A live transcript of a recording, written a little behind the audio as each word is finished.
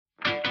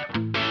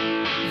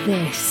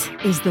This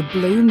is the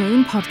Blue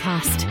Moon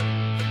Podcast.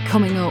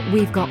 Coming up,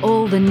 we've got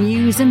all the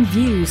news and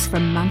views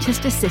from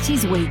Manchester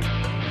City's week.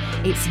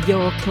 It's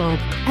your club,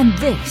 and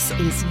this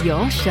is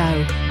your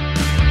show.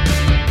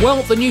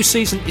 Well, the new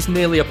season is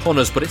nearly upon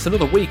us, but it's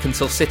another week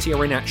until City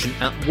are in action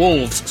at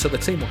Wolves, so the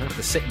team will have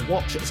to sit and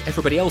watch as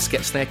everybody else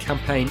gets their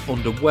campaign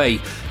underway.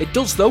 It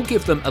does, though,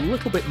 give them a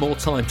little bit more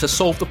time to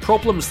solve the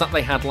problems that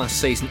they had last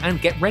season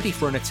and get ready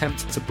for an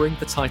attempt to bring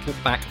the title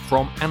back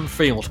from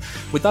Anfield.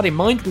 With that in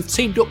mind, we've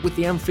teamed up with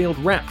the Anfield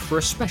Wrap for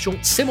a special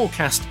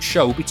simulcast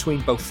show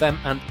between both them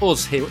and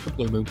us here at the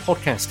Blue Moon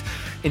Podcast.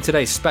 In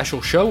today's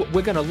special show,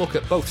 we're going to look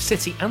at both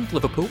City and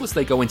Liverpool as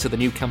they go into the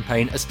new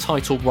campaign as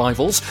title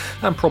rivals,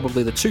 and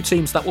probably the two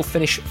teams that will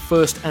finish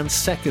first and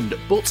second,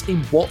 but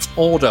in what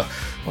order?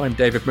 I'm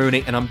David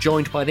Mooney, and I'm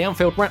joined by the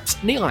Anfield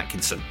Wrap's Neil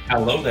Atkinson.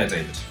 Hello there,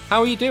 David.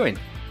 How are you doing?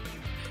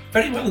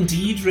 Very well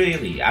indeed,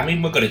 really. I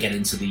mean, we're going to get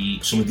into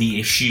some of the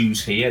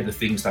issues here, the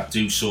things that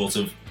do sort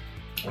of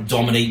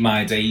dominate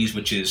my days,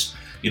 which is,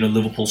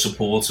 Liverpool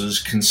supporters'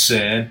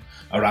 concern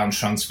around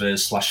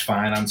transfers /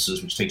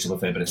 finances, which takes up a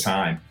fair bit of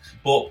time.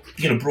 But,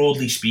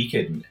 broadly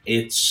speaking,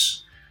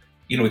 it's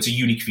a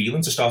unique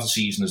feeling to start a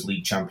season as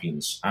league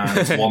champions, and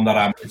it's one that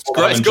I'm.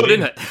 It's good,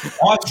 isn't it?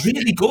 Oh, it's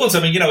really good.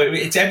 I mean,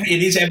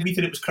 it is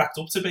everything it was cracked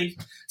up to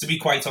be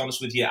quite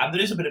honest with you. And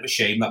there is a bit of a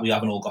shame that we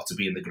haven't all got to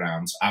be in the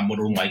grounds, and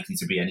we're unlikely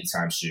to be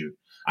anytime soon.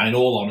 And in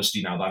all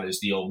honesty, now that is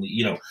the only,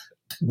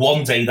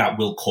 one day that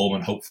will come,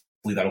 and hopefully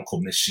that'll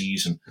come this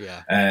season.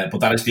 Yeah.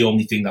 But that is the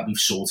only thing that we've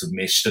sort of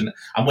missed. And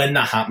when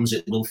that happens,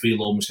 it will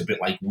feel almost a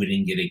bit like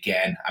winning it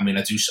again. I mean,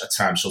 I do at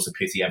times sort of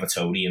pity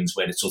Evertonians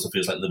where it sort of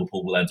feels like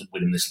Liverpool will end up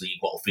winning this league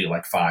what will feel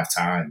like 5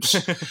 times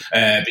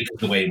because of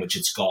the way in which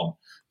it's gone.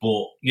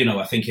 But,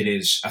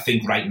 I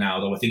think right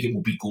now, though, I think it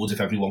would be good if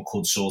everyone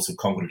could sort of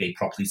congregate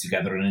properly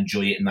together and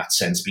enjoy it in that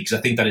sense, because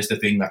I think that is the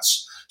thing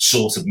that's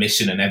sort of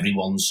missing, and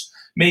everyone's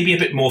maybe a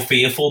bit more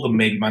fearful than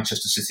maybe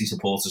Manchester City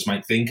supporters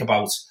might think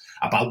about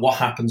what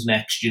happens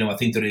next. I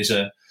think there is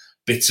a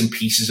bits and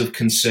pieces of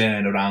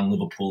concern around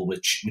Liverpool,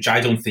 which I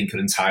don't think are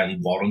entirely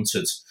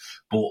warranted,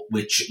 but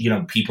which,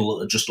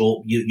 people are just,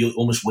 you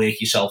almost work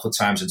yourself at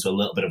times into a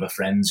little bit of a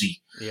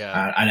frenzy.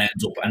 Yeah.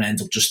 And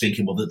end up just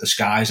thinking, well, the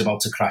sky's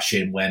about to crash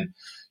in when,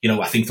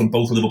 I think from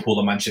both Liverpool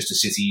and Manchester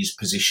City's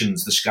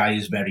positions, the sky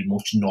is very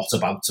much not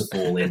about to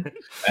fall in.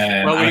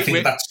 I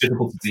think that's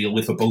difficult to deal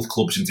with for both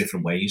clubs in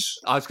different ways.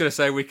 I was going to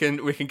say we can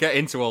get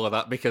into all of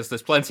that, because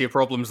there's plenty of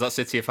problems that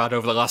City have had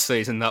over the last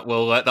season that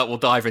we'll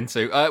dive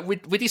into.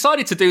 We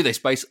decided to do this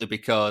basically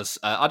because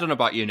I don't know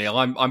about you, Neil.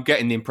 I'm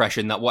getting the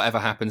impression that whatever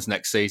happens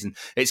next season,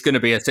 it's going to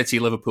be a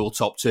City-Liverpool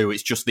top 2.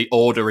 It's just the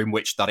order in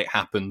which that it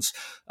happens.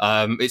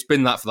 It's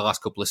been that for the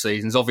last couple of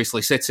seasons.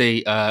 Obviously,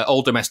 City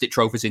all domestic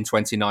trophies in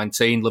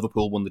 2019.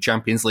 Liverpool won the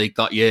Champions League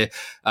that year.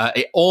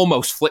 It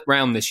almost flipped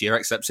round this year,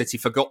 except City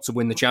forgot to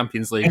win the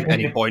Champions League at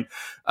any point,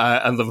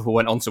 and Liverpool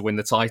went on to win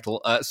the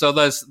title. So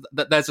there's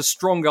a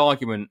strong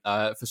argument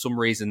for some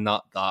reason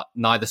that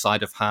neither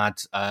side have had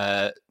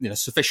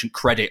sufficient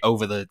credit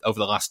over the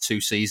last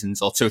 2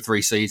 seasons or 2 or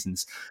 3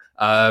 seasons.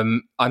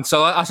 And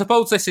so I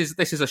suppose this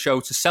is a show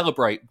to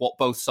celebrate what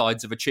both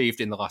sides have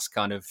achieved in the last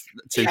kind of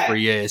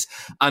 2-3 years,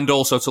 and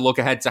also to look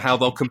ahead to how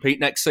they'll compete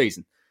next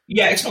season.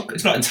 Yeah, it's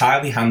not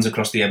entirely hands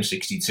across the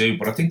M62,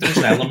 but I think there's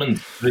an element.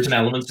 There's an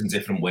element in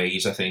different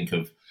ways, I think,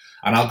 of,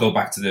 and I'll go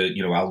back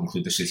to I'll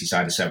include the City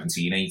side of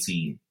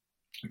 17-18,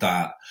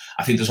 that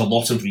I think there's a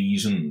lot of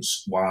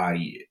reasons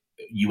why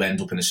you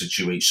end up in a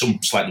situation, some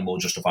slightly more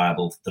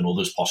justifiable than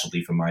others,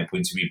 possibly from my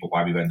point of view, but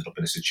why we've ended up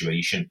in a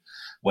situation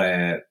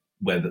where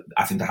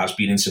I think there has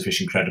been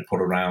insufficient credit put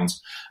around.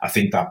 I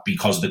think that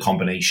because of the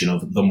combination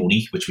of the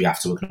money, which we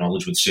have to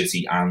acknowledge with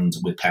City and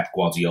with Pep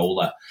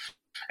Guardiola,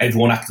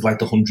 everyone acted like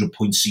the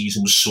 100-point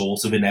season was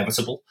sort of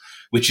inevitable,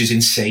 which is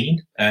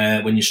insane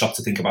when you stop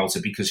to think about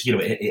it, because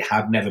it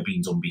had never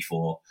been done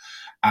before,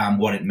 and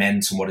what it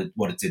meant and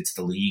what it did to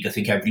the league. I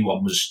think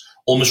everyone was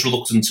almost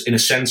reluctant, in a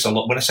sense.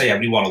 When I say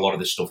everyone, a lot of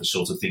this stuff is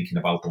sort of thinking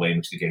about the way in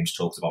which the game's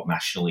talked about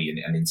nationally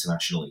and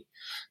internationally.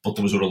 But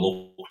there was a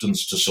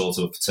reluctance to sort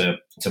of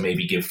to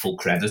maybe give full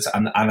credit,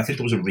 and I think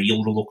there was a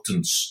real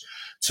reluctance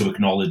to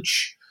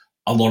acknowledge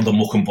a lot of the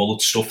muck and bullet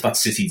stuff that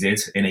City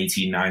did in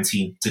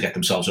 18-19 to get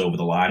themselves over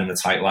the line in the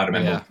title. I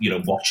remember,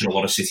 watching a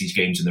lot of City's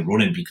games in the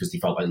running because they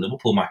felt like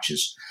Liverpool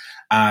matches.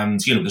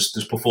 And,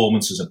 there's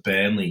performances at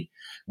Burnley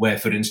where,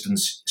 for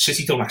instance,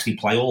 City don't actually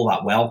play all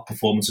that well.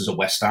 Performances at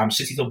West Ham,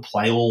 City don't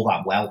play all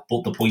that well.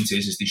 But the point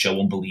is they show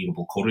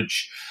unbelievable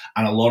courage.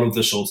 And a lot of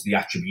the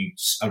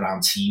attributes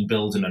around team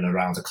building and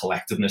around a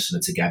collectiveness and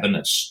a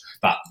togetherness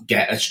that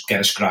get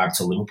ascribed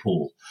to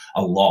Liverpool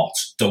a lot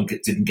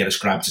didn't get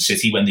ascribed to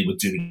City when they were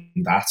doing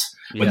that.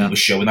 when they were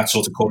showing that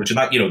sort of courage, and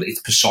that,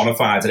 it's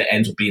personified and it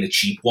ends up being a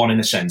cheap one in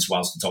a sense,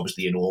 whilst it's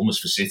obviously enormous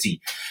for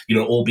City. It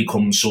all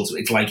becomes sort of,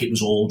 it's like it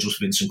was all just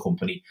Vincent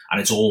Kompany,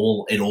 and it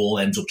all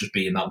ends up just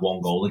being that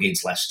one goal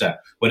against Leicester.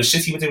 Whereas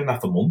City were doing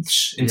that for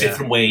months in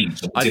different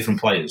ways, with different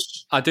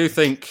players. I do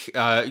think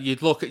you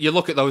look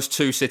at those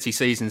two City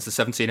seasons, the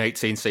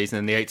 17-18 season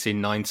and the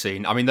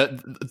 18-19. I mean,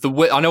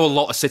 I know a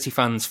lot of City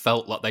fans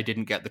felt like they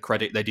didn't get the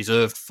credit they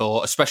deserved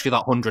for, especially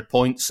that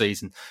 100-point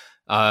season.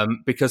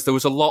 Because there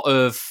was a lot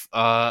of,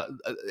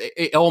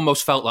 it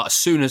almost felt like as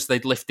soon as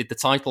they'd lifted the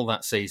title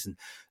that season,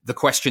 the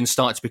question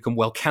started to become,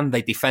 well, can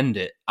they defend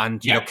it?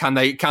 And can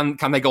they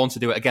go on to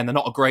do it again? They're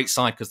not a great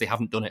side because they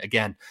haven't done it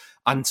again.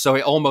 And so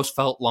it almost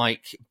felt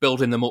like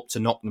building them up to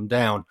knock them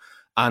down.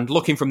 And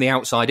looking from the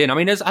outside in, I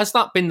mean, has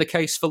that been the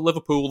case for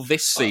Liverpool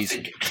this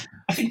season?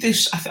 I think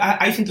there's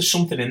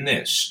something in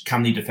this.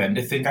 Can they defend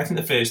it thing? I think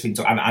the first thing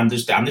and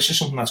this is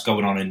something that's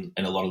going on in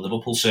a lot of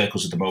Liverpool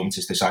circles at the moment,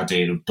 is this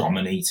idea of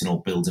dominating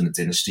or building a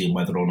dynasty and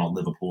whether or not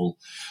Liverpool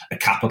are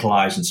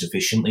capitalising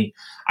sufficiently.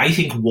 I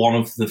think one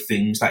of the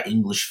things that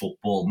English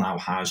football now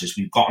has is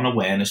we've got an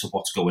awareness of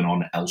what's going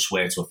on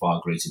elsewhere to a far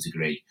greater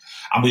degree.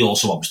 And we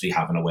also obviously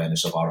have an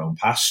awareness of our own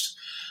past.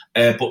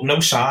 But no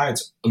side,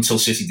 until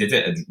City did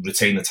it, had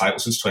retained the title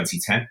since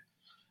 2010.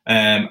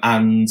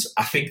 And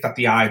I think that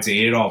the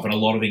idea of, and a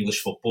lot of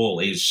English football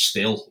is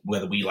still,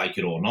 whether we like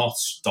it or not,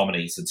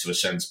 dominated to a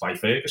sense by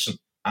Ferguson.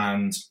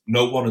 And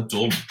no one had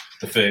done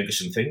the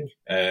Ferguson thing.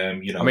 I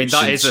mean,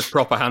 that is a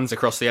proper hands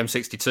across the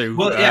M62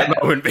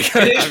 moment.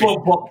 It is,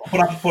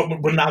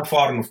 but we're now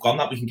far enough gone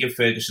that we can give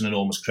Ferguson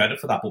enormous credit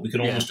for that. But we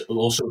can almost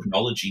also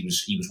acknowledge he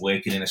was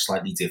working in a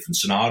slightly different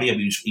scenario.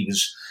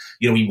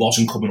 He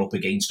wasn't coming up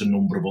against a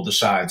number of other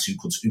sides who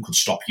could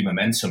stop your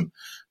momentum.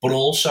 But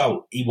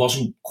also, he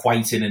wasn't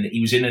quite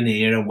he was in an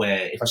era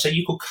where, if I say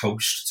you could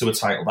coast to a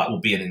title, that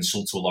would be an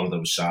insult to a lot of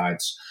those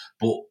sides.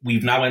 But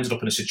we've now ended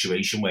up in a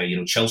situation where,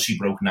 Chelsea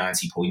broke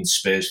 90 points,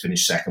 Spurs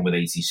finished second with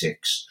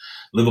 86.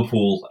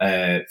 Liverpool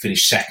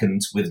finished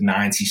second with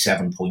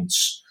 97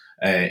 points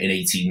in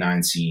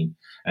 18-19.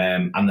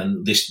 And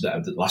then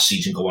the last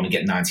season go on and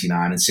get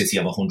 99, and City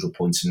have 100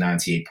 points and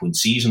 98-point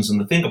seasons. And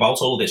the thing about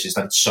all this is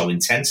that it's so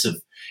intensive.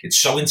 It's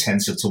so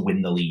intensive to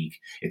win the league.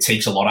 It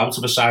takes a lot out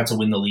of a side to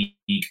win the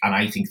league, and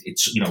I think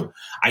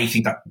I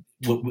think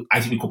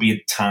we could be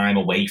a time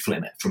away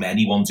from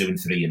anyone doing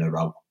three in a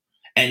row.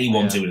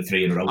 Doing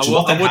 3 in a row.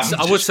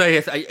 I would say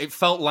it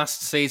felt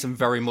last season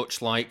very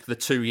much like the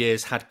 2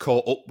 years had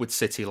caught up with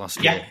City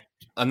last year.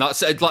 And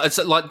that's we're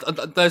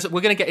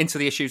going to get into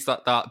the issues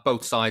that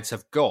both sides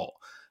have got.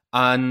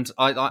 And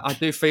I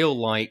do feel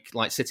like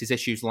City's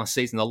issues last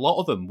season, a lot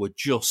of them were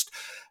just,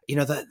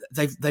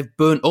 they've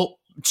burnt up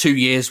 2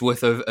 years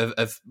worth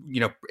of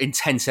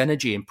intense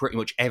energy in pretty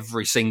much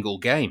every single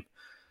game.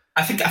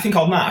 I think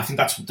on that, I think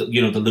that's the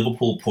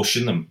Liverpool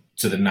pushing them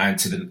to the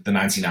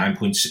 99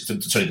 points.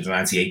 Sorry, the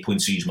 98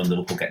 point season when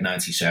Liverpool get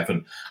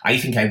 97. I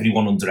think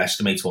everyone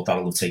underestimates what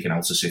that'll have taken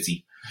out of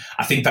City.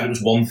 I think that it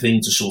was one thing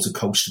to sort of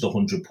coast to the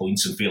 100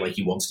 points and feel like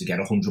you wanted to get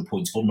 100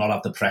 points, but not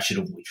have the pressure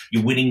of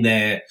you're winning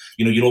there.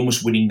 You're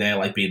almost winning there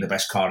like being the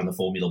best car in the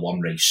Formula One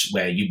race,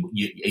 where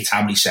it's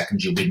how many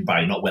seconds you win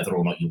by, not whether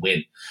or not you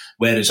win.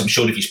 Whereas I'm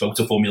sure if you spoke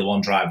to Formula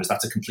One drivers,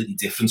 that's a completely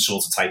different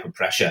sort of type of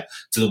pressure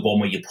to the one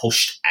where you're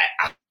pushed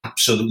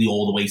absolutely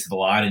all the way to the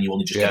line and you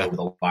only just get over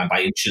the line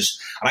by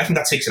inches. And I think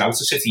that takes it out of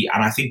City.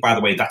 And I think, by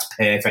the way, that's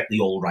perfectly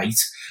all right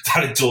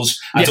that it does.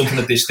 I don't think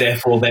that this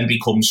therefore then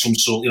becomes some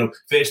sort,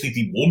 firstly,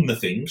 they won the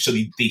thing, so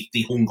they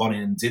hung on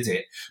in and did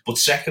it. But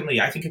secondly,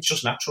 I think it's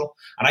just natural.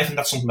 And I think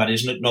that's something that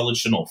isn't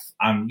acknowledged enough.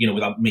 And,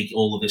 without making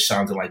all of this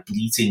sounding like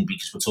bleating,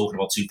 because we're talking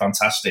about two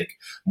fantastic,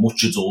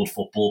 much adored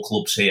football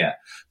clubs here.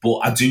 But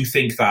I do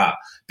think that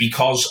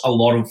because a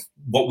lot of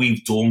what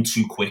we've done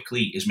too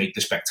quickly is make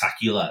the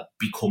spectacular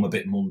become a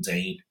bit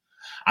mundane.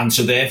 And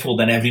so therefore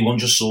then everyone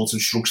just sort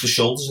of shrugs the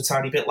shoulders a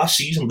tiny bit. Last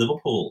season,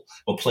 Liverpool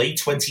were played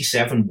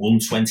 27, won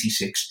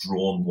 26,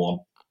 drawn 1.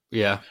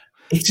 Yeah.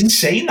 It's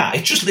insane that.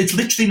 It's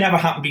literally never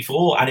happened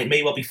before, and it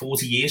may well be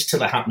 40 years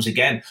till it happens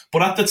again.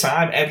 But at the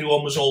time,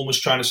 everyone was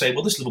almost trying to say,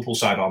 well, this Liverpool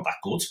side aren't that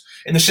good.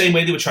 In the same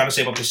way they were trying to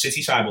say about the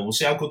City side, well, we'll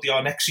see how good they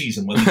are next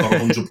season when they've got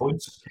 100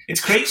 points. It's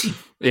crazy.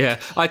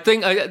 Yeah, I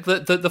think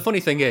the funny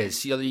thing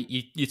is,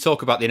 you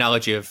talk about the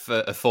analogy of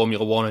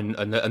Formula One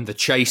and the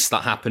chase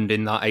that happened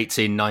in that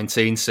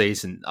 18-19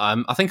 season.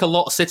 I think a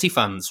lot of City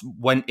fans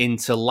went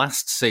into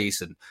last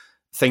season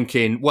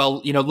thinking, well,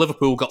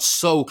 Liverpool got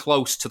so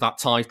close to that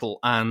title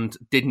and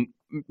didn't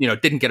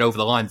get over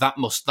the line. That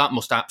must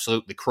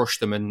absolutely crush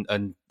them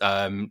and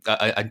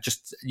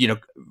just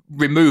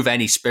remove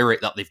any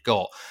spirit that they've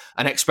got,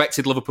 and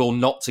expected Liverpool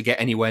not to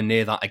get anywhere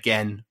near that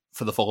again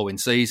for the following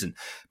season.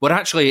 But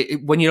actually,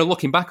 when you're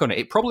looking back on it,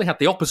 it probably had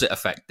the opposite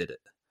effect, did it?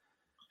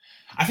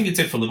 I think it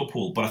did for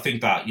Liverpool, but I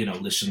think that,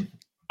 listen,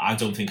 I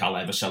don't think I'll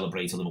ever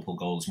celebrate a Liverpool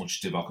goal as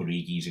much as Divock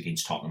Origi's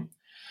against Tottenham.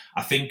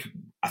 I think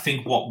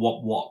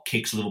what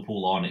kicks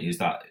Liverpool on is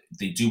that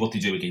they do what they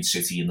do against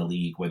City in the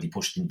league, where they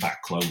push them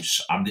back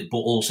close, but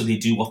also they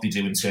do what they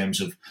do in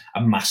terms of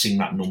amassing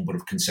that number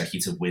of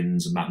consecutive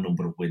wins and that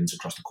number of wins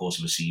across the course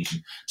of a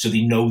season. So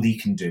they know they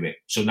can do it.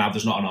 So now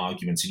there's not an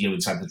argument.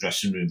 Inside the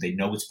dressing room, they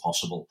know it's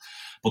possible.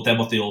 But then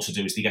what they also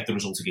do is they get the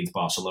result against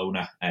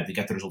Barcelona, they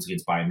get the result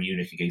against Bayern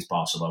Munich, against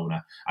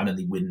Barcelona, and then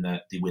they win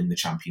the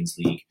Champions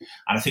League.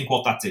 And I think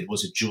what that did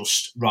was it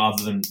just,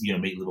 rather than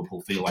make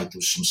Liverpool feel like there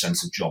was some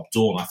sense of job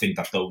done, I think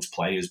that those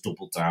players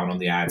doubled down on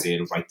the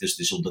idea of, right, there's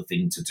this other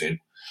thing to do.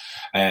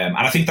 And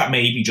I think that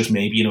maybe,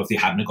 if they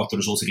hadn't got the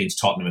result against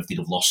Tottenham, if they'd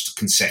have lost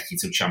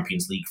consecutive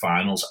Champions League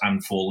finals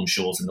and fallen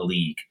short in the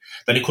league,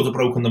 then it could have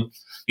broken them.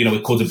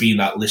 It could have been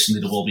that, listen,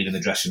 they'd have all been in the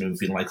dressing room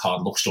feeling like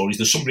hard luck stories.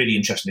 There's some really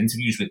interesting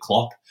interviews with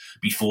Klopp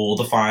before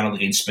the final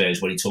against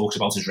Spurs where he talks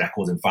about his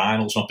record in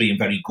finals not being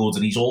very good,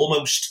 and he's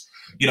almost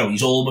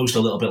a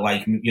little bit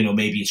like,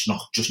 maybe it's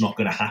not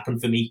going to happen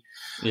for me.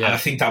 Yeah. And I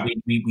think that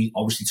we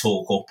obviously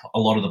talk up a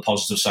lot of the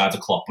positive side of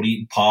Klopp, but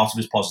part of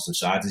his positive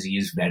side is he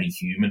is very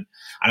human.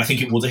 And I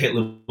think it would have hit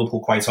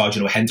Liverpool quite hard.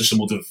 Henderson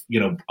would have,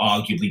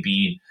 arguably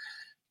been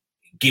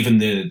given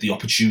the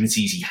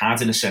opportunities he had,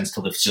 in a sense,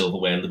 to lift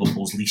silverware,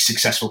 Liverpool's least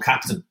successful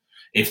captain.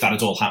 If that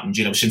had all happened,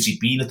 since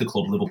he'd been at the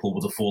club, Liverpool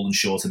would have fallen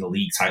short in the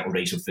league title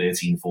race of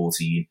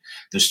 13-14.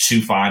 There's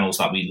 2 finals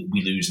that we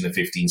lose in the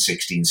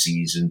 15-16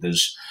 season.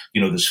 There's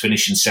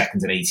finishing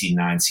second in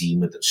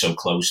 18-19, so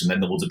close, and then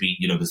there would have been,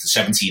 there's the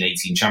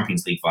 17-18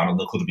 Champions League final.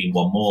 There could have been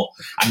one more,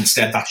 and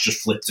instead that's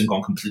just flipped and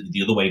gone completely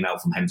the other way now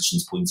from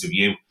Henderson's point of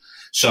view.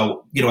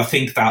 So, I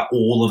think that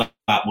all of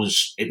that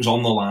was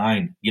on the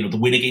line. The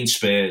win against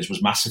Spurs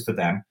was massive for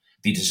them.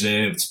 They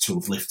deserved to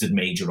have lifted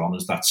major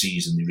honours that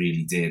season. They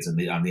really did. And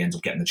they end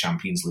up getting the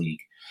Champions League.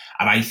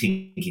 And I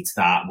think it's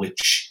that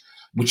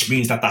which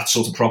means that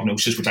sort of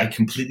prognosis, which I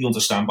completely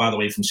understand, by the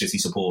way, from City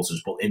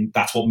supporters, but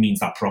that's what means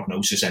that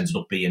prognosis ended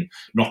up being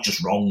not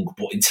just wrong,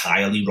 but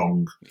entirely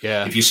wrong.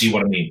 Yeah. If you see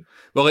what I mean.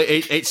 Well,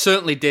 it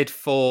certainly did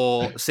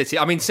for City.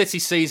 I mean,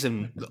 City's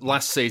season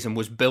last season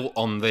was built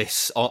on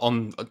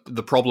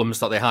the problems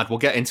that they had. We'll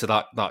get into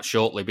that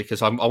shortly,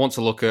 because I want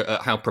to look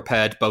at how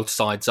prepared both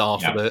sides are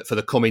for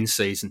the coming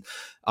season.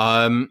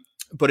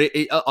 But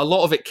a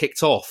lot of it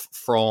kicked off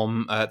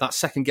from that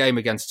second game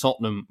against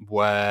Tottenham,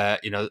 where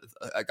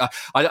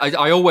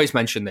I always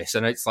mention this,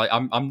 and it's like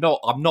I'm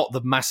not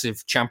the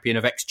massive champion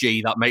of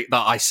XG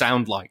that I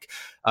sound like.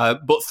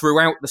 But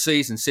throughout the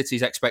season,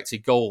 City's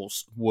expected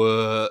goals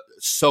were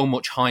so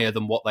much higher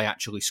than what they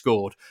actually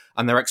scored,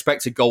 and their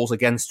expected goals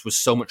against was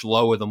so much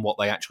lower than what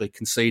they actually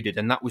conceded,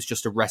 and that was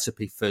just a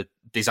recipe for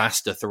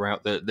disaster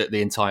throughout the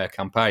entire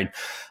campaign.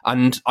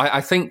 And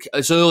I think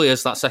as early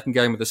as that second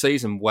game of the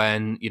season,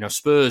 when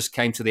Spurs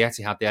came to the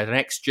Etihad, they had an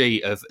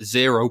XG of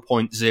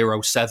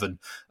 0.07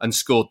 and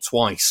scored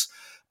twice.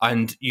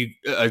 And you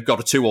got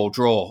a 2-2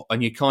 draw,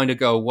 and you kind of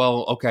go,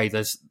 well, okay,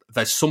 there's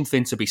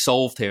something to be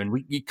solved here,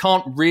 and you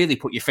can't really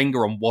put your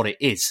finger on what it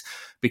is,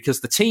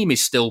 because the team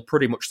is still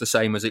pretty much the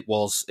same as it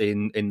was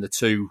in the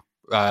 2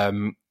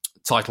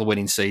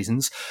 title-winning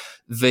seasons.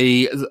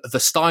 The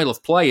style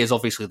of play is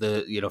obviously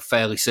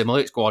fairly similar.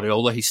 It's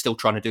Guardiola. He's still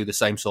trying to do the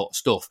same sort of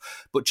stuff,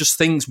 but just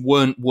things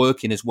weren't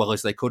working as well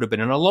as they could have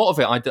been. And a lot of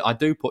it I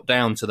do put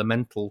down to the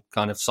mental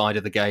kind of side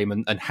of the game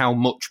and how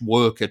much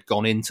work had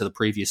gone into the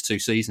previous 2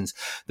 seasons.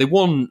 They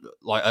won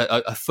like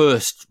a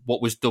first,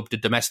 what was dubbed a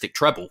domestic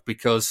treble,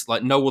 because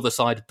like no other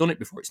side had done it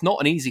before. It's not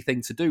an easy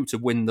thing to do, to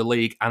win the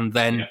league and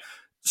then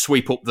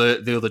sweep up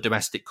the other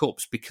domestic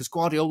cups, because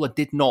Guardiola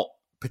did not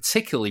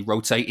particularly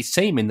rotate his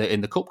team in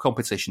the cup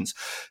competitions.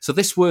 So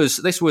this was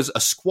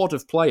a squad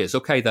of players.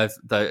 Okay,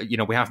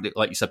 we have to,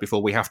 like you said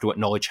before, we have to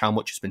acknowledge how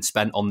much has been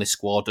spent on this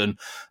squad, and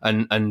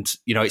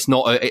it's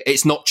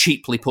not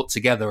cheaply put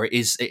together. It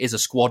is a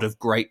squad of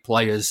great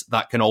players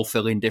that can all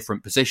fill in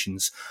different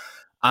positions,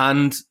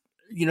 and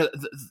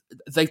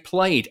they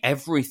played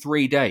every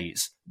 3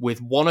 days with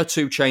 1 or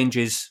 2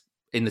 changes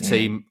in the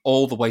team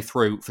all the way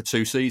through for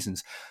 2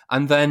 seasons.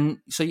 And then,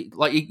 so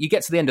you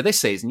get to the end of this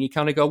season, you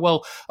kind of go,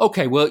 well,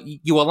 okay, well,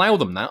 you allow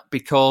them that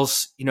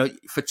because,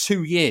 for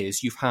 2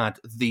 years, you've had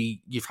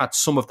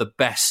some of the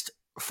best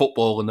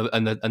football and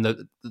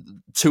the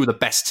 2 of the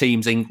best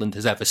teams England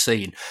has ever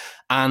seen.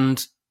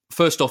 And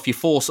first off,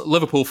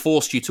 Liverpool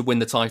forced you to win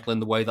the title in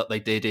the way that they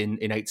did in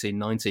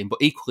 18-19,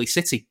 but equally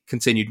City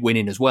continued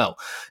winning as well.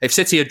 If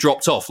City had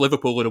dropped off,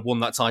 Liverpool would have won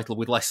that title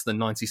with less than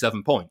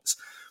 97 points.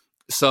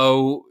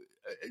 So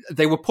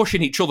they were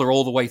pushing each other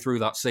all the way through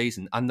that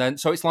season. And then,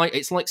 so it's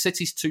like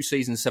City's 2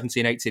 seasons,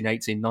 17-18,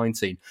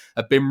 18-19,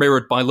 have been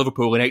mirrored by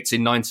Liverpool in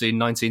 18-19,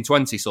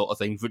 19-20 sort of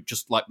thing, but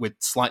just like with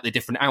slightly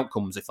different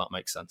outcomes, if that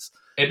makes sense.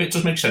 It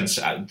does make sense.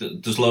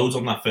 There's loads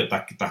on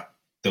that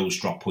those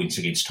drop points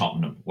against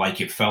Tottenham. Like,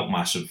 it felt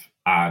massive.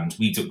 And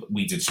we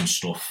did some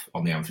stuff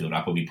on the Anfield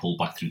app where we pulled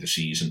back through the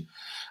season.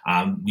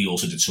 And we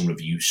also did some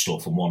review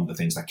stuff. And one of the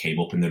things that came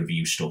up in the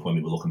review stuff when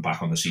we were looking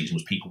back on the season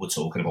was people were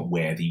talking about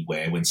where they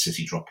were when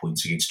City dropped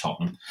points against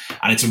Tottenham.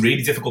 And it's a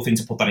really difficult thing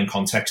to put that in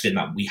context, in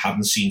that we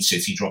hadn't seen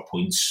City drop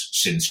points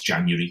since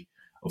January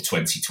of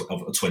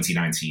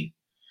 2019.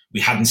 We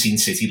hadn't seen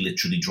City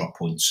literally drop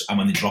points. And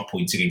when they dropped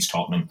points against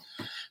Tottenham,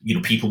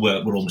 people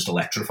were almost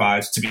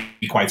electrified, to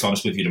be quite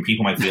honest with you.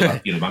 People might feel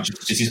like,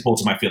 Manchester City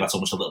supporters might feel that's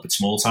almost a little bit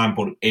small time,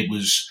 but it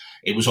was,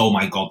 oh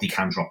my God, they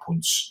can drop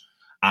points.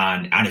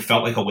 And it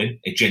felt like a win.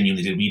 It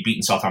genuinely did. We'd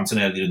beaten Southampton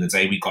earlier in the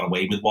day. We got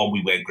away with one.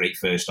 We weren't great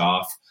first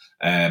half.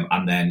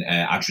 And then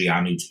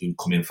Adrian, who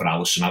come in for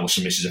Alisson.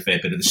 Alisson misses a fair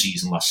bit of the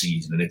season last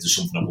season, and it is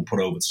something I will put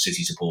over to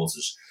City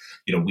supporters.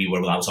 We were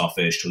without our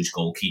first choice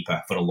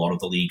goalkeeper for a lot of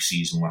the league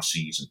season last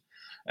season.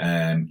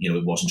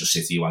 It wasn't just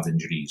City who had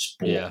injuries,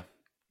 but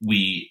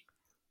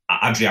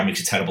Adrian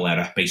makes a terrible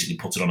error, basically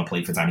puts it on a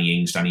plate for Danny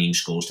Ings. Danny Ings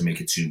scores to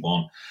make it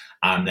 2-1.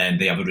 And then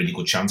they have a really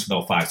good chance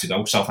with 5 to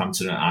go,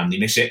 Southampton, and they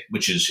miss it,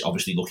 which is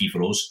obviously lucky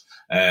for us.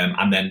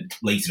 And then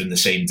later in the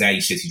same day,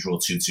 City draw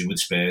 2-2 with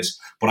Spurs.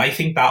 But I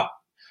think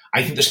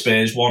the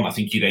Spurs one, I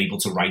think you're able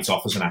to write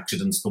off as an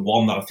accident. The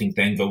one that I think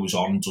then goes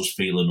on and does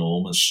feel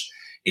enormous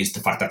is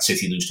the fact that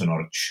City lose to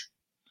Norwich.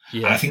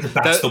 Yeah. And I think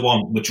that's the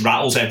one which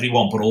rattles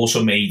everyone, but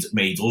also made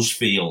us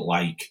feel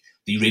like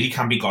they really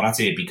can be got at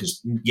here,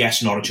 because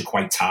yes, Norwich are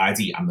quite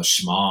tidy and they're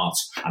smart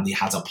and they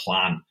had a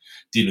plan.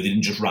 They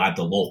didn't just ride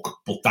the luck.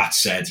 But that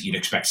said, you'd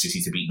expect City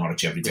to beat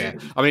Norwich every day.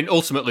 Yeah. I mean,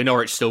 ultimately,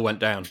 Norwich still went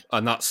down,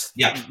 and that's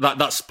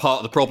part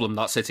of the problem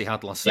that City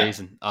had last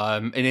season.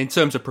 And in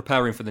terms of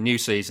preparing for the new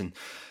season,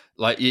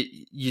 like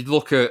you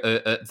look at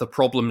the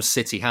problems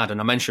City had, and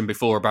I mentioned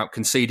before about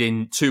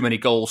conceding too many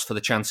goals for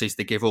the chances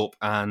they give up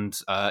and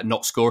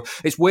not score.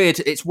 It's weird.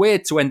 It's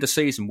weird to end a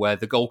season where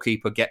the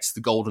goalkeeper gets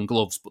the Golden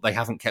Gloves, but they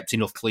haven't kept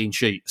enough clean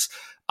sheets,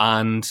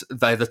 and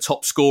they're the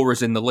top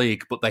scorers in the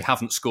league, but they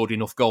haven't scored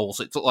enough goals.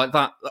 It's like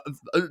that.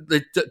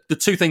 The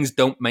two things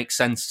don't make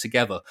sense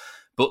together.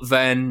 But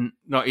then,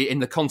 in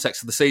the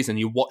context of the season,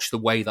 you watch the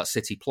way that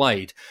City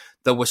played.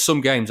 There were some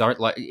games,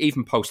 like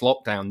even post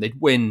lockdown, they'd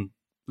win.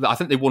 I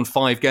think they won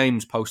 5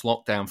 games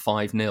post-lockdown,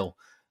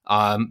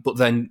 5-0. But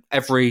then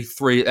every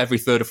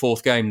third or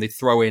fourth game, they'd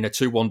throw in a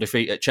 2-1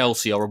 defeat at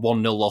Chelsea or a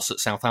 1-0 loss at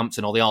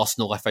Southampton or the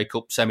Arsenal FA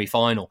Cup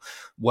semi-final,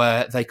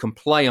 where they can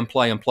play and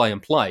play and play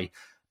and play.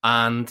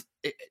 And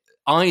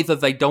either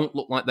they don't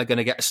look like they're going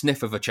to get a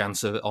sniff of a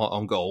chance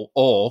on goal,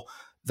 or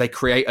they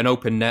create an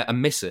open net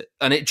and miss it.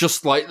 And it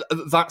just like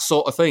that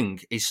sort of thing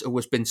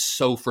has been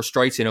so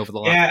frustrating over the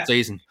last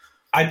season.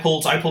 I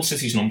pulled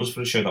City's numbers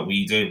for a show that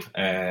we do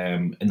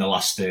in the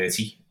last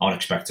 30 on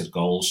expected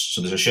goals.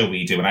 So there's a show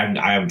we do, and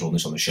I haven't done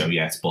this on the show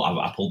yet, but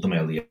I pulled them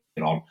earlier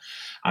on.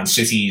 And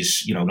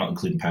City's, not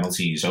including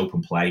penalties,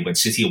 open play, when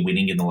City are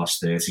winning in the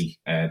last 30,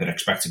 their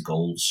expected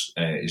goals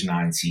is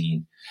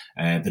 19.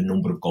 The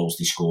number of goals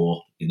they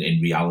score in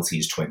reality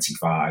is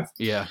 25.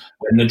 Yeah.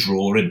 When they're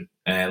drawing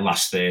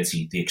last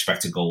 30, the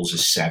expected goals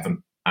is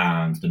 7,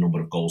 and the number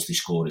of goals they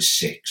score is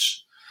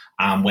 6.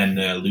 And when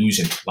they're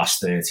losing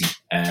last 30,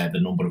 the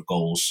number of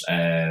goals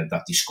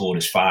that they scored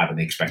is 5, and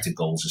the expected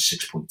goals is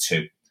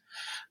 6.2.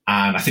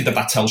 And I think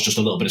that tells just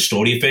a little bit of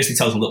story. First, it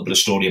tells a little bit of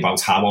story about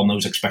how on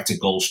those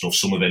expected goal stuff,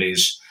 some of it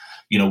is,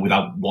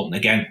 without wanting,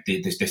 again,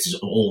 this has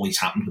always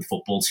happened with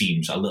football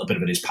teams, a little bit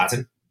of it is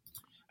padding.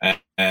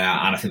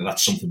 And I think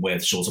that's something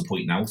worth sort of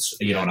pointing out.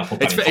 And I put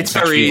that it's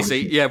very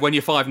easy. Yeah, when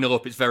you're 5-0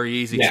 up, it's very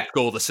easy to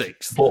score the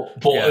 6th.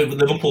 But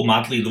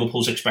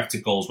Liverpool's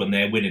expected goals when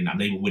they're winning, and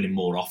they were winning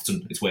more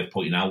often, it's worth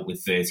pointing out,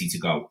 with 30 to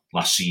go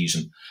last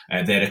season.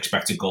 Their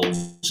expected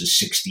goals is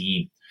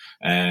 16,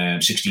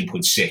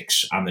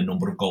 16.6, and the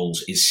number of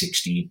goals is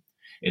 16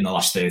 in the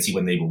last 30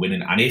 when they were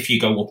winning. And if you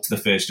go up to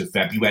the 1st of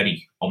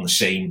February on the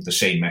same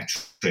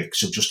metric,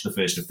 so just the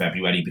 1st of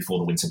February before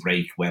the winter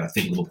break, where I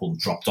think Liverpool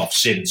dropped off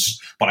since,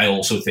 but I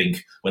also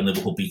think when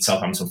Liverpool beat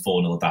Southampton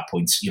 4-0 at that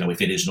point,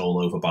 if it isn't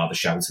all over bar the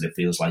shout, and it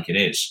feels like it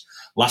is.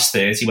 Last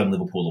 30 when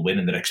Liverpool are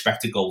winning, their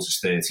expected goals is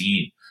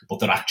 13, but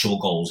their actual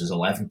goals is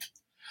 11.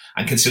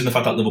 And considering the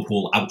fact that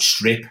Liverpool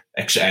outstrip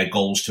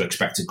goals to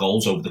expected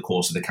goals over the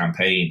course of the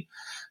campaign,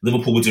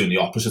 Liverpool were doing the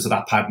opposite of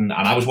that pattern.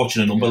 And I was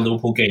watching a number of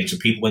Liverpool games,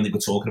 and people, when they were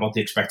talking about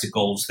the expected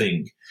goals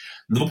thing,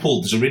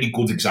 Liverpool, there's a really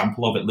good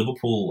example of it.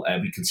 Liverpool,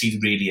 we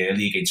conceded really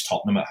early against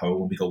Tottenham at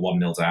home, and we go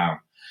 1-0 down.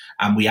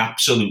 And we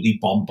absolutely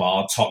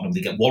bombard Tottenham. They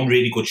get one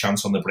really good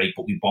chance on the break,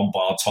 but we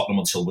bombard Tottenham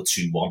until we're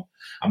 2-1.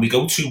 And we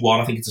go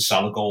 2-1, I think it's a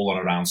Salah goal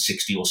on around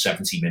 60 or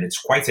 70 minutes,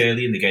 quite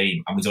early in the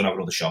game, and we don't have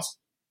another shot.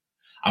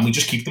 And we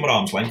just keep them at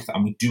arm's length,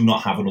 and we do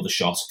not have another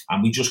shot.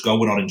 And we just go,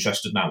 we're not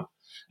interested now.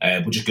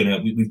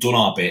 We've done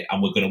our bit,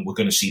 and we're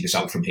gonna see this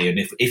out from here. And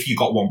if you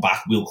got one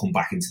back, we'll come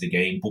back into the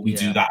game. But we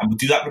do that, and we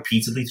do that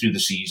repeatedly through the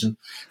season.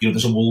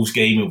 There's a Wolves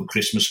game over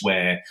Christmas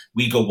where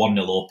we go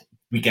 1-0 up,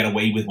 we get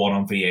away with one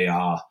on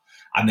VAR,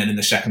 and then in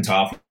the second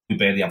half we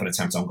barely have an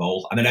attempt on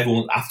goal. And then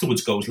everyone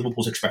afterwards goes,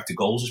 Liverpool's expected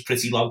goals is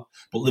pretty low.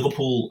 But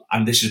Liverpool,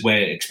 and this is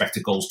where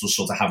expected goals does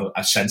sort of have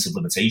a sense of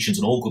limitations,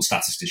 and all good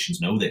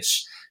statisticians know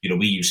this.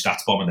 We use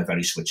StatsBomb, and they're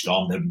very switched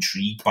on. They're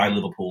intrigued by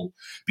Liverpool,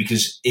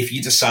 because if you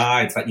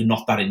decide that you're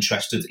not that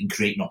interested in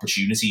creating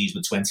opportunities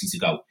with 20 to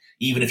go,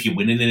 even if you're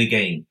winning in a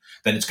game,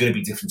 then it's going to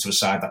be different to a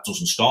side that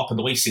doesn't stop. And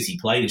the way City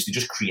play is they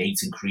just create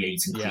and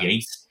create and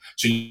create.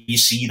 So you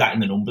see that in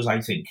the numbers, I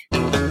think.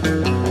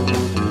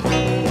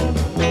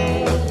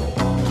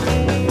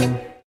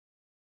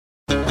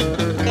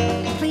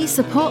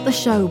 Support the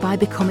show by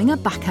becoming a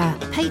backer.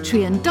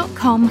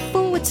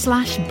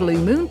 Patreon.com/Blue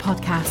Moon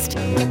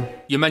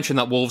Podcast. You mentioned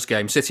that Wolves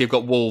game. City have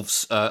got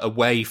Wolves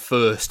away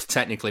first,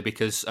 technically,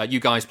 because you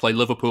guys play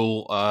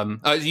Liverpool.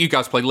 You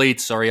guys play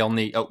Leeds, on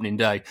the opening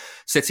day.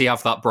 City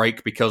have that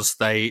break because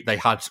they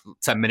had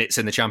 10 minutes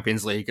in the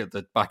Champions League at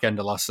the back end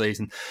of last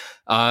season.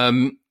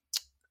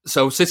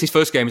 So City's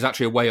first game is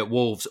actually away at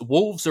Wolves.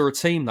 Wolves are a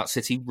team that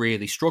City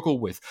really struggle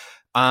with.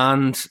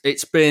 And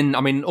it's been,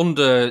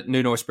 under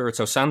Nuno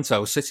Espirito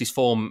Santo, City's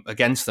form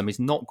against them is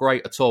not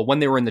great at all. When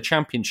they were in the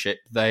Championship,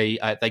 they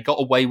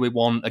got away with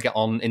one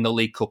on in the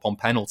League Cup on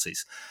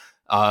penalties,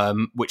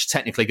 which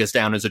technically goes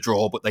down as a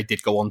draw, but they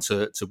did go on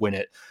to win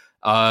it.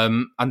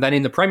 And then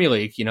in the Premier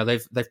League,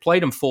 they've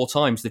played them 4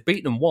 times. They've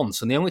beaten them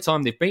once, and the only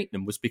time they've beaten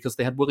them was because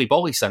they had Willy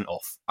Bolly sent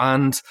off.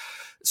 And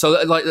so,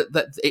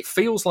 it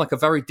feels like a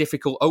very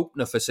difficult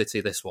opener for City,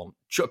 this one,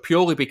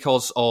 purely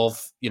because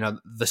of,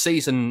 the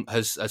season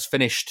has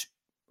finished,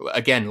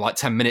 again, like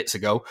 10 minutes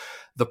ago.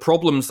 The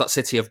problems that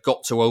City have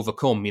got to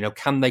overcome,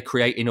 can they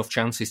create enough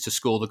chances to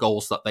score the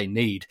goals that they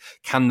need?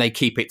 Can they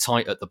keep it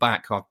tight at the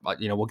back?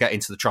 We'll get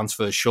into the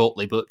transfers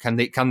shortly, but can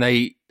they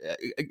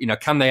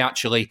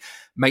actually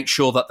make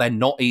sure that they're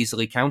not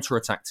easily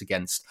counter-attacked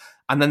against?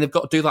 And then they've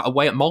got to do that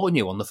away at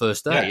Molineux on the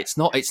first day. Yeah.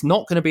 It's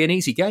not going to be an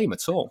easy game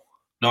at all.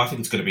 No, I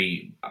think it's going to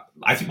be.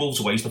 I think Wolves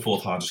away is the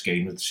 4th hardest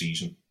game of the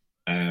season.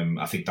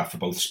 I think that for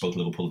both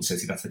Liverpool and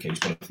City, that's the case.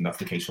 But I think that's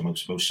the case for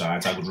both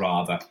sides. I'd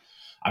rather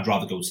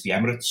go to the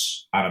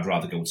Emirates and I'd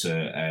rather go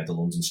to the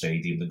London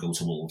Stadium than go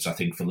to Wolves. I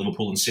think for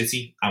Liverpool and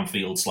City,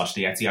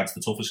 Anfield/the Etihad's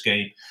the toughest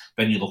game.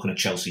 Then you're looking at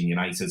Chelsea and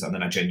United, and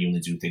then I genuinely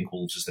do think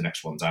Wolves is the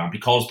next one down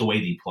because the way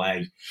they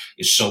play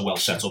is so well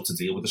set up to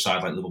deal with a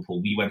side like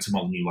Liverpool. We went to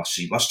Molineux last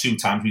season. Last 2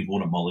 times we've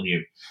won at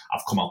Molineux,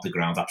 I've come out the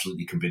ground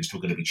absolutely convinced we're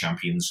going to be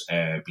champions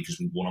because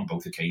we won on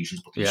both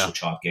occasions, but they're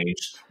such hard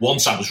games.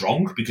 Once I was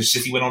wrong because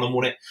City went on and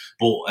won it,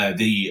 but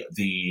the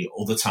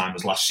other time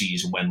was last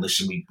season when,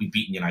 we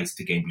beaten United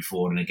the game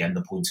before, and again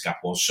the points gap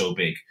was so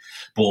big.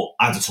 But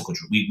I took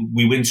we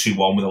win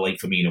 2-1 with a late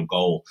Firmino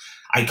goal.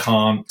 I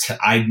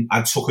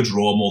took a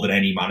draw more than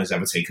any man has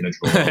ever taken a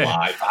draw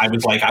alive. I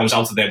was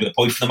out of there with a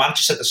point. The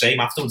manager said the same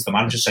afterwards. The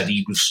manager said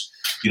he was,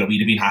 he'd have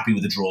been happy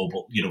with the draw,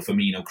 but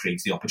Firmino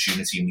creates the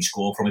opportunity and we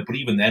score from it. But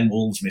even then,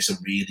 Wolves miss a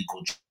really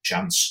good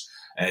chance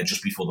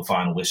just before the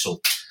final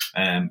whistle,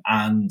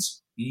 and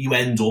you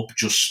end up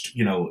just,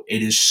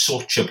 it is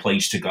such a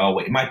place to go.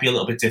 It might be a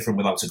little bit different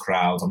without a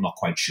crowd. I'm not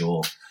quite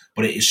sure.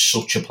 But it is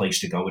such a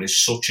place to go. It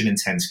is such an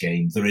intense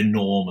game. They're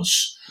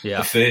enormous. Yeah.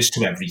 They're first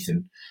to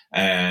everything.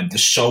 They're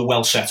so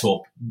well set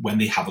up when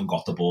they haven't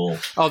got the ball.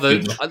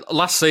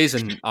 Last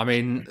season,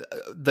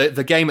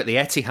 the game at the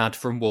Etihad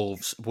from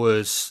Wolves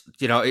was,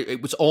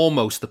 it was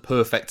almost the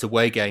perfect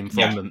away game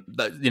from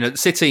them.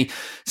 City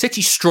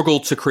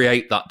struggled to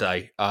create that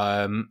day.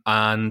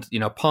 And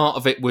part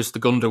of it was the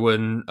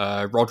Gundogan,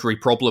 Rodri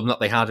problem that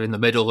they had in the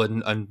middle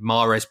and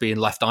Mahrez being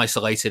left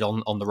isolated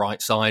on the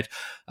right side.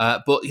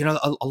 But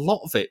a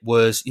lot of it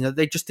was,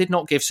 they just did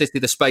not give City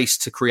the space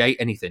to create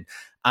anything.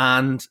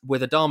 And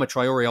with Adama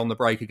Traore on the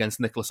break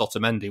against Nicolas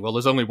Otamendi, well,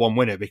 there's only one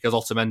winner because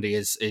Otamendi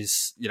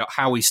is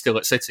how he's still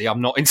at City,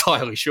 I'm not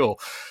entirely sure.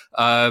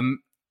 And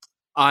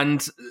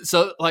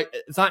so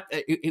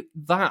it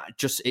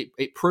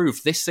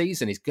proved this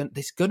season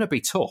it's going to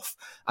be tough.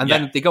 And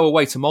then they go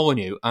away to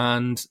Molineux,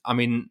 and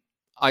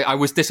I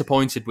was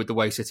disappointed with the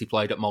way City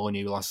played at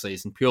Molineux last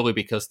season, purely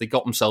because they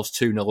got themselves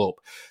 2-0 up.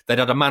 They'd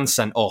had a man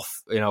sent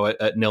off, at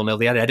 0-0.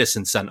 They had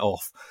Ederson sent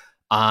off.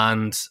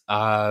 And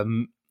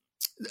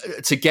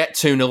to get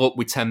 2-0 up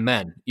with 10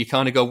 men, you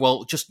kind of go,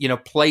 well, just,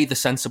 play the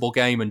sensible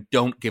game and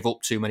don't give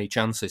up too many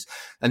chances.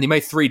 And they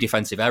made 3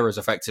 defensive errors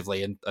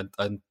effectively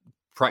and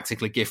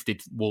practically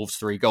gifted Wolves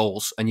 3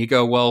 goals. And you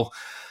go, well,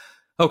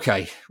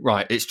 okay,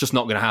 right, it's just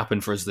not going to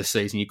happen for us this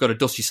season. You've got to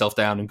dust yourself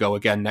down and go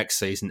again next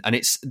season. And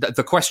it's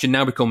the question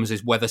now becomes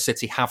is whether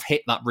City have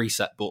hit that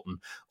reset button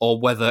or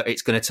whether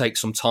it's going to take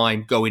some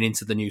time going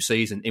into the new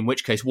season, in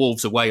which case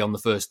Wolves away on the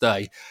first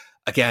day.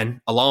 Again,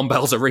 alarm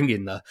bells are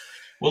ringing there.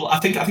 Well, I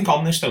think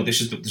on this though, this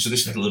is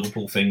the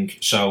Liverpool thing.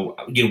 So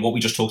what we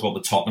just talked about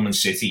with Tottenham and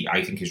City,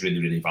 I think is really,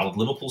 really valid.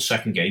 Liverpool's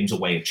second game's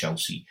away at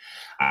Chelsea,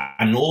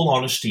 and in all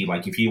honesty,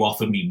 if you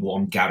offer me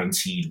one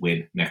guaranteed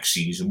win next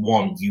season,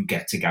 you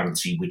get to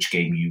guarantee which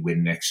game you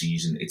win next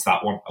season. It's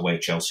that one away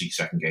at Chelsea,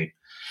 second game.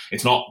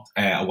 It's not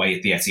away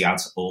at the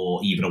Etihad or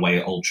even away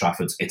at Old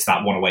Trafford. It's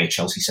that one away at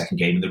Chelsea, second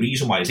game. And the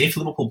reason why is if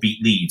Liverpool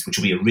beat Leeds, which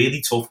will be a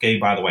really tough game,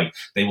 by the way,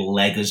 they will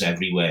leg us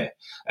everywhere.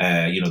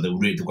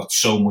 They've got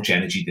so much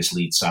energy, this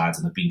Leeds side,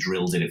 and they've been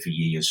drilled in it for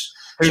years.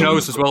 Who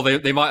knows as well?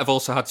 They might have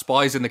also had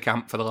spies in the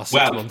camp for the last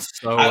 6 months.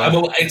 So,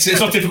 it's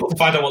not difficult to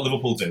find out what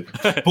Liverpool do.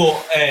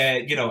 But,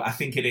 I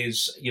think it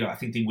is, I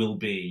think they'll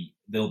be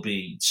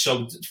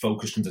so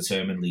focused and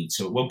determined Leeds.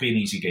 So it won't be an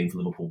easy game for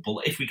Liverpool.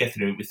 But if we get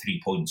through it with 3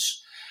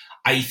 points,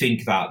 I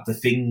think that the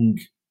thing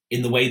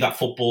in the way that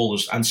football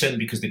is, and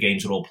certainly because the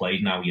games are all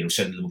played now,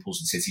 certainly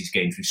Liverpool's and City's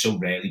games, we so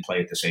rarely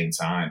play at the same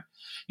time.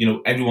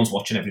 Everyone's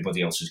watching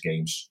everybody else's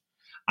games.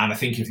 And I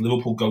think if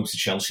Liverpool go to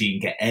Chelsea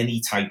and get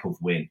any type of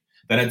win,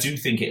 then I do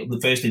think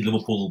firstly,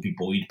 Liverpool will be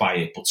buoyed by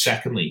it. But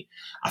secondly,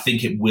 I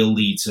think it will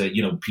lead to,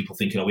 people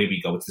thinking, oh, here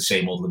we go, it's the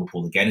same old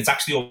Liverpool again. It's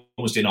actually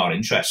almost in our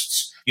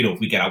interests, if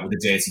we get out with a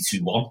dirty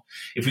 2-1.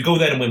 If we go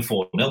there and win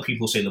 4-0,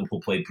 people say Liverpool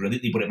played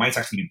brilliantly, but it might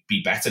actually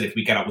be better if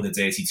we get out with a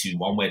dirty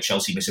 2-1 where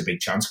Chelsea miss a big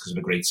chance because of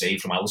a great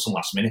save from Alisson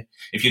last minute.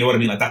 If you know what I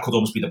mean, like that could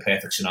almost be the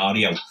perfect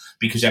scenario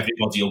because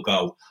everybody will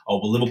go, oh,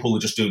 well, Liverpool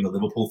are just doing the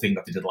Liverpool thing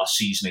that they did last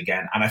season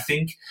again. And I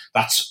think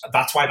that's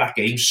why that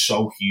game's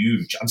so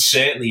huge. And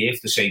certainly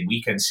if the same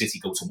weekend City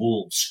go to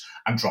Wolves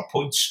and drop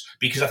points,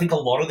 because I think a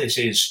lot of this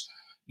is,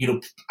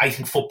 I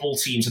think football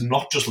teams, and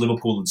not just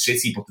Liverpool and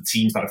City, but the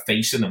teams that are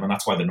facing them, and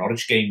that's why the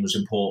Norwich game was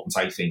important,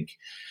 I think.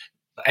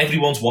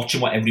 Everyone's watching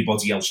what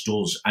everybody else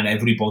does, and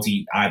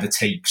everybody either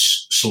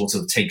takes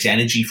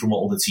energy from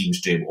what other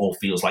teams do or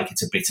feels like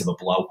it's a bit of a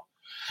blow.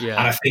 Yeah.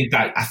 And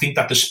I think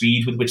that the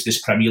speed with which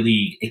this Premier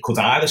League, it could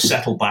either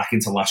settle back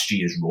into last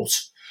year's rut,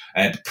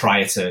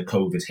 prior to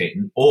COVID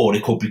hitting, or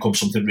it could become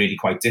something really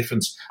quite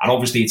different. And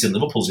obviously it's in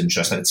Liverpool's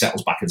interest that it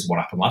settles back into what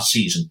happened last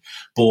season.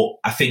 But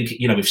I think,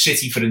 if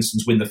City, for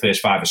instance, win the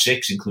first 5 or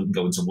 6, including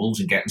going to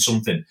Wolves and getting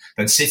something,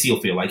 then City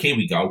will feel like, here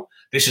we go.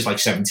 This is like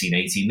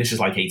 17-18. This is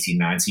like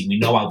 18-19. We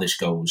know how this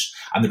goes.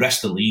 And the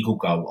rest of the league will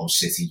go, oh,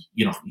 City,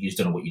 you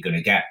don't know what you're going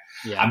to get.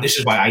 Yeah. And this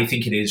is why I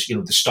think it is,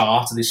 the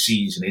start of this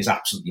season is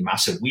absolutely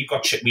massive. We've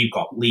got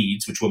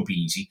Leeds, which won't be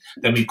easy.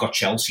 Then we've got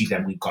Chelsea.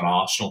 Then we've got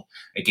Arsenal,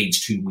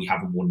 against whom we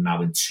haven't won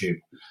now in 2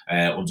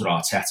 under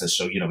Arteta.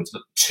 So, it's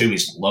 2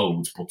 isn't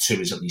loads, but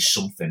 2 is at least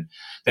something.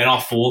 Then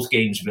our 4th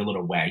game's Villa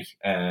away,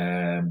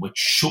 which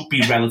should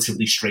be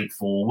relatively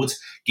straightforward,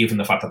 given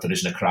the fact that there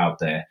isn't a crowd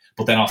there.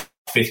 But then our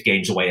 5th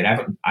game's away at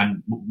Everton,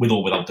 and with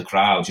or without the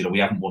crowd, we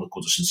haven't won at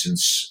Goodison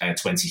since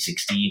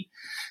 2016.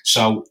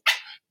 So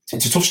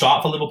it's a tough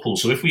start for Liverpool.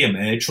 So if we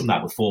emerge from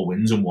that with 4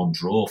 wins and 1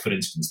 draw, for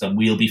instance, then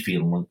we'll be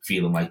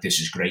feeling like this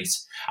is great.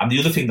 And the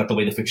other thing that the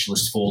way the fixture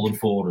list has fallen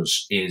for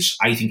us is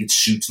I think it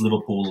suits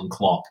Liverpool and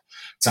Klopp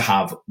to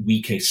have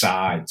weaker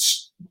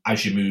sides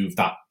as you move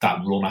that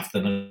run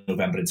after the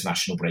November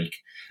international break.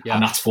 Yeah.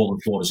 And that's fallen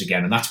for us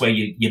again. And that's where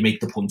you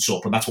make the points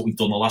up. And that's what we've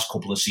done the last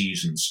couple of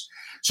seasons.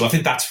 So I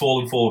think that's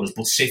fallen for us.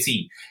 But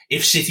City,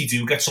 if City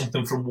do get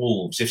something from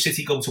Wolves, if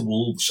City go to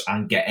Wolves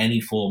and get any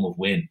form of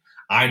win,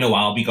 I know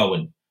I'll be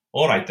going,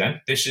 all right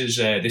then, this is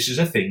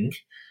a thing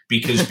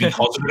because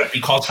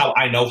how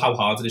I know how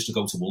hard it is to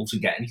go to Wolves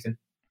and get anything.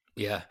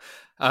 Yeah.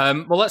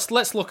 Well,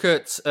 let's look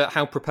at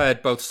how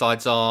prepared both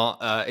sides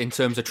are in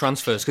terms of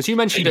transfers, because you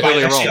mentioned it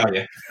earlier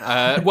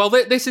on. Well,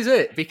 this is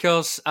it,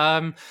 because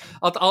I'll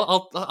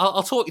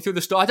talk you through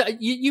the story.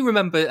 You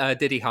remember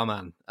Didi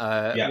Hamann,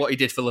 what he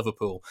did for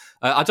Liverpool.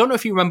 I don't know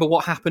if you remember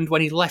what happened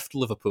when he left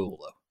Liverpool,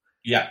 though.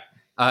 Yeah.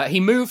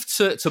 He moved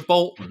to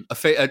Bolton,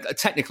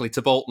 technically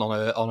to Bolton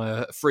on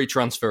a free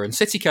transfer, and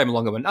City came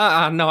along and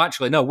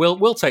went, no,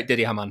 we'll take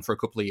Didi Hamann for a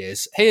couple of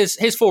years. Here's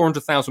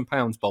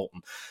 £400,000,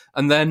 Bolton.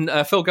 And then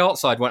Phil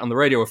Gartside went on the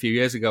radio a few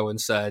years ago and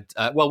said,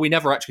 well, we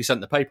never actually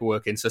sent the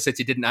paperwork in, so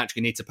City didn't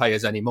actually need to pay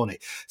us any money.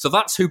 So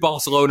that's who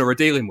Barcelona are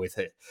dealing with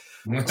here.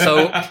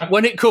 So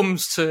when it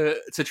comes to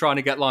trying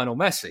to get Lionel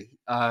Messi,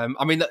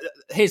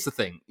 here's the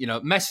thing,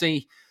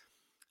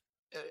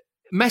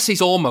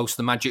 Messi's almost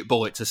the magic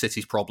bullet to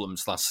City's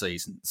problems last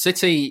season.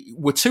 City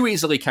were too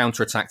easily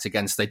counter-attacked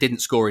against. They didn't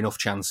score enough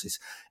chances.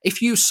 If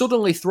you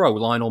suddenly throw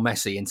Lionel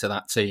Messi into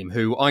that team,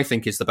 who I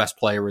think is the best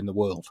player in the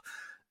world,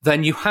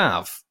 then you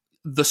have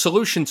the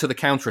solution to the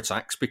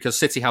counter-attacks, because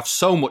City have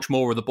so much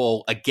more of the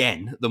ball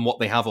again than what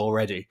they have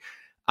already.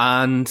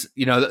 And,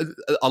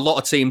 a lot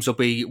of teams will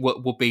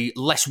be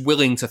less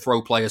willing to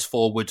throw players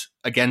forward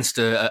against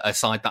a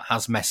side that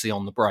has Messi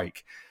on the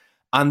break.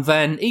 And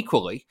then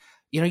equally,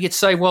 you'd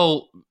say,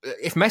 well,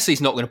 if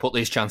Messi's not going to put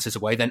these chances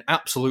away, then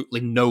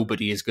absolutely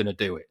nobody is going to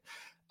do it.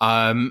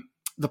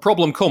 The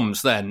problem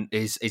comes then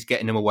is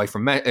getting him away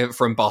from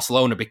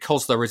Barcelona,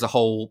 because there is a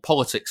whole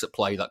politics at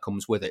play that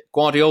comes with it.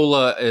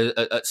 Guardiola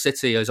at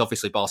City is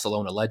obviously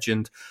Barcelona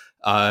legend.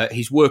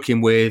 He's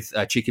working with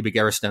Chiqui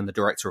Begueristain, the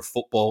director of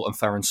football, and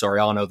Ferran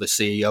Soriano, the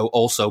CEO,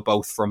 also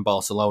both from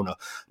Barcelona.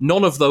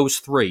 None of those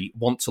three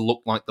want to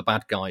look like the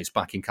bad guys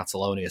back in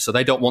Catalonia, so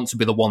they don't want to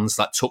be the ones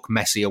that took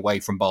Messi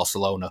away from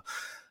Barcelona.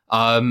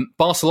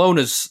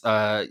 Barcelona's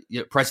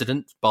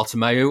president,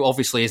 Bartomeu,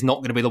 obviously is not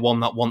going to be the one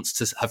that wants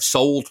to have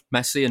sold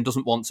Messi and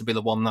doesn't want to be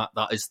the one that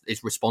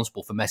is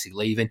responsible for Messi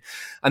leaving.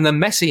 And then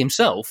Messi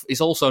himself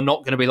is also not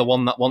going to be the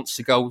one that wants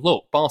to go,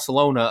 look,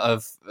 Barcelona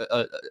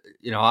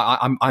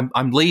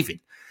I'm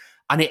leaving.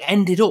 And it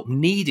ended up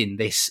needing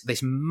this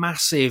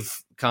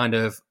massive kind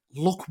of,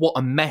 look what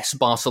a mess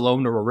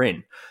Barcelona are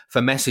in,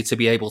 for Messi to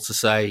be able to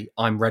say,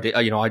 I'm ready.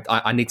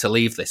 I need to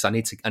leave this. I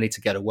need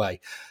to get away.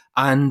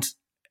 And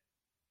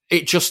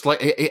it just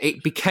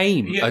it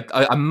became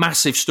a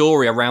massive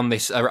story around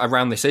this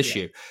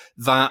issue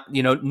that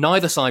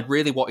neither side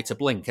really wanted to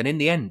blink, and in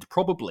the end,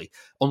 probably,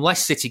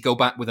 unless City go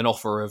back with an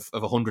offer of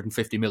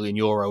 150 million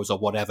euros or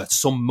whatever,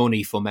 some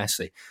money for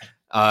Messi,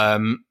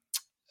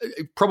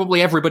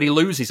 probably everybody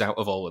loses out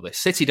of all of this.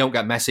 City don't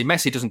get Messi.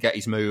 Messi doesn't get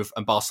his move,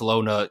 and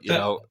Barcelona,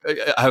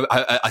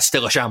 are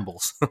still a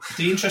shambles.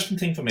 The interesting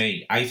thing for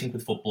me, I think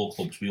with football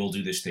clubs, we all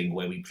do this thing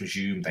where we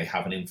presume they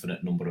have an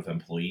infinite number of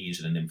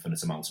employees and an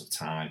infinite amount of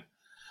time.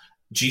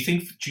 Do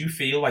you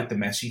feel like the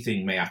Messi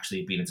thing may actually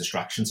have been a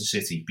distraction to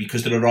City?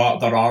 Because there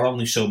are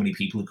only so many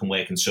people who can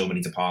work in so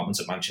many departments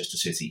at Manchester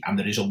City, and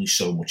there is only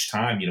so much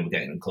time. We're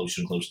getting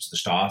closer and closer to the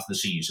start of the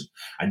season.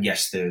 And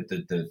yes,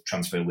 the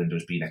transfer window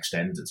has been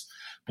extended.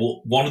 But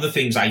one of the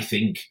things I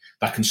think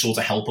that can sort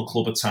of help a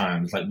club at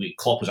times, like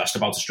Klopp was asked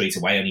about it straight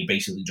away, and he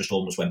basically just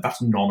almost went,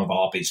 "That's none of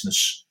our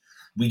business.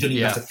 We don't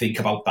even have to think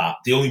about that."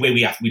 The only way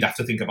we'd have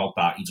to think about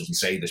that, he doesn't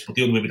say this, but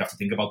the only way we'd have to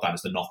think about that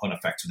is the knock-on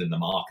effect within the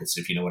markets,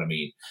 if you know what I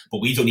mean. But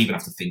we don't even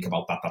have to think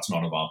about that. That's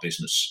none of our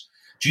business.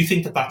 Do you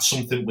think that that's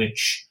something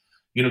which,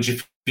 do you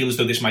feel as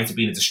though this might have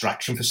been a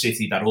distraction for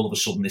City, that all of a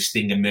sudden this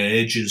thing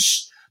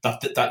emerges, that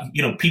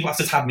people have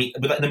to have, in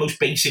the most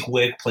basic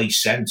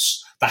workplace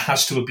sense, there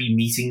has to have been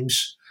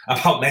meetings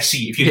about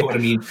Messi, if you know what I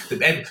mean.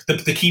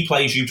 The key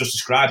players you've just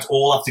described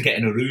all have to get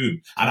in a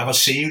room and have a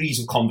series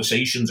of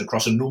conversations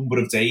across a number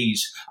of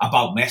days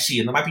about Messi.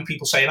 And there might be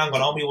people saying, hang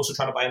on, aren't we also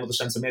trying to buy another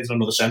centre mid and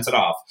another centre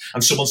half?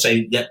 And someone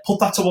saying, yeah, put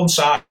that to one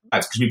side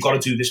because we've got to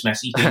do this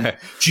Messi thing.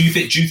 Do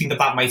you think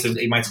that might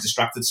have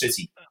distracted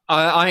City?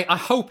 I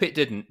hope it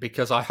didn't,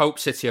 because I hope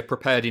City are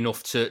prepared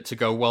enough to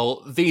go,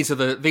 well, these are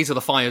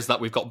the fires that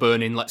we've got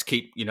burning. Let's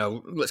keep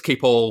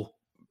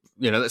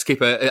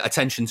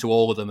attention to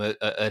all of them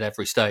at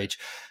every stage.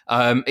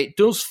 It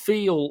does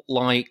feel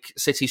like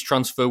City's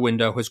transfer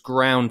window has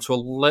ground to a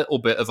little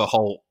bit of a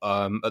halt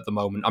at the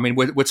moment. I mean,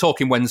 we're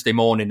talking Wednesday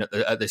morning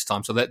at this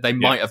time, so they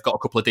might have got a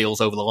couple of deals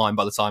over the line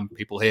by the time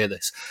people hear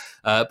this.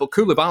 But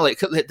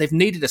Koulibaly, they've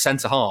needed a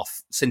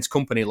centre-half since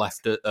Kompany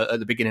left at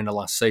the beginning of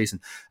last season.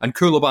 And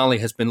Koulibaly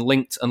has been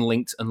linked,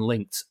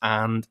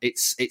 and it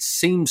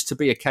seems to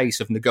be a case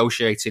of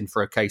negotiating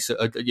for a case,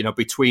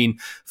 between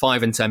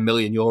 5 and 10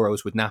 million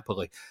euros with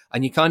Napoli.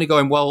 And you're kind of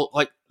going, well,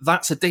 like,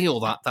 that's a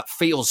deal that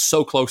feels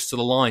so close to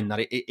the line that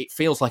it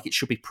feels like it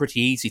should be pretty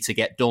easy to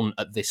get done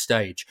at this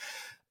stage.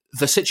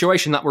 The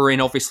situation that we're in,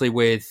 obviously,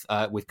 with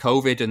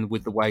COVID and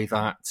with the way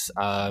that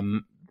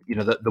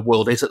the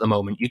world is at the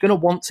moment, you're going to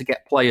want to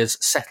get players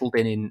settled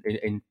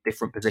in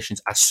different positions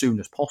as soon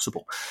as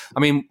possible. I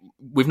mean,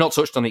 we've not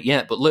touched on it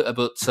yet, but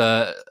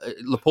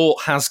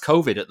Laporte has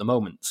COVID at the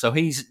moment, so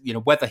he's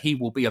whether he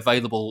will be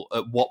available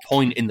at what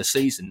point in the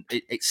season,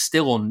 it's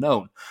still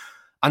unknown.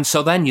 And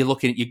so then you're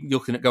looking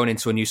at going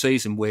into a new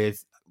season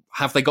with,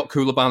 have they got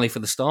Koulibaly for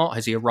the start?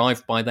 Has he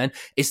arrived by then?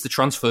 Is the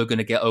transfer going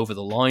to get over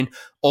the line,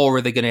 or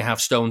are they going to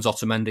have Stones,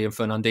 Otamendi, and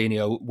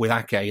Fernandinho with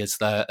Ake as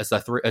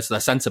their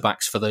centre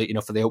backs for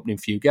the opening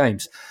few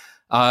games?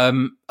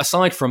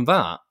 Aside from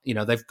that,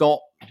 they've got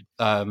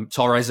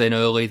Torres in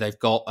early, they've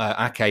got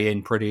Ake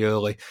in pretty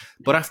early,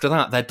 but after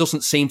that, there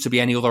doesn't seem to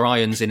be any other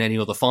irons in any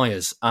other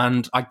fires.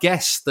 And I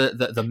guess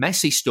the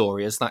Messi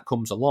story as that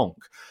comes along,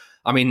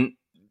 I mean,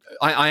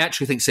 I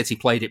actually think City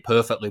played it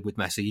perfectly with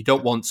Messi. You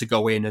don't want to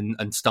go in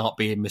and start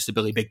being Mr.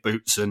 Billy Big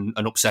Boots and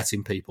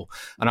upsetting people.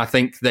 And I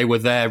think they were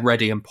there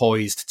ready and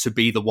poised to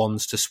be the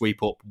ones to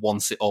sweep up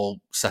once it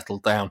all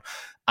settled down.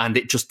 And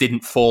it just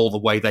didn't fall the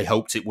way they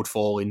hoped it would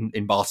fall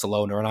in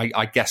Barcelona. And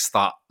I guess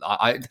that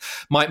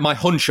my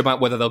hunch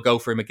about whether they'll go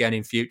for him again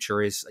in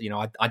future is,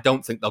 I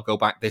don't think they'll go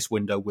back this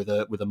window with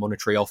a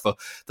monetary offer.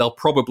 They'll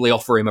probably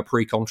offer him a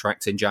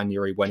pre-contract in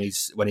January when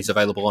he's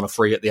available on a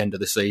free at the end of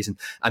the season,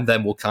 and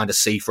then we'll kind of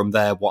see from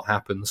there what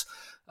happens.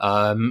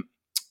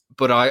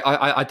 But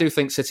I do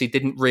think City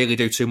didn't really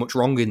do too much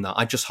wrong in that.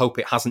 I just hope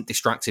it hasn't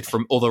distracted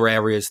from other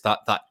areas that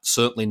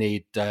certainly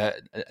need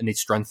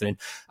strengthening.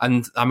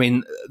 And I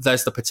mean,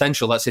 there's the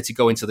potential that City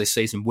go into this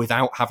season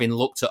without having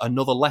looked at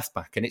another left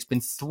back, and it's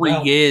been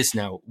 3 years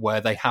now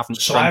where they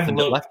haven't strengthened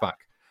at left back.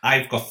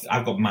 I've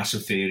got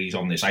massive theories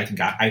on this. I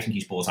think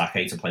he's bought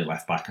Ake to play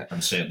left back,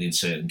 and certainly in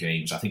certain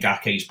games. I think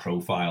Ake's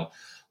profile,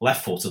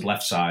 left-footed,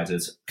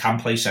 left-sided, can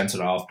play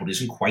centre half, but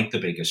isn't quite the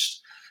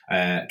biggest.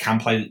 Can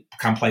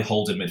play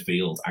holding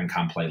midfield and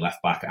can play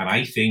left back. And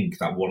I think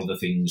that one of the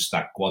things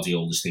that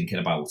Guardiola's thinking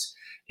about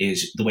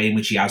is the way in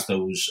which he has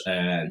those,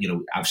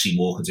 I've seen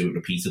Walker do it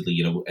repeatedly,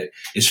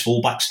 his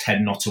fullbacks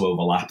tend not to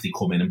overlap. They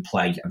come in and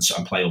play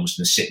almost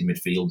in a sitting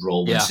midfield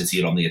role when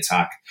City are on the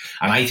attack.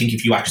 And I think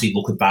if you actually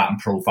look at that and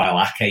profile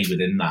Ake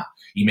within that,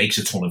 he makes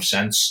a ton of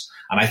sense.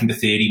 And I think the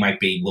theory might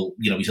be, well,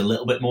 he's a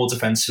little bit more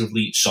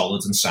defensively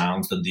solid and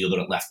sound than the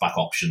other left-back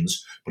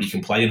options, but he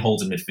can play and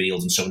hold in midfield.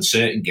 And so in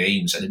certain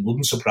games, and it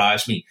wouldn't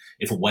surprise me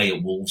if away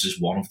at Wolves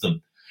is one of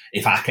them,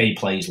 if Ake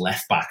plays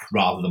left-back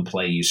rather than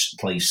plays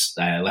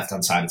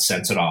left-hand sided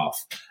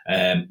centre-half.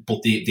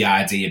 But the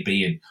idea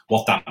being,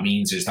 what that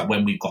means is that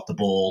when we've got the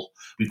ball,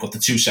 we've got the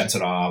two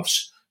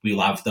centre-halves, we'll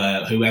have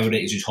whoever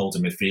it is who's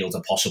holding midfield,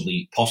 or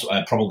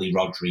probably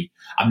Rodri.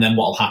 And then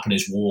what will happen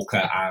is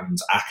Walker and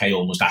Ake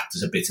almost act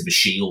as a bit of a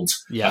shield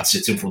that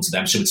sits in front of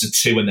them. So it's a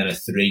 2 and then a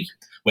 3,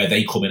 where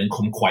they come in and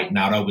come quite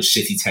narrow, as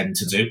City tend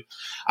to do.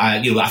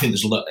 I think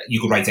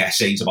you could write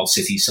essays about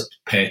City's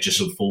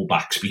purchase of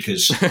fullbacks,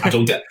 because I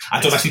don't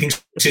actually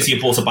think City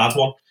have bought a bad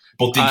one,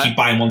 but they keep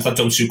buying ones that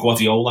don't suit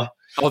Guardiola.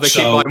 Or they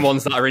keep buying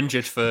ones that are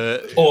injured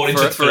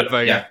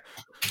forever.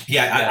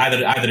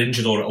 Yeah, either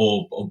injured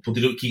or but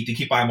they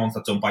keep buying ones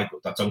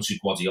that don't suit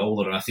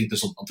Guardiola, and I think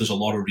there's a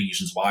lot of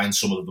reasons why, and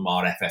some of them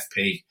are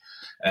FFP.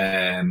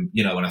 And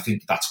I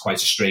think that's quite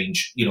a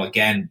strange.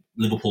 Again,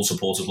 Liverpool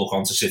supporters look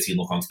onto City and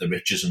look onto the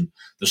riches, and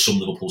there's some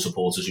Liverpool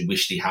supporters who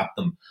wish they had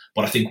them.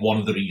 But I think one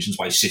of the reasons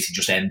why City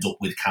just end up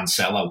with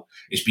Cancelo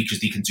is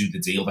because they can do the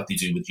deal that they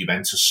do with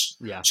Juventus.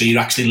 Yeah. So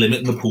you're actually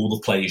limiting the pool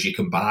of players you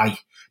can buy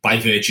by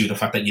virtue of the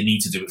fact that you need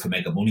to do it for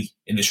mega money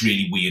in this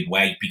really weird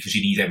way, because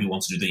you need everyone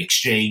to do the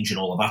exchange and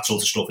all of that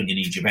sort of stuff, and you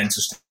need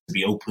Juventus to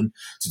be open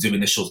to doing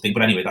this sort of thing.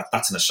 But anyway,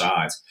 that's an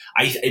aside.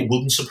 It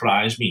wouldn't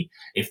surprise me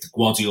if the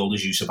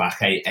Guardiola's use of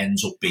Ake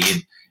ends up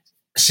being,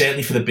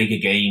 certainly for the bigger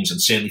games, and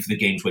certainly for the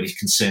games where he's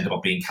concerned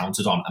about being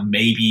counted on, and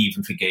maybe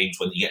even for games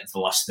when you get into the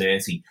last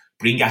 30,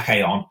 bring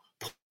Ake on,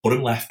 put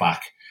him left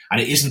back. And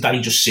it isn't that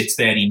he just sits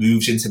there, he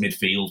moves into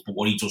midfield, but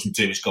what he doesn't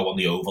do is go on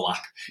the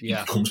overlap. Yeah.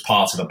 He becomes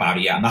part of a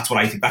barrier. And that's what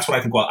I think.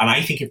 And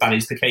I think if that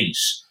is the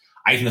case,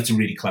 I think that's a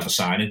really clever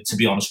signing, to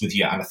be honest with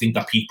you. And I think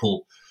that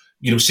people,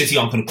 City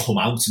aren't going to come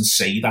out and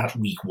say that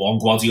week one.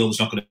 Guardiola's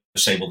not going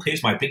to say, well,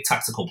 here's my big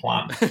tactical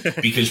plan,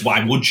 because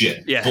why would you?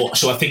 Yeah. But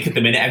so I think at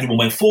the minute, everyone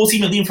went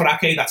 40 million for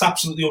Ake. That's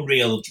absolutely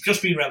unreal.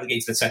 Just being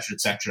relegated, etc.,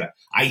 etc.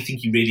 I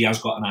think he really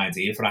has got an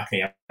idea for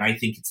Ake. I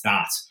think it's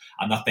that.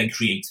 And that then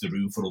creates the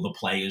room for other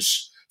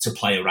players to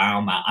play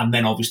around that. And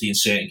then obviously in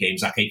certain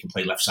games, Ake can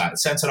play left-sided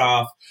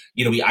centre-half.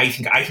 I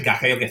think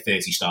Ake will get 30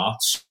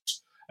 starts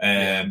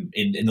in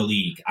the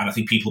league. And I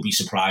think people will be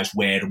surprised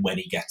where and when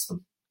he gets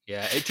them.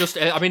 Yeah,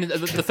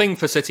 the thing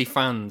for City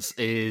fans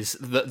is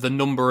the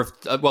number of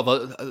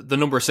the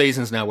number of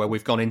seasons now where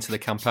we've gone into the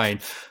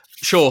campaign.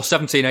 Sure,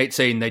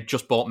 17-18, they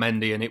just bought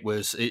Mendy, and it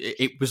was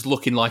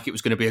looking like it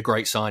was going to be a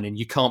great signing.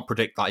 You can't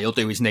predict that. He'll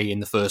do his knee in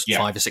the first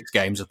 5 or 6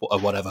 games or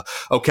whatever.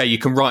 Okay, you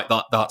can write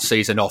that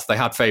season off. They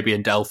had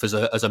Fabian Delph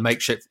as a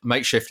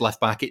makeshift left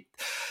back.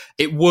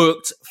 It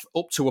worked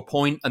up to a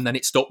point, and then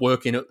it stopped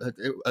working at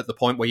the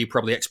point where you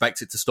probably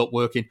expect it to stop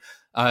working.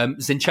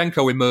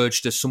 Zinchenko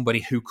emerged as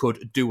somebody who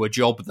could do a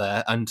job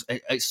there, and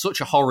it's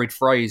such a horrid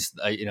phrase,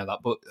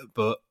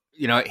 but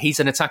he's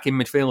an attacking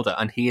midfielder,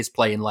 and he is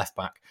playing left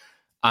back.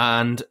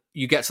 And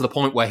you get to the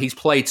point where he's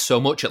played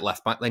so much at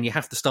left back, then you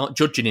have to start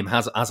judging him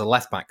as a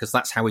left back, because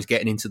that's how he's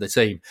getting into the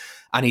team.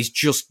 And he's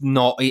just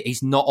not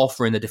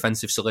offering the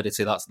defensive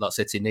solidity that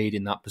City need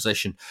in that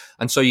position.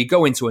 And so you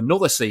go into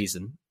another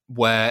season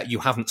where you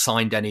haven't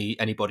signed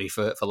anybody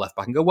for left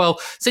back and go, well,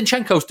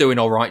 Zinchenko's doing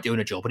all right,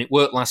 doing a job, and it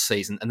worked last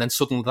season, and then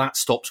suddenly that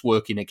stops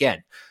working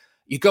again.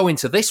 You go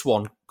into this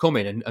one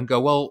coming and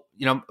go, well,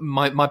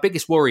 my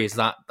biggest worry is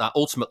that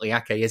ultimately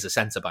Ake is a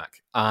centre-back.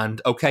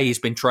 And okay, he's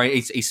been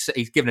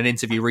he's given an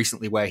interview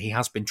recently where he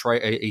has been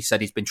he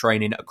said he's been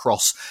training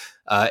across,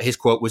 his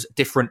quote was,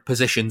 different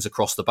positions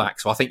across the back.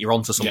 So I think you're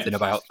onto something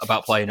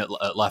about playing at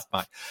left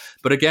back.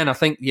 But again, I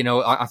think,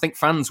 I think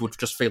fans would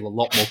just feel a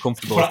lot more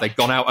comfortable if they'd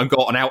gone out and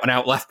got an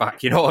out-and-out left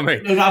back. You know what I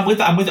mean?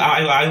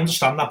 I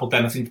understand that, but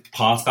then I think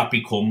part of that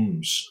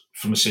becomes,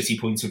 from a City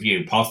point of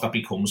view, part of that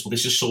becomes, well,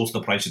 this is sort of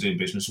the price of doing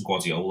business with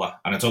Guardiola.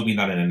 And I don't mean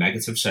that in a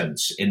negative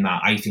sense, in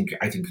that I think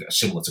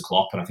similar to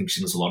Klopp, and I think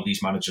similar to a lot of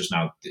these managers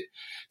now,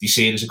 they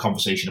see it as a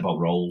conversation about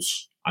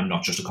roles and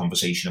not just a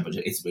conversation about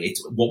it's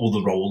what will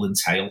the role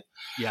entail.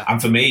 Yeah.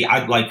 And for me,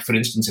 I'd like, for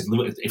instance,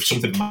 if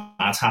something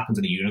mad happened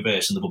in the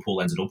universe and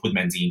Liverpool ended up with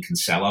Mendy and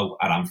Cancelo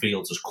at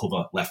Anfield as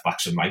cover left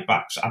backs and right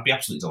backs, I'd be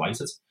absolutely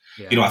delighted.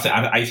 Yeah.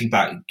 I think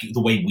that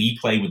the way we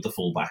play with the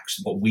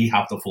fullbacks, what we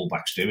have the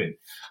fullbacks doing,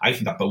 I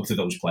think that both of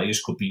those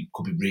players could be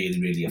really,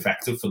 really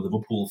effective for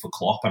Liverpool, for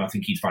Klopp, and I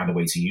think he'd find a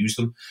way to use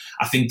them.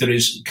 I think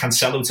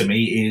Cancelo to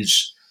me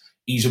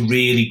he's a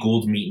really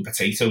good meat and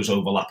potatoes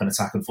overlapping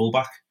attack and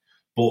fullback.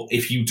 But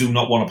if you do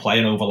not want to play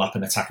an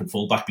overlapping attack and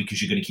fullback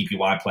because you're going to keep your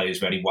wide players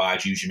very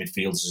wide, use your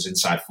midfielders as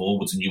inside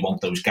forwards, and you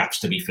want those gaps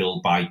to be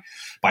filled by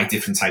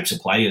different types of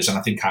players, and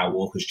I think Kyle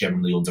Walker's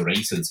generally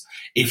underrated.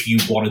 If you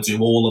want to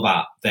do all of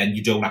that, then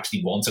you don't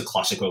actually want a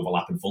classic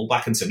overlapping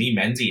fullback. And to me,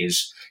 Mendy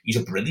he's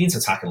a brilliant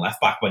attacking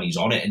left back when he's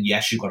on it. And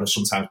yes, you've got to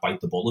sometimes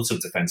bite the bullet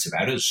of defensive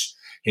errors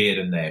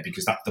here and there,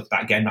 because that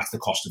again, that's the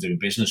cost of doing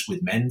business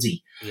with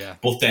Mendy. Yeah.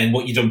 But then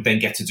what you don't then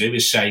get to do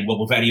is say, well,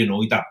 we're very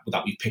annoyed that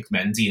we picked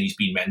Mendy and he's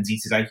been Mendy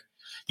today.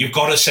 You've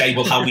got to say,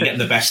 well, how are we getting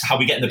the best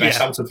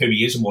out of who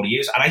he is and what he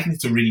is? And I think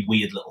it's a really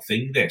weird little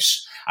thing,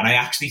 this. And I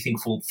actually think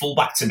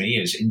fullback to me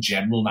is in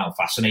general now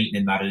fascinating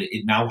in that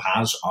it now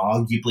has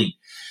arguably,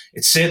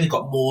 it's certainly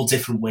got more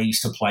different ways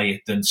to play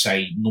it than,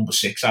 say, number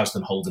 6 has,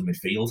 than holding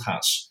midfield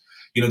has.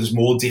 There's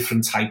more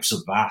different types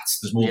of that.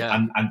 There's more,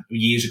 and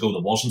years ago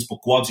there wasn't.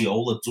 But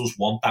Guardiola does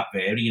want that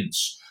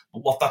variance. But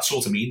what that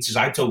sort of means is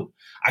I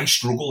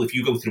struggle if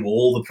you go through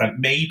all the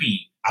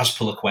maybe as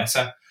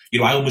Piliqueta,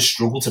 I almost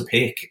struggle to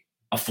pick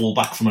a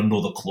fullback from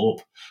another club,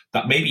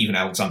 that maybe even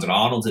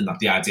Alexander-Arnold, in that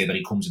the idea that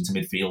he comes into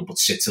midfield but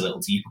sits a little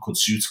deeper could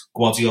suit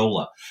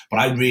Guardiola. But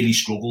I really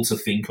struggle to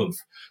think of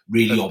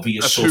really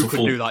obvious sort who of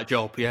could do that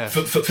job, yeah,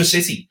 for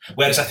City.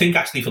 Whereas I think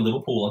actually for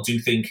Liverpool, I do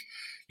think,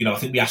 I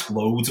think we ask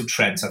loads of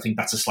Trent. I think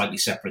that's a slightly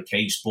separate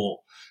case, but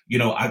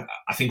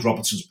I think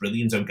Robertson's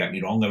brilliant. Don't get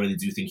me wrong. I really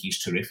do think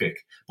he's terrific.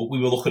 But we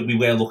were looking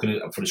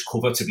at for his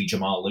cover to be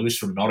Jamal Lewis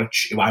from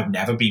Norwich, who I've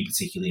never been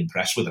particularly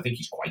impressed with. I think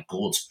he's quite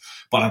good,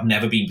 but I've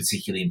never been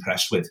particularly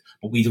impressed with.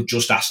 But we'd have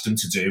just asked him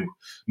to do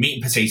meat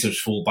and potatoes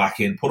full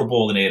back in, put a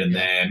ball in here and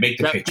there, make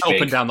the pitch up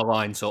big. And down the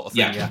line sort of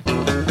thing. Yeah.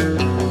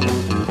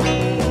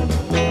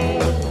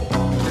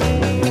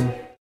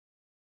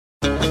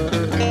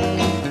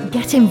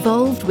 Get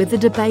involved with the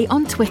debate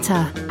on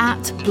Twitter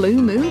at Blue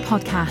Moon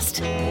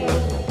Podcast.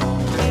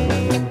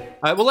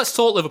 Well, let's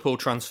talk Liverpool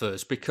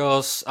transfers,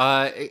 because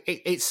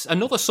it's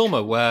another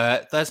summer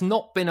where there's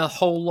not been a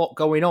whole lot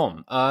going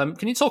on.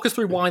 Can you talk us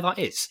through why that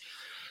is?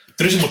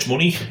 There isn't much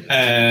money.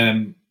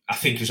 I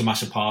think is a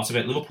massive part of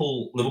it.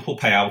 Liverpool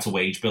pay out a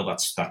wage bill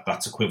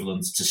that's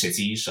equivalent to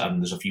City's,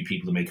 and there's a few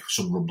people who make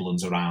some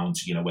rumblings around,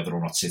 whether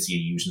or not City are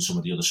using some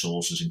of the other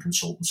sources and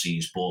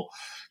consultancies, but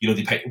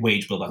they pay a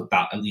wage bill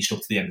that at least up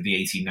to the end of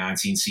the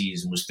 18-19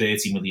 season was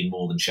 30 million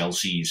more than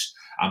Chelsea's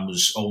and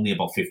was only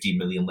about 15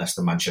 million less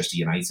than Manchester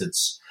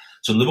United's.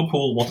 So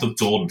Liverpool, what they've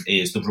done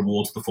is they've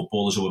rewarded the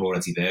footballers who are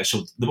already there.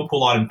 So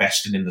Liverpool are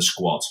investing in the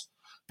squad,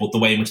 but the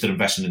way in which they're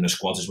investing in the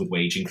squad is with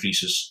wage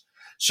increases.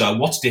 So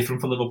what's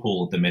different for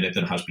Liverpool at the minute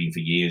than has been for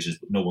years is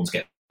no one's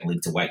getting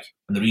linked away.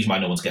 And the reason why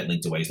no one's getting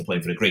linked away is they're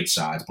playing for a great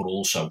side, but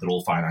also they're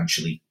all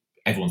financially,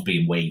 everyone's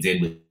being weighed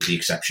in, with the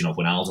exception of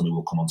Wijnaldum, who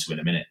we'll come on to in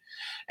a minute.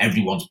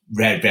 Everyone's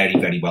very, very,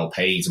 very well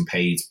paid and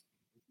paid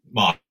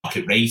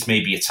market rate,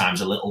 maybe at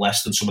times a little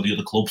less than some of the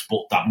other clubs,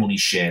 but that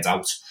money's shared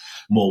out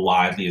more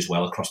widely as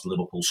well across the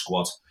Liverpool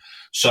squad.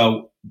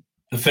 So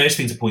the first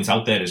thing to point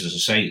out there is, as I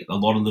say, a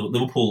lot of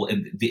Liverpool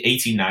in the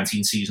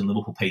 18-19 season,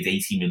 Liverpool paid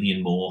 80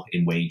 million more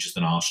in wages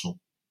than Arsenal,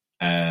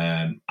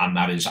 and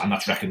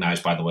that's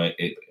recognised, by the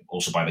way,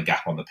 also by the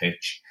gap on the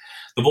pitch.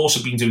 They've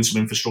also been doing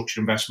some infrastructure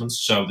investments.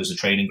 So there's the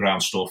training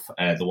ground stuff.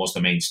 There was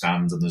the main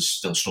stand, and there's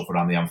still stuff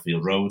around the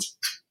Anfield Road.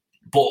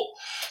 But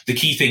the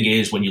key thing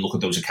is, when you look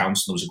at those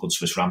accounts, and there was a good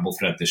Swiss Ramble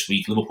thread this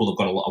week, Liverpool have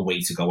got a lot of way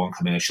to go on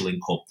commercial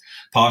income,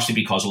 partially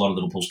because a lot of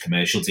Liverpool's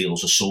commercial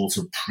deals are sort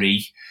of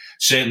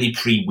certainly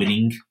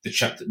pre-winning the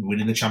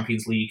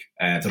Champions League.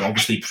 They're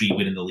obviously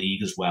pre-winning the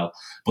league as well,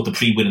 but they're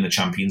pre-winning the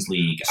Champions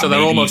League. So they're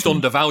almost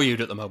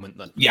undervalued at the moment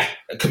then? Yeah,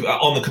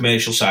 on the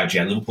commercial side,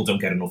 yeah, Liverpool don't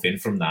get enough in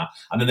from that.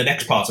 And then the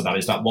next part of that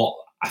is that what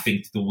I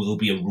think there will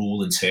be a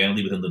rule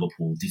internally within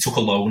Liverpool. They took a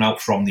loan out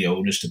from the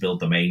owners to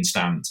build the main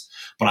stand,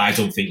 but I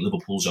don't think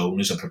Liverpool's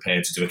owners are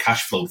prepared to do a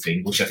cash flow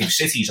thing, which I think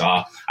City's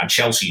are and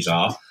Chelsea's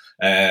are,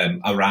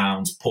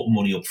 around putting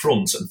money up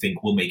front and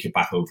think we'll make it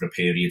back over a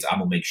period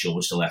and we'll make sure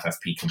we're still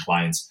FFP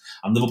compliant.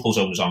 And Liverpool's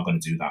owners aren't going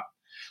to do that.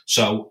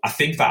 So I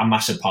think that a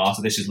massive part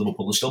of this is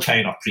Liverpool are still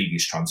paying off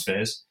previous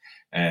transfers.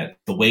 The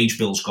wage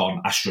bill's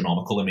gone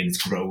astronomical. I mean,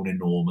 it's grown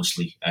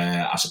enormously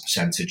as a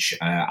percentage,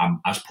 and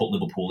has put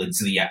Liverpool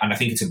into and I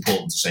think it's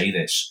important to say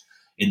this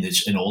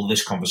in all of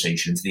this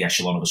conversation, into the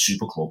echelon of a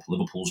super club.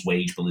 Liverpool's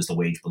wage bill is the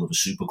wage bill of a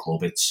super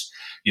club. It's,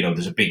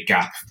 there's a big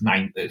gap.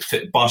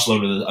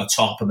 Barcelona are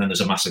top, and then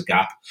there's a massive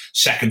gap.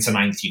 Second to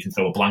ninth, you can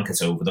throw a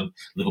blanket over them.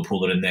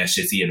 Liverpool are in there,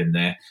 City are in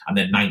there, and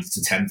then ninth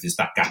to 10th is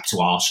that gap to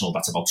Arsenal.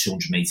 That's about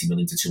 280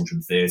 million to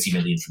 230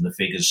 million from the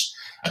figures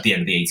at the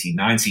end of the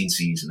 18-19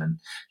 season. And,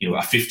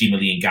 a 50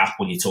 million gap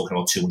when you're talking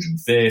about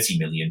 230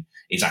 million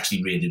is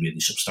actually really, really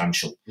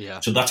substantial.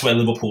 Yeah. So that's where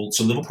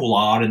Liverpool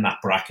are in that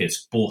bracket,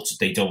 but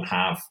they don't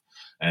have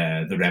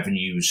the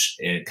revenues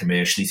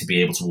commercially to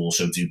be able to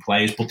also do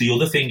players. But the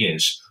other thing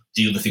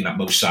that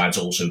most sides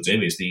also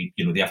do is they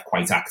have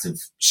quite active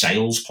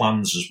sales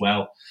plans as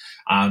well.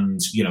 And,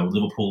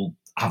 Liverpool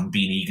haven't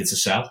been eager to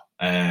sell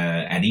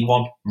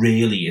anyone,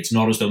 really. It's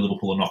not as though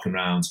Liverpool are knocking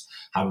around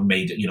having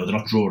made, they're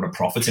not drawing a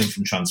profit in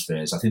from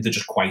transfers. I think they're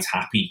just quite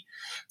happy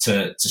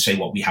to say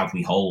what we have,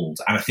 we hold.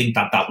 And I think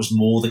that was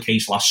more the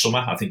case last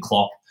summer. I think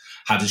Klopp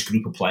had his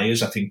group of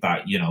players. I think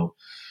that,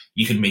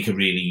 you can make a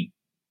really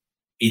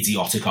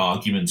idiotic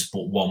argument,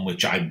 but one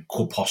which I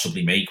could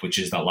possibly make, which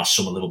is that last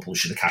summer Liverpool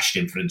should have cashed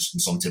in, for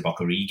instance, on Divock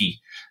Origi.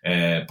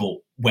 But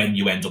when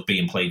you end up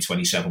being played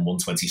 27-1,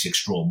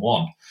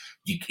 26-1,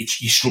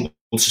 you struggle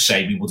to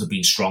say we would have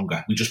been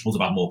stronger. We just would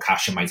have had more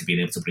cash and might have been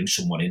able to bring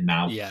someone in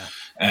now.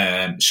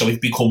 Yeah. So it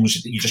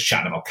becomes, you're just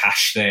chatting about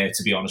cash there,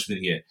 to be honest with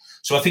you.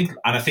 So I think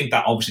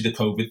that obviously the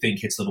COVID thing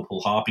hits Liverpool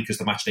hard because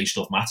the matchday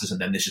stuff matters,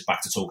 and then this is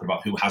back to talking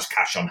about who has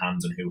cash on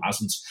hand and who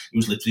hasn't,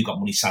 who's literally got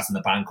money sat in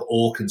the bank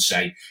or can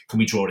say, can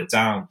we draw it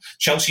down?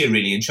 Chelsea are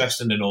really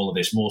interested in all of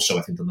this, more so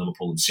I think than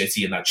Liverpool and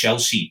City, and that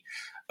Chelsea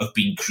have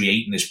been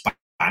creating this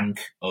bank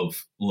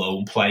of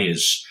loan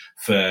players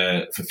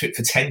for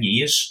 10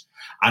 years.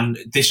 And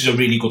this is a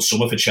really good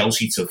summer for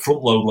Chelsea to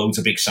front load loads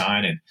of big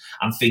signing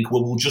and think,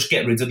 well, we'll just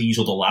get rid of these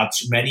other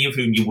lads, many of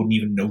whom you wouldn't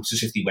even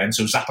notice if they went.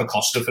 So Zappa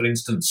Costa, for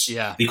instance,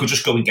 they could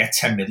just go and get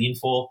 10 million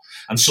for.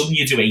 And suddenly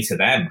you do 8 of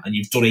them and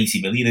you've done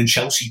 80 million, and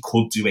Chelsea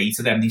could do 8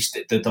 of them.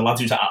 The lad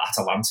who's at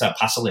Atalanta,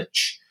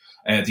 Pasalic,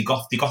 they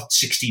got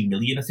 16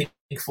 million, I think,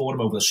 for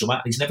him over the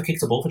summer. He's never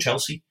kicked a ball for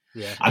Chelsea.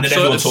 Yeah, and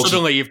then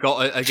suddenly you've got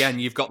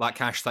that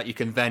cash that you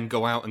can then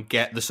go out and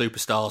get the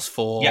superstars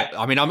for. Yeah.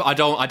 I mean, I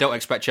don't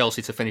expect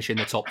Chelsea to finish in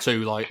the top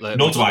 2 like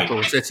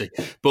Liverpool City,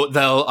 but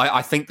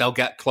I think they'll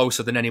get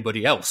closer than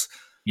anybody else.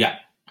 Yeah.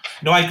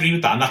 No, I agree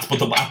with that,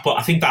 and but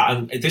I think that,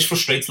 and this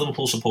frustrates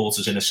Liverpool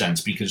supporters in a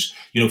sense because,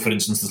 for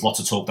instance, there's lots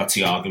of talk that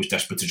Thiago is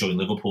desperate to join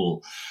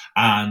Liverpool,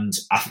 and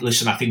I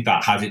think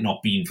that had it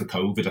not been for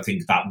COVID, I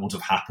think that would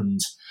have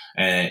happened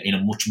in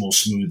a much more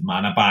smooth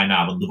manner by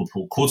now, and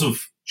Liverpool could have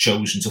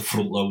chosen to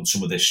front load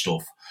some of this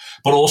stuff.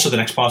 But also the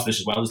next part of this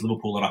as well is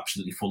Liverpool are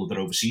absolutely full of their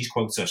overseas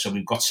quota, so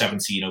we've got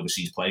 17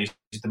 overseas players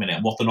at the minute,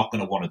 and what they're not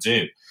going to want to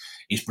do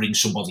is bring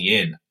somebody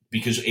in,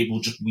 because it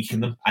will just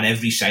weaken them. And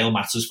every sale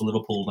matters for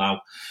Liverpool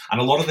now.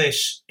 And a lot of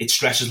this, it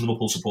stresses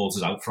Liverpool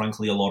supporters out,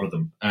 frankly, a lot of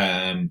them.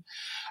 And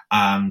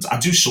I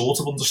do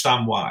sort of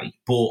understand why,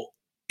 but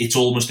it's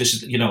almost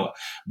this,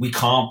 we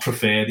can't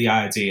prefer the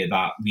idea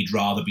that we'd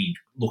rather be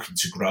looking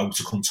to grow,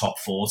 to come top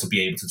 4, to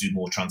be able to do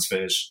more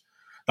transfers.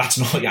 That's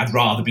not, I'd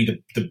rather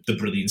be the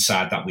brilliant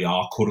side that we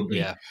are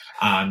currently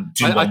and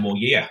do one more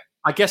year.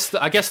 I guess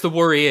the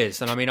worry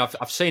is, and I mean,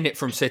 I've seen it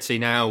from City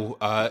now,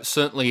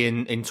 certainly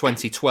in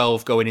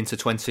 2012 going into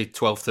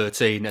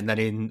 2012-13, and then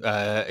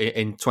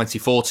in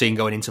 2014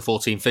 going into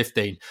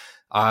 14-15.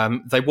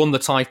 They won the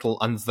title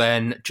and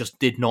then just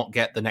did not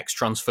get the next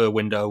transfer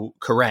window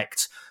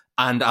correct.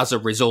 And as a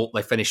result,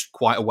 they finished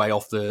quite a way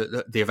off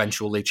the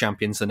eventual league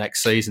champions the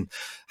next season.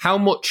 How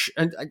much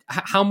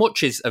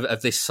is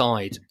of this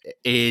side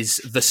is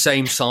the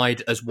same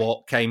side as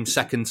what came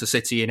second to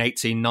City in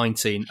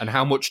 18-19, and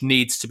how much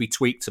needs to be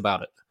tweaked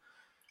about it?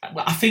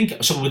 I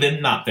think, so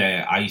within that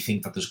there, I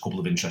think that there's a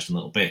couple of interesting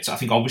little bits. I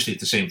think obviously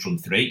it's the same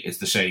front 3.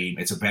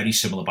 It's a very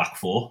similar back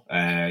 4.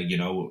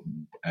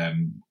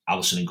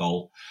 Alisson in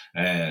goal,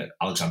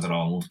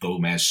 Alexander-Arnold,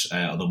 Gomez,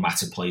 although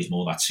Matip plays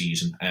more that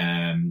season,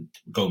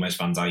 Gomez,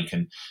 Van Dijk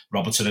and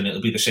Robertson, and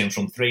it'll be the same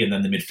front 3, and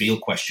then the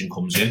midfield question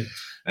comes in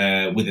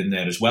within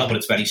there as well, but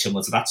it's very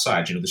similar to that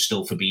side. There's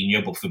still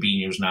Fabinho, but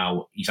Fabinho's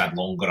now, he's had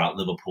longer at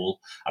Liverpool.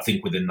 I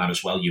think within that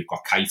as well, you've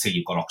got Keita,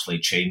 you've got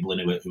Oxlade-Chamberlain,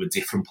 who are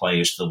different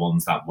players to the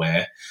ones that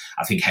were.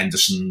 I think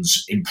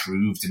Henderson's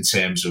improved in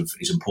terms of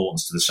his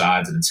importance to the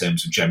side and in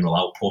terms of general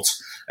output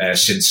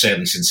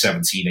certainly since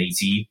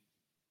 17-18.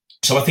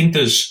 So I think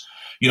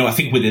I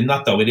think within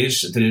that though, there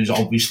is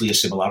obviously a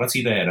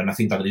similarity there, and I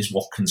think that it is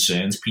what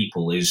concerns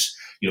people is,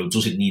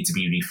 does it need to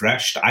be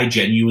refreshed? I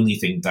genuinely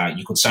think that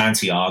you could sign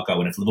Thiago,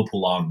 and if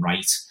Liverpool aren't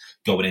right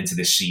going into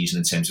this season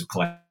in terms of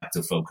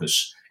collective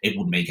focus, it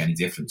wouldn't make any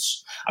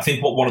difference. I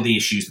think one of the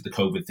issues that the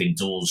COVID thing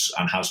does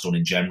and has done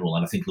in general,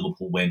 and I think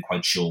Liverpool weren't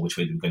quite sure which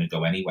way they were going to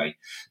go anyway,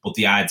 but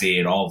the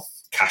idea of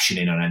cashing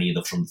in on any of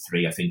the front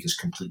 3, I think, is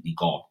completely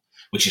gone,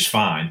 which is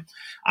fine.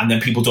 And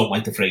then people don't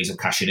like the phrase of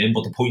cashing in,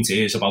 but the point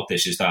is about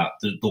this is that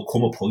there'll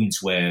come a point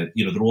where,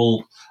 they're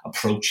all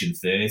approaching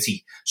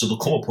 30. So there'll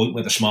come a point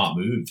where the smart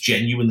move,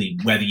 genuinely,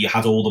 whether you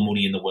had all the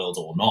money in the world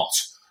or not,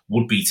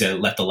 would be to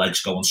let the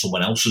legs go on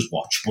someone else's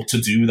watch. But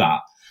to do that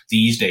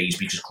these days,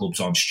 because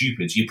clubs aren't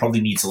stupid, you probably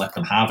need to let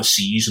them have a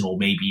season or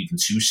maybe even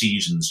 2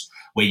 seasons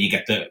where you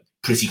get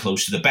pretty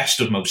close to the best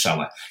of Mo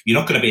Salah. You're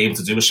not going to be able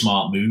to do a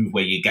smart move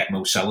where you get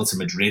Mo Salah to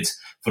Madrid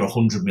for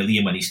 100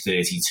 million when he's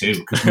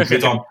 32, because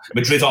Madrid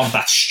aren't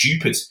that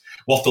stupid.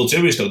 What they'll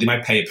do is, though, they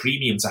might pay a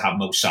premium to have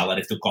Mo Salah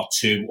if they've got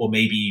 2 or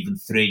maybe even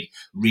 3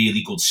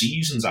 really good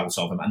seasons out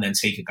of him, and then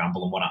take a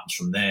gamble on what happens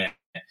from there.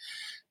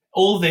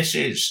 All this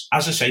is,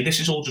 as I say, this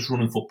is all just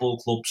running football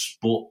clubs,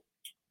 but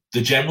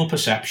the general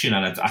perception,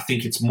 and I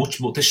think it's much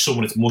more, this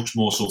summer it's much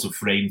more sort of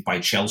framed by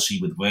Chelsea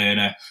with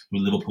Werner, who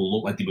Liverpool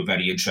looked like they were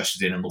very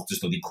interested in and looked as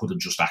though they could have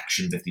just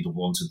actioned if they'd have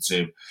wanted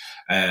to,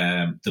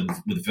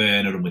 with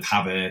Werner and with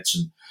Havertz,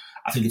 and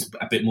I think it's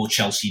a bit more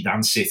Chelsea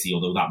than City,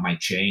 although that might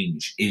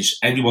change, is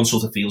everyone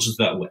sort of feels as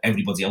though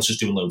everybody else is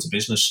doing loads of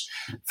business.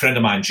 A friend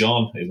of mine,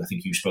 John, who I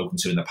think you've spoken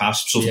to in the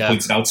past, sort of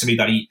pointed out to me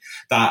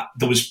that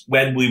there was,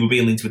 when we were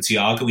being linked with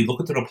Thiago, we look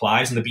at the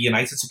replies and the B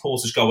United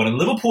supporters going, and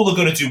Liverpool are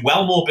going to do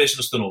well more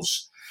business than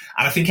us.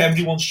 And I think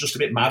everyone's just a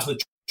bit mad with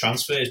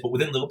transfers, but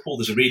within Liverpool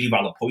there's a really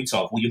valid point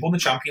of, well, you've won the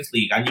Champions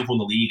League and you've won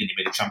the league and you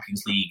made a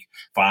Champions League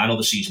final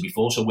the season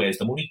before, so where's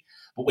the money?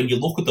 But when you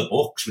look at the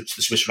books, which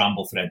the Swiss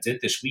Ramble thread did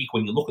this week,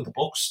 when you look at the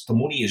books, the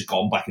money has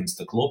gone back into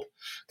the club.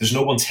 There's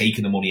no one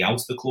taking the money out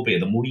of the club here.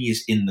 The money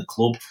is in the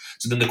club.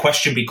 So then the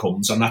question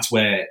becomes, and that's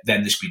where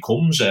then this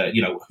becomes,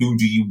 who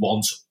do you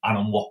want and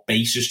on what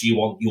basis do you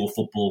want your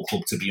football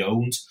club to be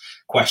owned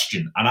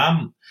question. And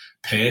I'm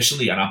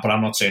personally, but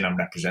I'm not saying I'm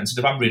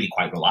representative, I'm really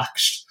quite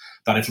relaxed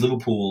that if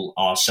Liverpool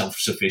are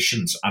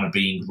self-sufficient and are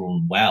being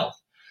run well,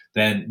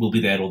 then we'll be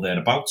there or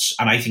thereabouts.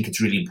 And I think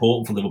it's really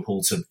important for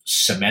Liverpool to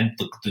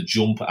cement the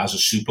jump as a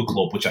super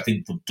club, which I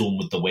think they've done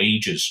with the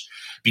wages,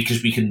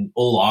 because we can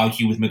all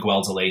argue with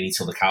Miguel Delaney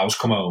till the cows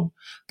come home.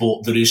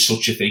 But there is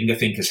such a thing, I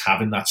think, as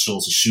having that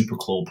sort of super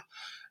club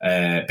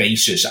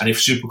basis. And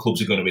if super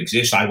clubs are going to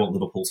exist, I want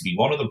Liverpool to be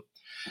one of them.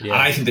 Yeah.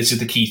 And I think this is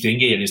the key thing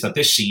here, is that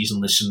this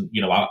season,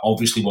 I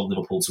obviously want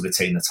Liverpool to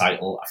retain the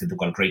title. I think they've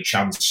got a great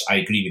chance. I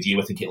agree with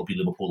you. I think it'll be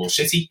Liverpool or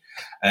City.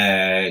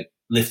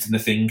 Lifting the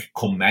thing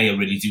come May, I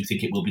really do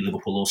think it will be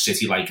Liverpool or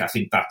City. Like, I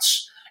think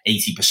that's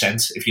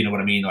 80%, if you know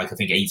what I mean. Like, I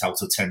think 8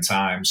 out of 10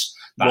 times.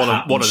 One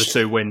of the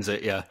two wins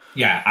it, yeah.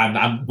 Yeah,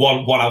 and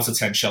one out of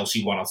 10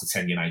 Chelsea, 1 out of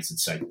 10 United,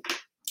 say.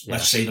 Yeah.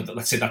 Let's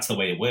say that's the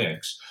way it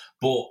works.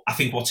 But I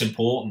think what's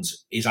important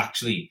is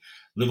actually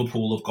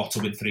Liverpool have got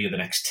to win 3 of the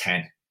next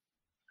 10.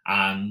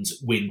 And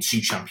win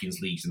 2 Champions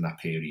Leagues in that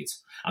period.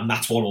 And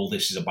that's what all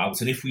this is about.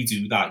 And if we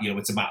do that,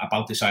 it's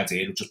about this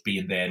idea of just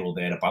being there or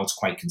thereabouts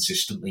quite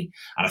consistently.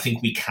 And I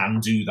think we can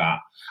do that.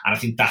 And I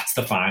think that's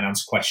the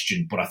finance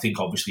question. But I think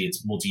obviously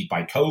it's muddied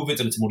by COVID,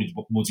 and it's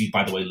muddied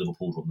by the way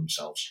Liverpool run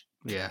themselves.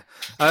 Yeah.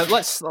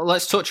 Let's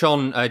touch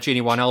on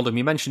Gini Wijnaldum.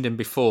 You mentioned him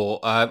before.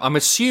 I'm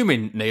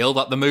assuming, Neil,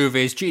 that the move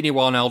is Gini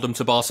Wijnaldum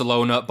to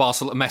Barcelona,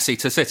 Messi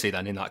to City.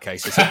 Then, in that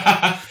case, is it?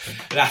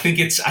 I think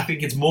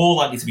it's more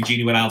likely to be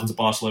Gini Wijnaldum to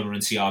Barcelona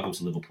and Thiago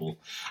to Liverpool.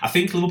 I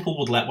think Liverpool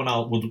would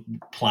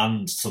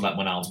plan to let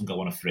Wijnaldum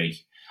go on a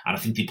free. And I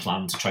think they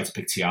plan to try to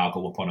pick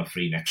Thiago up on a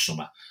free next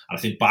summer. And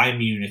I think Bayern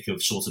Munich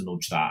have sort of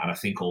nudged that. And I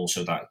think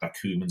also that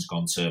Koeman's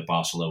gone to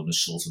Barcelona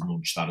sort of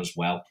nudged that as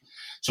well.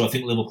 So I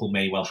think Liverpool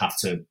may well have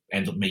to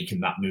end up making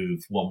that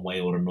move one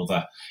way or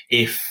another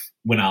if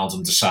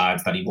Wijnaldum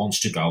decides that he wants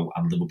to go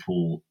and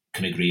Liverpool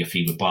can agree a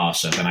fee with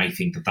Barca. Then I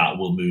think that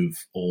will move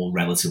all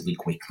relatively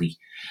quickly,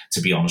 to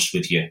be honest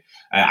with you.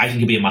 I think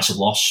it'll be a massive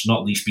loss,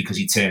 not least because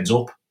he turns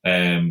up.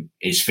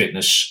 His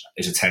fitness,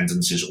 his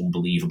attendance is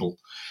unbelievable.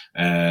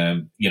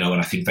 And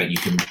I think that you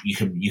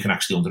can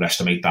actually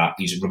underestimate that.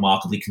 He's a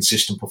remarkably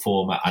consistent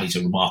performer, and he's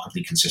a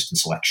remarkably consistent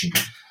selection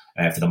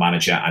for the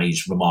manager, and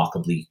he's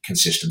remarkably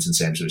consistent in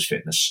terms of his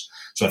fitness.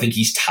 So I think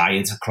he's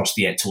tired towards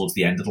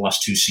the end of the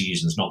last 2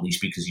 seasons, not least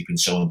because he's been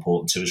so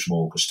important to us from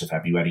August to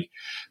February.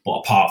 But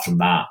apart from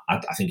that, I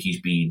think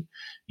he's been,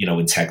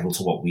 integral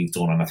to what we've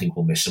done, and I think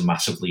we'll miss him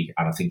massively.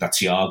 And I think that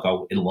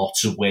Thiago, in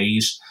lots of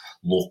ways,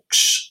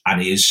 looks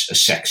and is a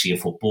sexier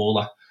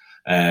footballer.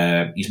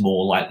 He's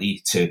more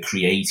likely to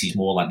create. He's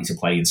more likely to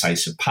play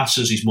incisive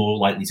passes. He's more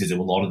likely to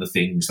do a lot of the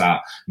things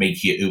that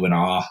make you ooh and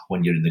ah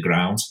when you're in the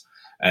ground.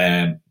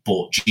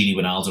 But Gini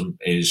Wijnaldum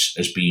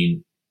has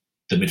been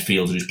the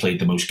midfielder who's played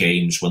the most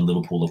games when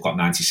Liverpool have got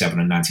 97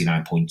 and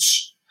 99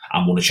 points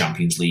and won a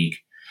Champions League.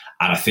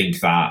 And I think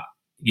that,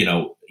 we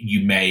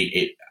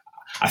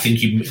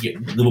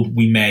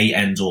may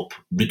end up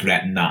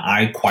regretting that.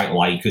 I quite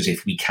like us,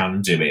 if we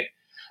can do it,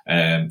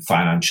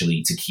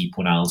 financially, to keep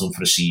Wijnaldum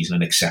for a season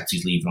and accept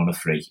he's leaving on a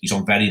free. He's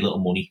on very little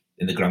money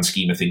in the grand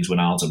scheme of things,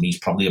 Wijnaldum. He's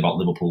probably about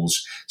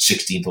Liverpool's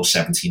 16th or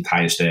 17th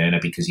highest earner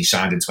because he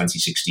signed in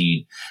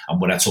 2016. And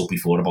when I talked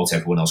before about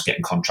everyone else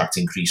getting contract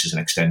increases and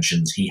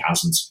extensions, he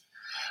hasn't.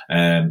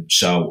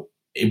 So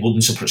it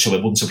wouldn't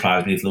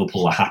surprise me if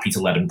Liverpool are happy to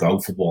let him go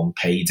for one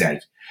payday.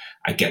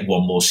 I get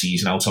one more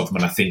season out of him.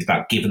 And I think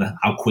that given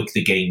how quick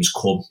the games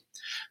come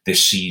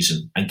this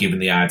season, and given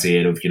the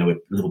idea of,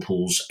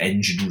 Liverpool's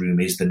engine room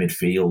is the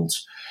midfield,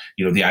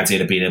 the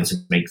idea of being able to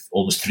make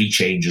almost 3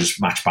 changes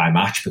match by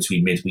match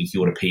between midweek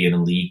European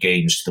and league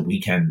games to the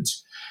weekend,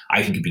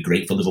 I think it'd be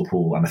great for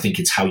Liverpool. And I think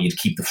it's how you'd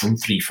keep the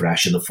front 3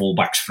 fresh and the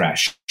fullbacks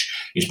fresh,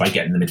 is by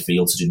getting the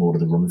midfield to do more of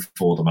the run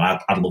for them. And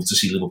I'd love to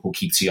see Liverpool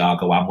keep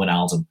Thiago and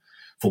Wijnaldum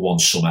for one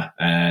summer.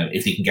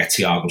 If they can get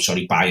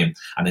Thiago, buy him,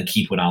 and then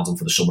keep Wijnaldum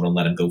for the summer and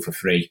let him go for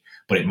free.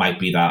 But it might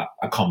be that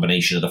a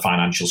combination of the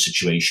financial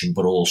situation,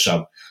 but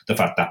also the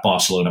fact that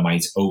Barcelona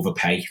might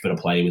overpay for a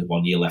player with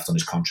 1 year left on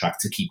his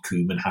contract to keep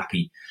Koeman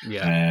happy.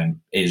 Yeah.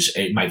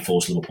 It might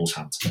force Liverpool's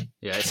hand.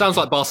 Yeah, it sounds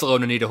like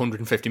Barcelona need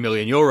 150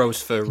 million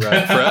euros for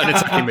an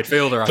attacking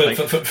midfielder, I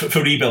think.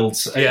 For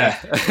rebuilds. Yeah.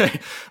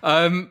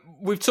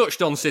 We've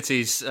touched on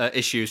City's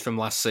issues from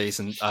last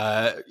season.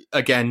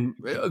 Again,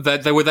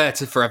 they were there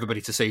for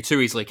everybody to see.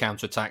 Too easily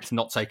counter-attacked,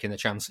 not taking the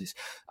chances.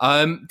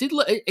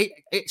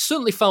 It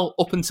certainly felt,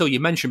 up until you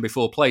mentioned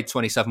before, played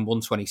 27, won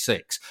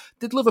 26.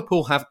 Did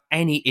Liverpool have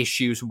any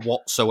issues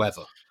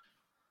whatsoever?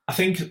 I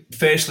think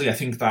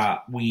that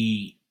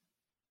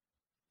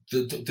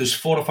there's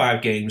 4 or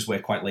 5 games where,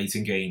 quite late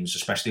in games,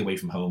 especially away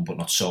from home, but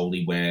not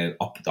solely, where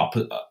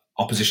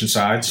opposition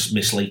sides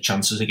miss late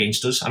chances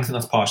against us. I think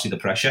that's partially the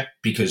pressure,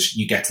 because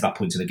you get to that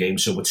point in the game,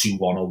 so we're 2-1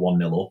 or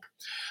 1-0 up,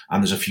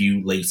 and there's a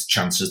few late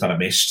chances that are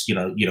missed,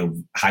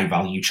 high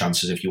value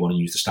chances, if you want to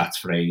use the stats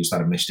phrase,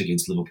 that are missed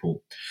against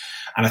Liverpool.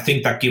 And I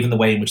think that, given the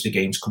way in which the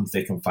games come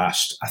thick and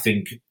fast, I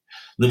think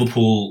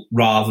Liverpool,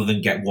 rather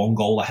than get 1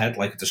 goal ahead,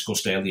 like I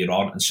discussed earlier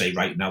on, and say,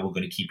 right, now we're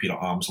going to keep you at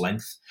arm's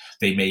length,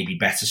 they may be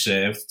better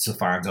served to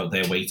find out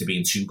their way to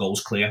being 2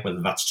 goals clear, whether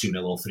that's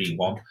 2-0 or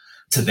 3-1.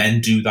 to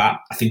then do that,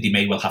 I think they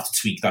may well have to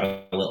tweak that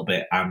a little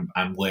bit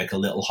and work a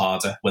little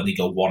harder when they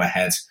go one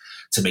ahead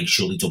to make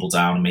sure they double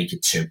down and make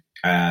it two.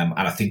 And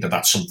I think that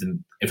that's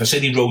something, if I say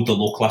they rode the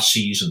luck last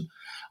season,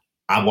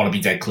 I want to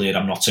be dead clear,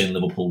 I'm not saying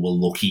Liverpool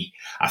were lucky.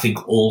 I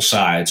think all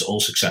sides,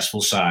 all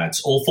successful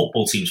sides, all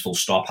football teams full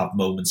stop have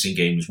moments in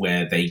games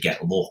where they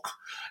get luck.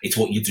 It's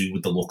what you do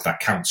with the luck that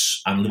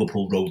counts. And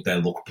Liverpool rode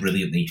their luck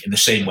brilliantly in the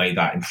same way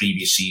that in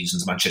previous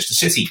seasons, Manchester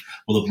City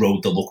will have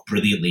rode the luck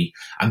brilliantly.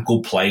 And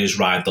good players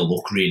ride the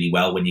luck really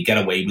well. When you get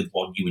away with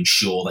one, you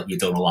ensure that you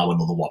don't allow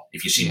another one,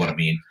 if you see what I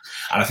mean.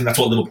 And I think that's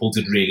what Liverpool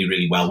did really,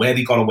 really well. Where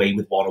they got away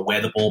with one or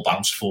where the ball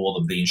bounced for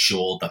them, they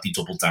ensured that they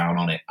doubled down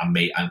on it and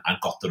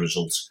got the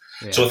results.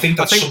 Yeah. So I think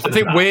that's something. I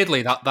think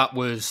weirdly that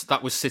was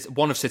City,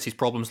 one of City's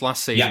problems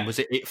last season. Was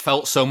it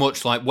felt so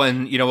much like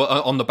when,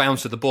 on the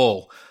bounce of the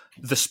ball,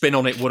 the spin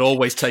on it would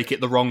always take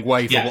it the wrong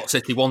way for what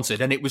City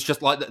wanted. And it was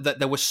just like that.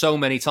 There were so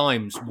many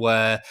times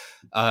where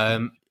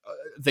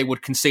they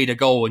would concede a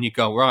goal and you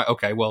go, right,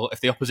 okay, well,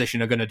 if the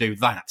opposition are going to do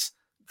that,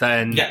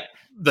 then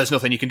there's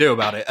nothing you can do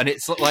about it. And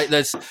it's like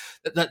there's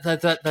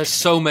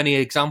so many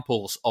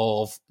examples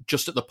of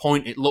just at the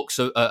point it looks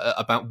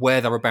about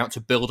where they're about to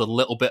build a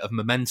little bit of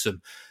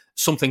momentum,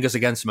 something goes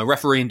against them, a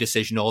refereeing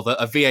decision or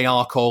a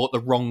VAR call at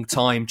the wrong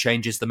time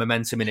changes the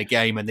momentum in a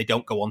game and they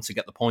don't go on to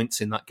get the points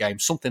in that game,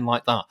 something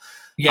like that.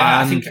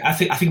 Yeah, and I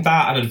think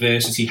that and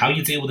adversity, how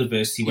you deal with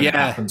adversity when it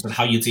happens and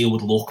how you deal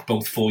with luck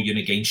both for you and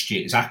against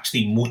you is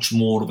actually much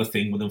more of a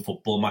thing within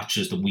football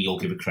matches than we all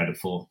give it credit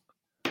for.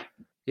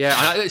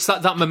 Yeah, and it's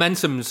that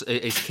momentum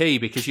is key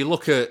because you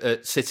look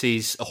at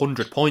City's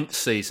 100-point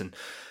season,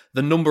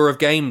 the number of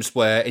games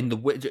where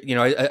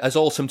as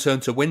autumn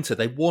turned to winter,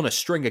 they won a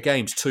string of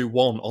games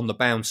 2-1 on the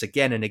bounce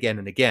again and again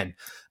and again.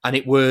 And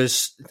it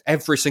was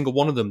every single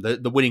one of them.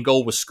 The winning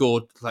goal was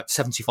scored like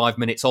 75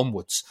 minutes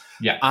onwards.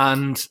 Yeah.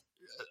 And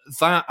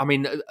that, I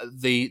mean,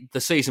 the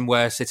season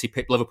where City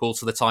picked Liverpool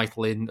to the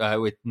title in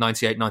with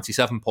 98,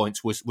 97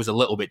 points was a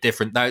little bit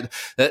different. Now,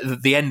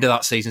 at the end of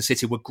that season,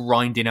 City were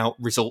grinding out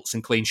results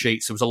and clean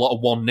sheets. There was a lot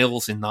of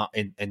 1-0s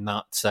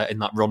in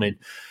that run-in.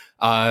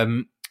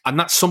 And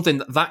that's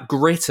something that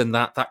grit and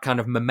that kind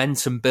of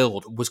momentum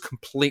build was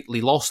completely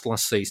lost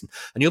last season.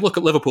 And you look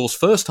at Liverpool's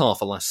first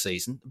half of last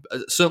season,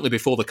 certainly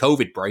before the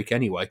COVID break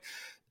anyway,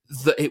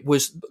 that it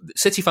was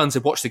City fans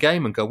had watched the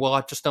game and go, well,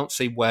 I just don't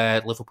see where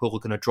Liverpool are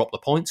going to drop the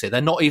points here.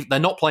 They're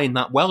not playing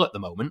that well at the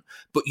moment,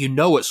 but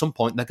at some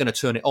point they're going to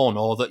turn it on,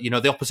 or that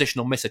the opposition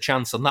will miss a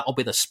chance, and that'll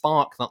be the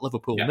spark that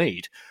Liverpool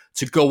need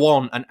to go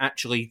on and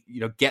actually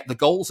get the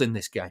goals in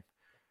this game.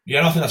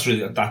 Yeah, I think that's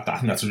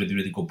a really,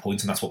 really good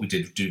point, and that's what we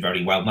did do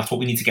very well, and that's what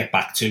we need to get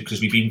back to,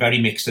 because we've been very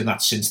mixed in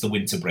that since the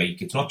winter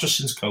break. It's not just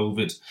since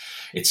COVID,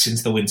 it's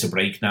since the winter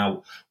break.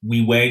 Now,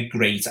 we were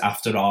great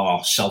after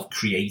our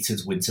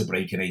self-created winter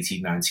break in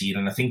 18-19,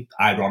 and I think,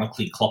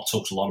 ironically, Klopp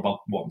talks a lot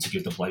about wanting to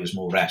give the players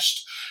more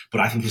rest,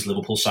 but I think his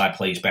Liverpool side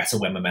plays better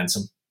when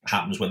momentum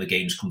happens, when the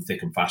games come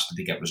thick and fast and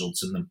they get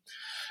results in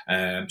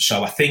them.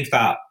 So I think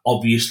that,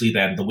 obviously,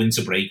 then, the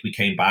winter break, we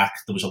came back,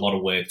 there was a lot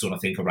of work done, I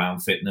think,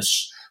 around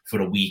fitness for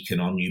a week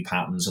and on new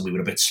patterns, and we were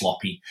a bit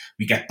sloppy.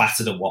 We get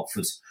battered at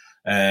Watford.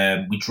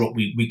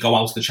 We go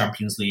out to the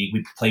Champions League.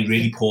 We play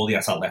really poorly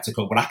at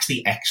Atletico. We're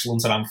actually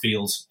excellent at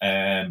Anfield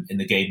in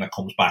the game that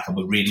comes back, and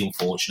we're really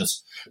unfortunate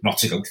not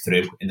to go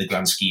through in the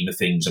grand scheme of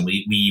things. And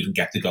we even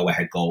get the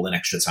go-ahead goal in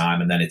extra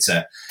time, and then it's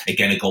a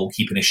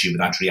goalkeeping issue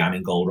with Adrian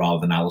in goal rather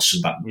than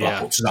Alisson that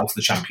puts us out to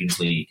the Champions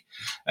League.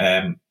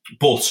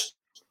 But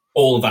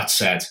all of that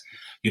said,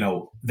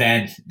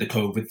 then the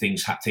COVID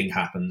thing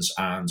happens,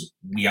 and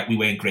we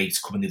weren't great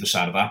coming the other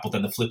side of that. But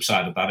then the flip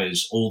side of that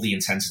is all the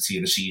intensity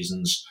of the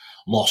season's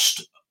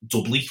lost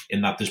doubly,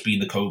 in that there's been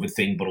the COVID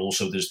thing, but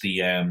also there's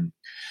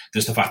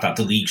the fact that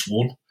the league's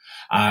won.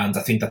 And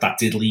I think that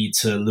did lead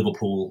to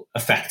Liverpool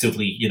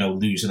effectively,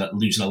 losing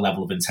a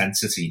level of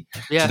intensity.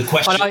 Yeah, so the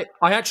question, and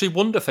I actually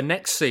wonder for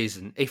next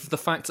season if the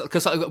fact,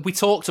 because we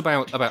talked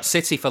about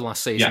City for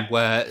last season,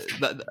 where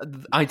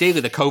ideally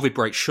the COVID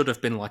break should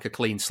have been like a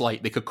clean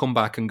slate. They could come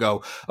back and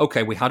go,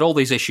 okay, we had all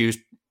these issues,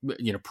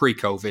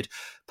 pre-COVID,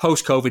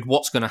 post-COVID,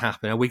 what's going to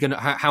happen?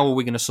 How are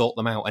we going to sort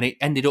them out? And it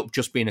ended up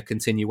just being a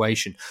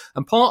continuation.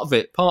 And part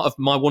of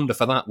my wonder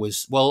for that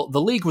was, well,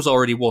 the league was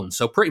already won,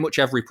 so pretty much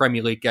every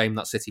Premier League game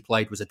that City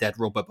played was a dead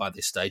rubber by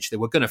this stage. They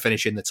were going to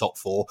finish in the top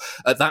four.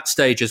 At that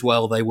stage as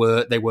well, they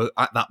were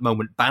at that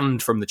moment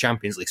banned from the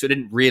Champions League, so it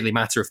didn't really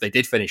matter if they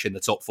did finish in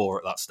the top four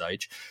at that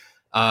stage.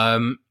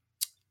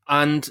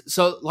 And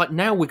so,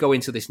 now we go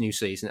into this new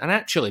season, and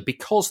actually,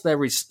 because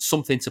there is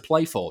something to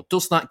play for,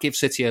 does that give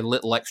City a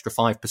little extra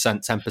 5%,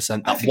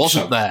 10% that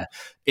wasn't there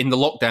in the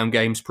lockdown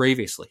games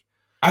previously?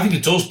 I think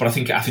it does, but I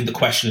think the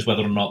question is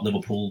whether or not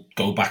Liverpool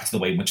go back to the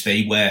way in which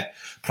they were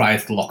prior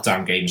to the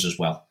lockdown games as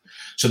well.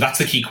 So that's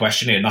the key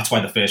question here, and that's why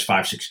the first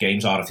 5-6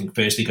 games are, I think,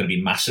 firstly going to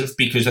be massive,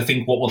 because I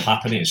think what will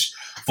happen is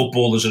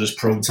footballers are as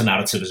prone to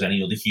narrative as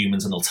any other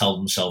humans, and they'll tell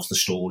themselves the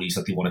stories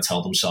that they want to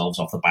tell themselves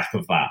off the back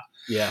of that.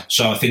 Yeah.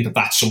 So I think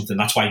that's something.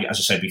 That's why, as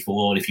I said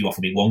before, if you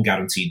offer me one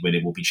guaranteed win,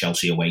 it will be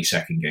Chelsea away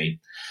second game.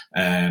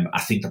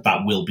 I think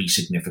that will be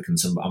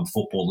significant, and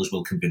footballers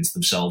will convince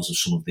themselves of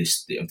some of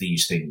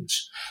these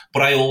things.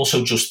 But I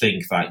also just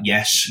think that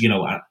yes,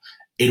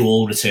 it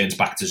all returns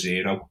back to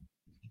zero.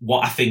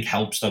 What I think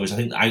helps though is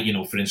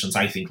for instance,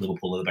 I think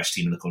Liverpool are the best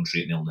team in the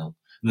country at 0-0.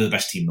 They're the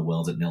best team in the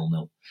world at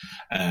 0-0.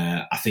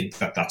 I think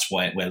that's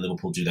where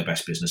Liverpool do their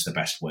best business, their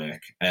best work.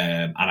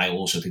 And I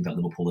also think that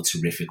Liverpool are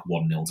terrific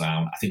 1-0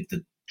 down. I think they're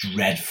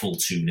dreadful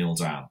 2-0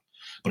 down,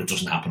 but it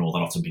doesn't happen all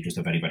that often because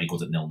they're very, very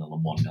good at 0-0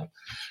 and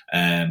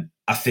 1-0.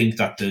 I think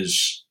that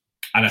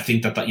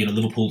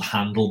Liverpool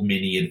handled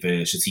mini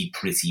adversity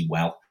pretty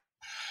well.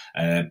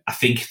 I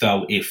think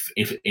though, if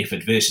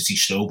adversity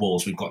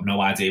snowballs, we've got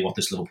no idea what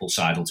this Liverpool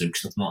side will do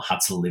because they've not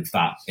had to live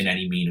that in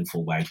any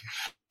meaningful way.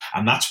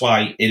 And that's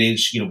why it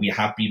is, we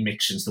have been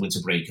mixed since the winter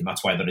break, and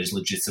that's why there is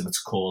legitimate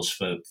cause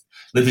for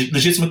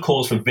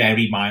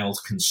very mild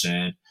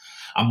concern.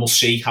 And we'll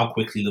see how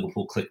quickly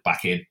Liverpool click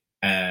back in.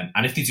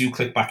 And if they do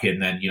click back in,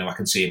 then, I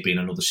can see it being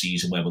another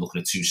season where we're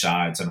looking at two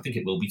sides, and I think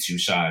it will be two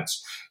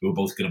sides who are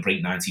both going to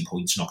break 90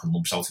 points, knocking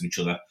lumps out of each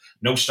other.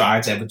 No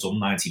side's ever done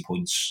 90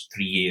 points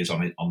 3 years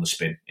on the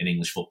spin in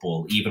English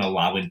football, even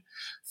allowing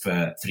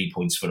for 3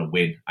 points for a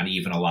win and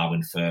even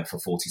allowing for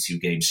 42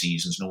 game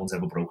seasons. No one's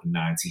ever broken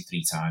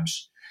 93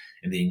 times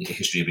in the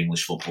history of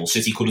English football.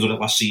 City could have done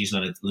it last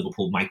season, and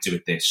Liverpool might do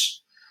it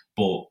this.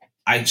 But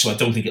I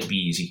don't think it'll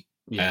be easy.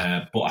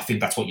 Yeah. But I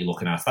think that's what you're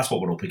looking at. That's what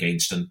we're up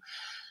against. And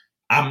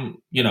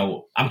I'm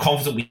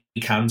confident we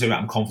can do it.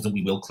 I'm confident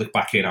we will click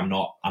back in. I'm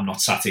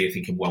not sat here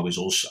thinking, woe is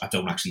us. I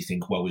don't actually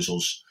think woe is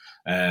us.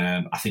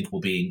 I think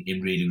we'll be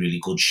in really, really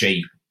good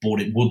shape. But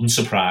it wouldn't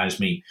surprise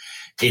me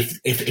if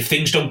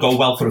things don't go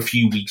well for a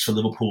few weeks for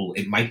Liverpool.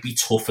 It might be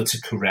tougher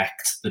to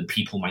correct than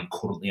people might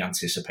currently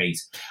anticipate.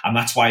 And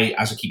that's why,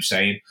 as I keep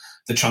saying,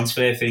 the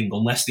transfer thing,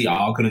 unless they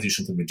are going to do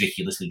something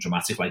ridiculously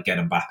dramatic like get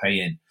Mbappe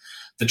in,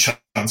 the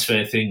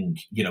transfer thing,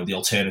 the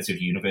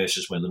alternative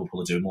universes where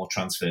Liverpool are doing more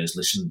transfers.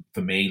 Listen,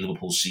 for me,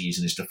 Liverpool's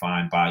season is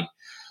defined by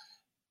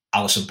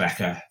Alisson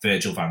Becker,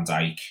 Virgil van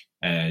Dijk,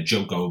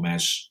 Joe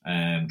Gomez,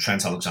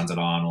 Trent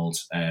Alexander-Arnold,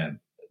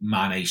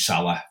 Mane,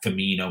 Salah,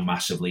 Firmino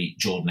massively,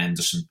 Jordan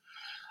Henderson.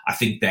 I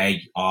think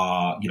they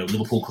are,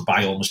 Liverpool could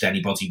buy almost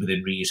anybody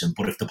within reason,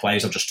 but if the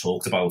players I've just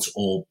talked about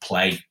all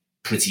play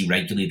pretty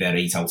regularly their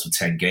 8 out of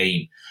 10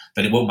 game,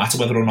 then it won't matter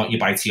whether or not you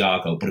buy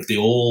Thiago. But if they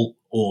all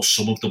or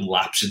some of them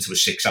lapse into a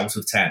 6 out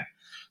of 10,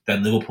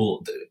 then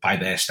Liverpool, by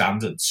their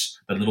standards,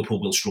 then Liverpool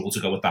will struggle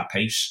to go at that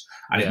pace.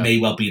 And it may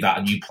well be that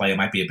a new player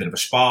might be a bit of a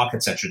spark,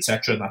 etc.,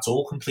 and that's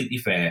all completely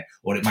fair.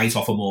 Or it might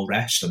offer more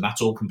rest, and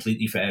that's all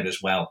completely fair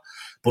as well.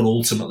 But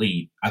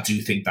ultimately, I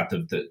do think that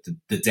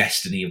the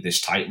destiny of this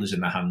title is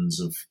in the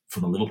hands of,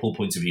 from a Liverpool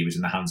point of view, is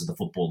in the hands of the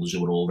footballers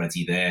who are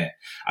already there.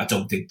 I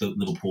don't think that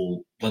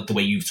Liverpool, the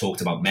way you've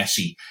talked about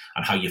Messi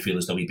and how you feel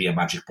as though he'd be a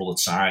magic bullet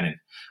signing,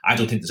 I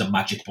don't think there's a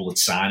magic bullet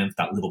signing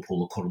that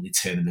Liverpool are currently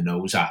turning the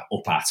nose up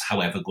at,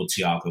 however good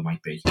Thiago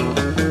might be.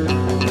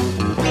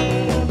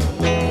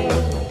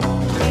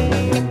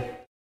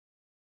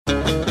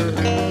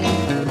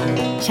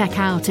 Check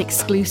out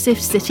exclusive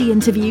City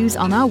interviews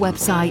on our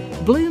website,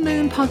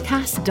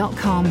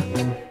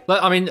 bluemoonpodcast.com.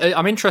 I mean,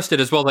 I'm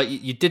interested as well that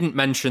you didn't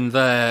mention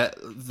there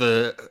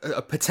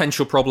a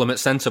potential problem at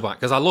centre-back,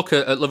 because I look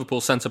at Liverpool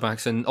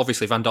centre-backs and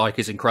obviously Van Dijk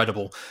is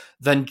incredible.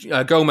 Then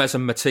Gomez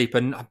and Matip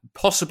and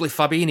possibly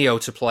Fabinho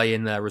to play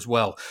in there as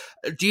well.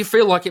 Do you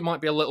feel like it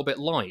might be a little bit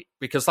light?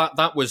 Because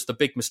that was the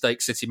big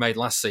mistake City made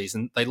last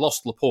season. They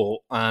lost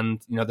Laporte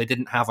and they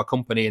didn't have a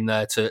company in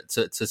there to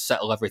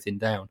settle everything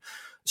down.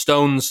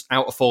 Stone's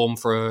out of form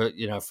for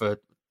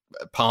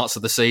parts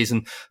of the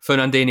season.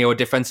 Fernandinho, a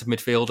defensive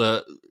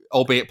midfielder,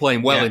 albeit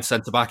playing well in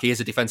centre-back, he is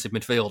a defensive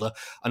midfielder.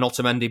 And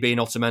Otamendi being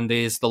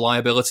Otamendi is the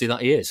liability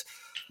that he is.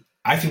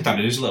 I think that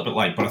it is a little bit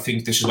light, but I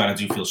think this is where I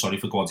do feel sorry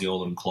for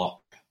Guardiola and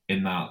Klopp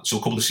in that. So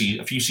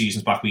a few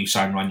seasons back, we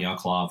signed Ranier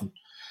Klavan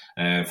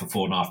for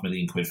 £4.5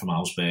 million from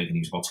Augsburg, and he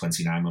was about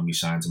 29 when we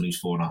signed him, and he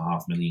was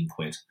 £4.5 million.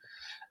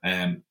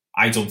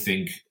 I don't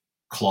think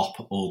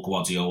Klopp or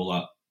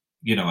Guardiola,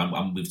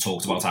 and we've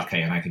talked about Ake,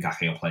 and I think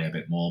Ake will play a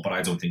bit more, but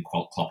I don't think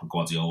Klopp and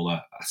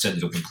Guardiola, I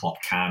certainly don't think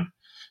Klopp can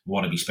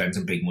want to be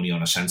spending big money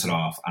on a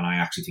centre-half, and I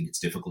actually think it's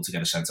difficult to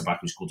get a centre-back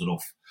who's good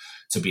enough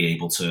to be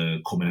able to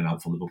come in and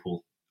out for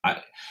Liverpool.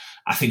 I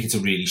think it's a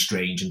really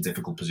strange and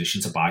difficult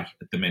position to buy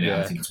at the minute.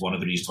 Yeah. I think it's one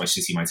of the reasons why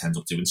City might end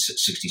up doing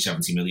 60,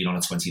 70 million on a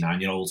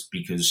 29-year-old,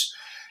 because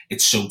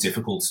it's so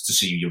difficult to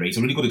see your rate.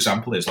 A really good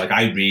example is,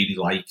 I really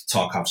like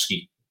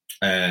Tarkowski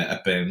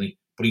at Burnley,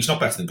 but he's not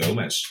better than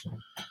Gomez.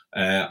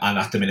 And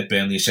at the minute,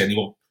 Burnley is saying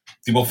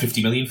they want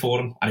 50 million for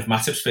him. And if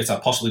Matip's fit,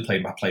 I'd possibly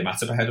play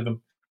Matip ahead of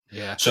him.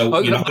 Yeah. So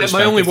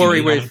my only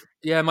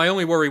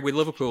worry with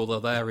Liverpool though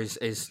there is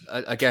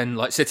again,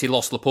 like City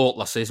lost Laporte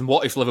last season.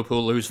 What if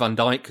Liverpool lose Van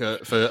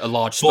Dijk for a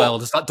large spell?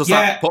 Does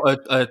that put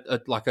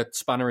a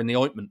spanner in the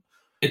ointment?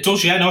 It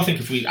does, yeah. No, I think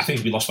if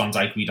we lost Van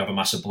Dijk, we'd have a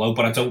massive blow.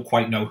 But I don't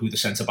quite know who the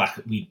centre back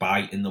we'd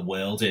buy in the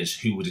world is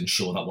who would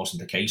ensure that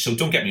wasn't the case. So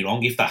don't get me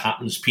wrong. If that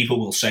happens, people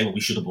will say, "Well, we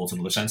should have bought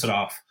another centre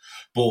half."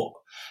 But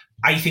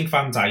I think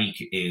Van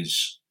Dijk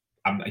is.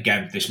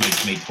 Again, this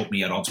may put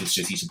me at odds with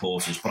City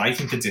supporters, but I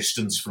think Van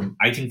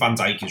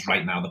Dijk is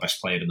right now the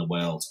best player in the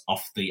world.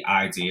 Off the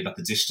idea that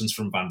the distance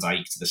from Van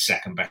Dijk to the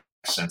second best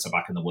centre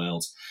back in the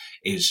world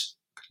is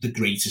the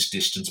greatest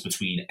distance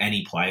between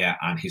any player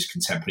and his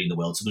contemporary in the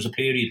world. So there's a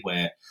period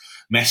where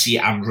Messi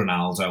and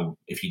Ronaldo,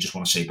 if you just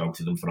want to say both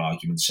of them for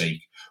argument's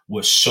sake,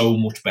 were so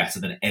much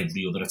better than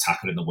every other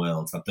attacker in the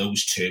world that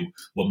those two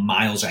were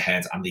miles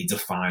ahead and they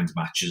defined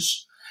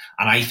matches.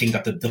 And I think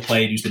that the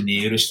player who's the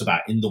nearest to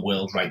that in the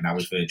world right now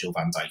is Virgil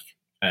van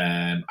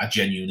Dijk. I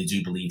genuinely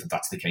do believe that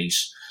that's the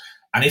case.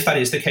 And if that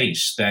is the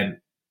case, then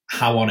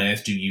how on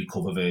earth do you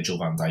cover Virgil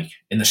van Dijk?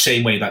 In the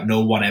same way that no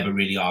one ever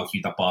really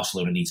argued that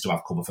Barcelona needs to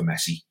have cover for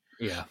Messi.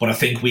 Yeah. But I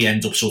think we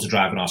end up sort of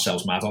driving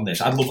ourselves mad on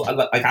this. I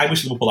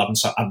wish Liverpool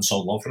hadn't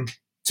sold Lovren,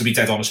 to be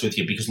dead honest with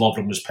you, because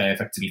Lovren was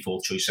perfect to be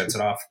fourth choice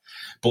centre half.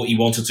 But he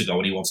wanted to go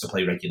and he wanted to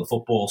play regular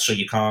football. So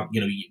you can't,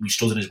 we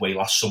stood in his way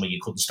last summer. You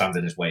couldn't stand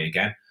in his way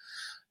again.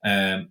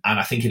 And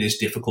I think it is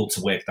difficult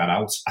to work that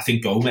out. I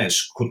think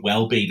Gomez could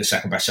well be the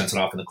second best centre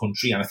half in the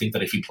country, and I think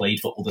that if he played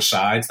for other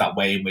sides, that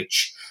way in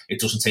which it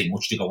doesn't take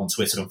much to go on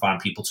Twitter and find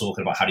people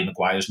talking about Harry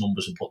Maguire's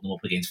numbers and putting them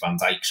up against Van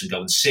Dijk's and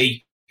go and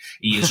see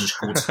he is as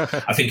good.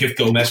 I think if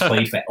Gomez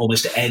played for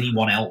almost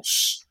anyone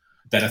else,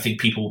 then I think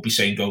people would be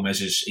saying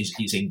Gomez is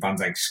in Van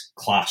Dijk's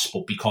class,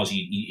 but because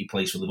he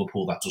plays for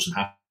Liverpool, that doesn't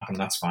happen, and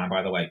that's fine,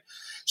 by the way.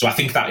 So I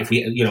think that I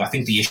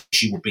think the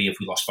issue would be if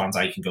we lost Van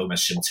Dijk and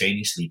Gomez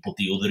simultaneously, but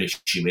the other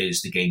issue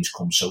is the games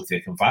come so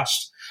thick and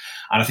fast.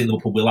 And I think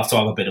Liverpool will have to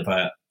have a bit of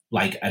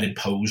an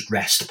imposed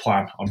rest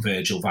plan on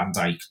Virgil van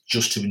Dijk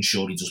just to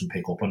ensure he doesn't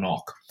pick up a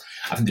knock.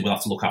 I think they will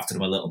have to look after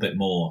him a little bit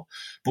more.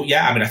 But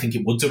yeah, I think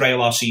it would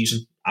derail our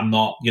season. I'm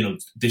not,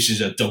 this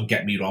is don't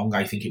get me wrong,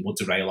 I think it would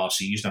derail our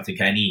season. I think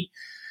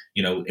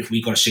if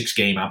we got a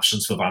 6-game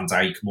absence for Van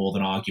Dijk more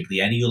than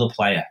arguably any other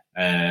player,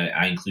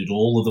 I include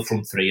all of the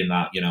front three in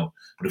that,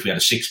 but if we had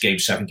a 6-game,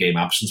 7-game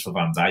absence for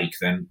Van Dijk,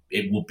 then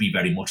it would be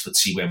very much let's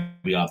see where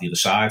we are the other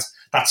side.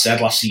 That said,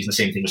 last season, the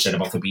same thing was said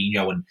about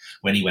Fabinho, and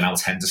when he went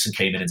out, Henderson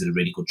came in and did a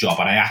really good job.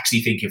 And I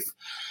actually think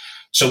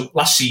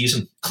last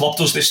season, Klopp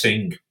does this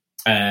thing,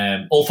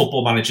 all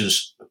football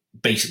managers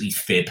basically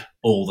fib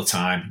all the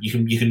time.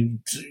 You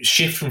can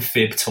shift from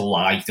fib to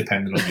lie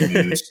depending on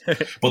your mood,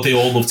 but they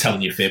all love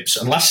telling you fibs.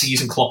 And last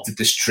season, Klopp did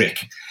this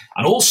trick,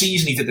 and all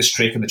season he did this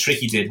trick. And the trick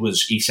he did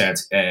was he said,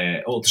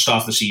 at the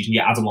start of the season,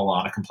 Adam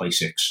Lallana can play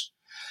 6.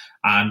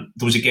 And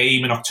there was a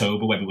game in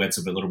October where we went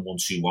to Villa and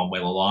 1-2-1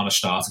 where Lallana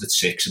started at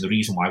 6, and the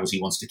reason why was he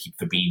wanted to keep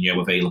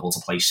Fabinho available to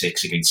play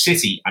 6 against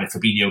City, and if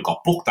Fabinho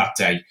got booked that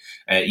day,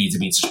 he'd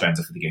have been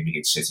suspended for the game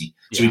against City.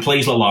 So he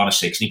plays Lallana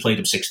 6, and he played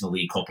him 6 in the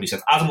League Cup, and he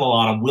said, Adam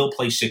Lallana will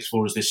play 6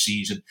 for us this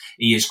season.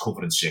 He is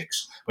covering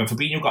 6. When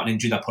Fabinho got an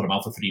injury that put him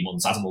out for 3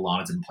 months, Adam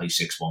Lallana didn't play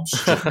 6 once.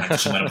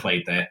 Henderson went and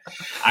played there.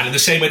 And in the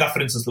same way that,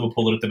 for instance,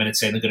 Liverpool are at the minute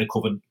saying they're going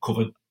to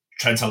cover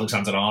Trent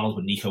Alexander-Arnold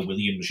with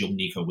young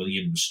Nico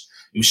Williams,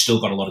 who's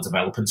still got a lot of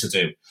developing to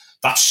do.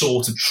 That's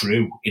sort of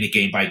true in a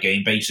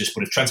game-by-game basis,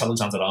 but if Trent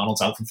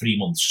Alexander-Arnold's out for 3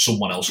 months,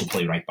 someone else will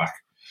play right back.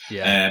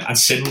 Yeah. And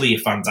similarly,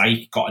 if Van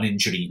Dijk got an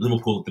injury,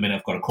 Liverpool at the minute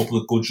have got a couple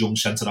of good young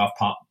centre-half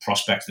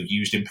prospects they've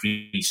used in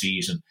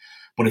pre-season,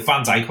 but if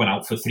Van Dijk went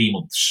out for 3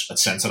 months at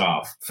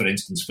centre-half, for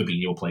instance,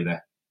 Fabinho will play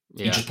there.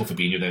 Yeah. You just put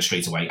Fabinho there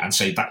straight away and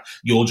say that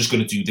you're just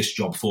going to do this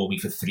job for me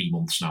for 3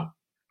 months now.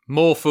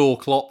 More fool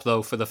Klopp,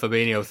 though, for the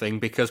Fabinho thing,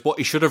 because what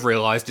he should have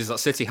realised is that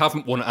City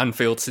haven't won at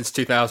Anfield since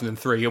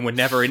 2003 and were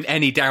never in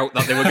any doubt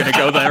that they were going to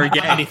go there and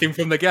get anything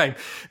from the game.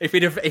 If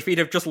he'd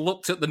have just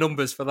looked at the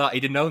numbers for that,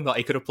 he'd have known that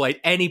he could have played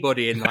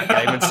anybody in that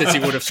game and City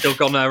would have still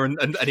gone there and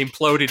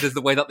imploded as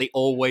the way that they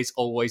always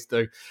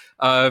do.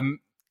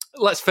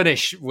 Let's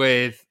finish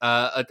with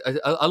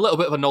a little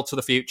bit of a nod to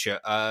the future,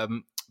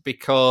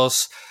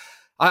 because...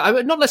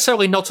 I not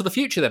necessarily nod to the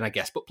future then, I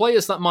guess, but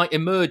players that might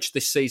emerge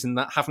this season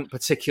that haven't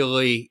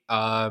particularly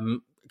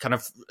kind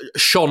of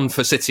shone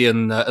for City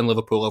and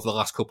Liverpool over the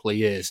last couple of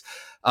years.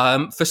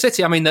 For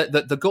City,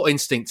 the gut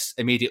instinct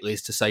immediately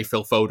is to say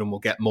Phil Foden will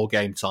get more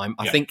game time.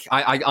 I think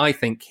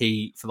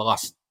he,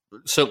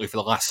 certainly for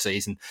the last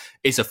season,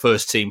 is a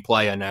first team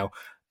player now.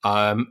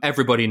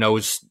 Everybody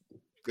knows.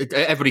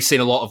 Everybody's seen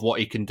a lot of what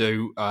he can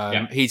do.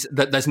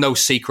 There's no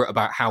secret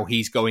about how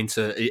he's going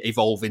to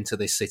evolve into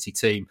this City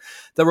team.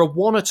 There are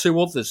one or two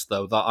others,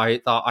 though,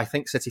 that I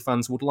think City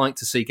fans would like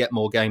to see get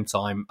more game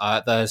time.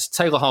 There's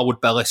Taylor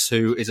Harwood-Bellis,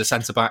 who is a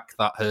centre-back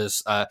that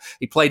has...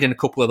 he played in a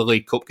couple of the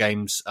League Cup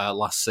games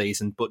last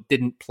season, but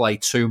didn't play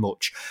too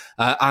much.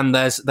 And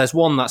there's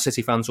one that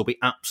City fans will be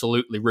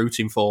absolutely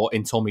rooting for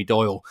in Tommy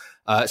Doyle,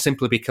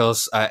 simply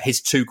because his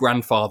two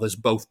grandfathers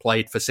both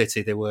played for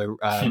City. They were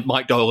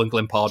Mike Doyle and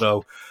Glyn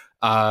Pardoe.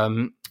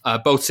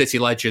 Both City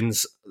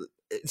legends.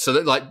 So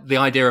that, the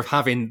idea of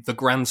having the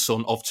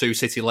grandson of two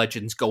City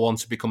legends go on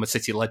to become a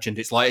City legend,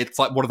 it's like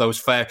one of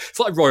those it's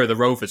like Roy of the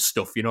Rovers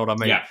stuff, you know what I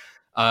mean?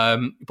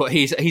 But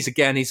he's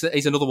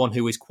another one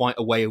who is quite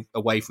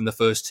away from the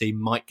first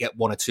team, might get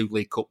 1 or 2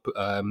 League Cup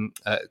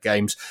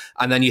games.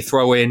 And then you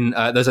throw in,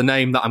 there's a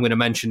name that I'm going to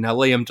mention now,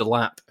 Liam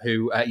Delap,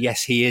 who,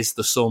 yes, he is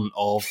the son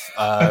of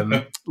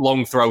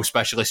long throw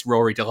specialist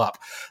Rory Delap,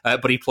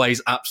 but he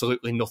plays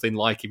absolutely nothing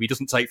like him. He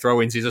doesn't take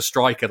throw-ins. He's a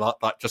striker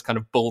that just kind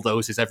of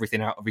bulldozes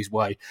everything out of his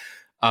way.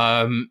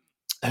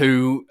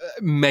 Who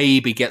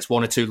maybe gets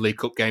 1 or 2 League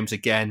Cup games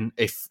again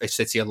if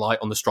City are light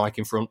on the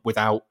striking front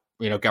without,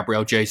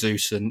 Gabriel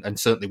Jesus and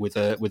certainly with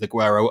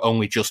Aguero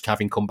only just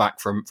having come back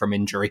from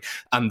injury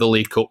and the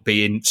League Cup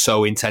being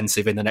so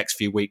intensive in the next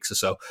few weeks or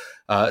so.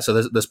 So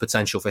there's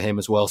potential for him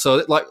as well.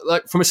 So like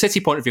from a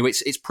City point of view,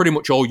 it's pretty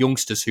much all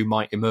youngsters who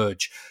might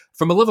emerge.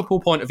 From a Liverpool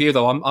point of view,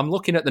 though, I'm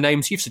looking at the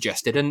names you've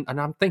suggested and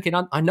I'm thinking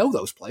I know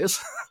those players.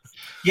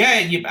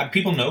 Yeah,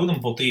 people know them,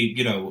 but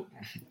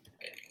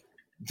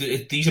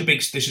this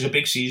is a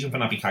big season for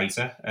Naby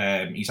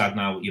Keita. He's had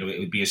now, it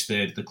would be his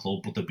third at the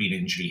club, but there've been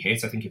injury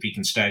hit. I think if he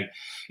can stay,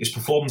 his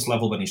performance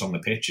level when he's on the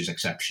pitch is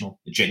exceptional.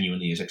 It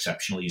genuinely is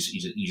exceptional.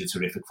 He's a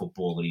terrific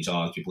footballer. He's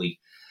arguably,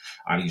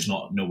 and he's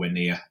nowhere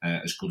near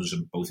as good as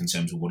him, both in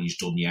terms of what he's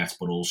done yet,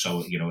 but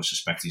also, I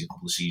suspect he's a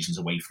couple of seasons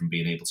away from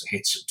being able to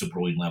hit De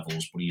Bruyne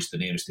levels, but he's the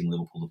nearest thing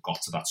Liverpool have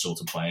got to that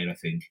sort of player, I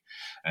think.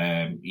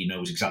 He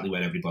knows exactly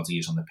where everybody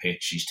is on the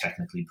pitch. He's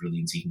technically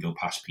brilliant. He can go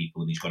past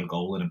people and he's got a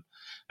goal in him.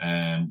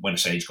 When I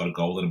say he's got a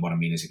goal in him, what I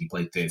mean is if he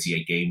played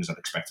 38 games, I'd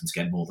expect him to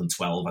get more than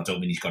 12. I don't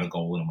mean he's got a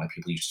goal in him like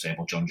people used to say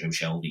about John Joe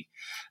Shelby.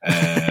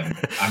 I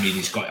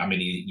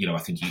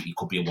think he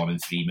could be a 1 in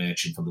 3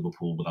 merchant for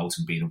Liverpool without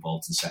him being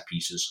involved in set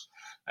pieces.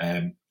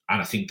 And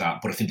I think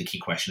the key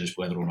question is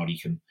whether or not he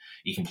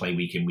can play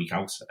week in, week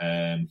out.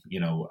 I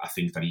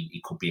think that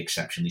he could be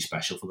exceptionally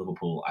special for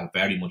Liverpool. I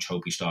very much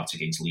hope he starts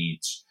against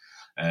Leeds.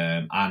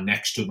 And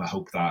next to him, I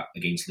hope that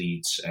against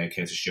Leeds,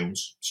 Curtis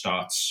Jones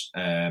starts.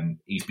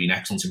 He's been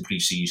excellent in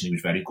pre-season. He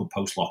was very good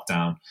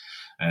post-lockdown.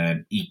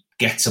 He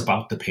gets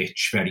about the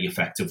pitch very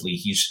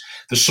effectively.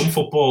 There's some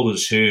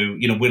footballers who,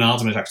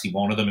 Wijnaldum is actually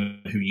one of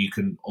them, who you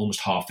can almost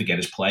half forget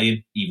is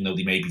playing, even though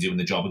they may be doing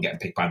the job and getting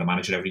picked by the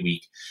manager every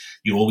week.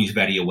 You're always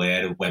very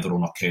aware of whether or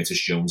not Curtis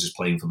Jones is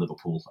playing for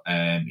Liverpool.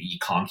 You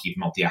can't keep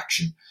him out the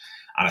action.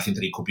 And I think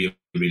that he could be a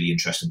really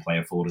interesting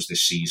player for us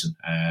this season.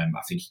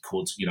 I think he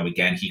could, he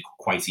could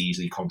quite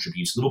easily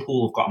contribute.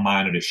 Liverpool have got a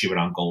minor issue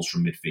around goals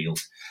from midfield.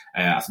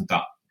 I think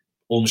that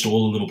almost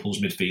all of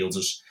Liverpool's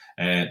midfielders,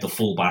 the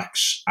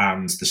full-backs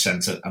and the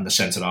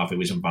centre half, who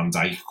isn't Van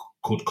Dijk,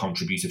 could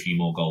contribute a few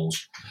more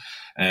goals.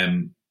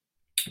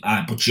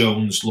 But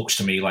Jones looks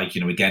to me like,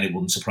 again, it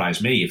wouldn't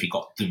surprise me if he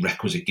got the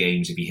requisite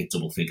games, if he hit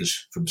double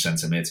figures from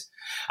centre mid.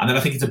 And then I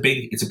think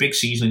it's a big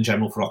season in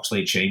general for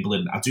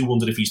Oxlade-Chamberlain. I do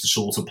wonder if he's the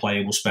sort of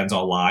player we'll spend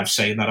our lives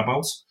saying that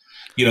about.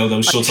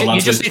 Those sorts of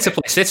lads. You just need to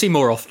play City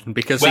more often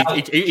because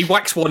he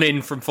whacks one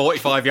in from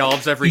 45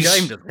 yards every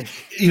game, doesn't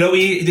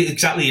he?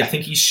 Exactly. I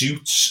think he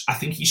suits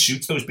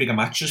those bigger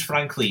matches,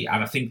 frankly.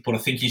 And I think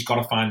he's got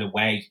to find a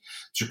way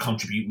to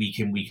contribute week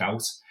in, week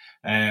out.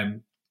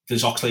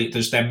 There's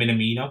then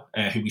Minamino,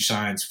 who we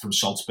signed from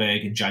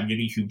Salzburg in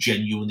January, who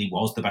genuinely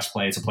was the best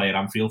player to play at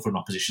Anfield for an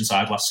opposition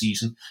side last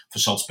season. For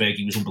Salzburg,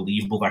 he was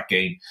unbelievable that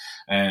game.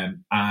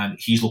 And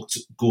he's looked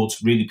good,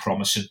 really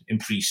promising in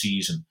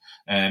pre-season.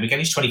 Again,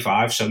 he's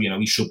 25, so,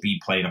 he should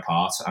be playing a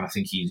part. And I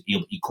think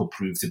he could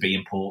prove to be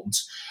important.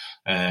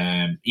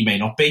 He may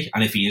not be.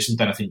 And if he isn't,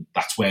 then I think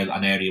that's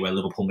an area where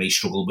Liverpool may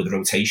struggle with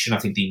rotation. I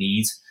think they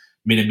need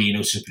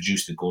Minamino to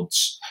produce the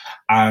goods.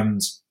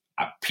 And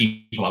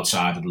people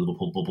outside of the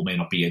Liverpool bubble may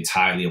not be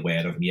entirely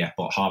aware of him yet,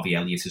 but Harvey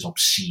Elliott is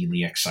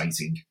obscenely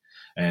exciting.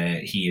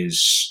 He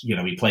is,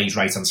 he plays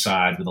right hand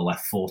side with a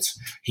left foot.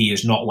 He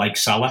is not like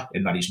Salah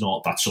in that he's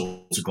not that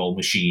sort of goal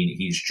machine.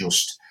 He's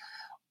just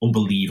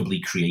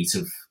unbelievably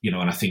creative,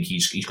 and I think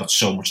he's got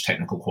so much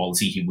technical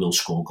quality. He will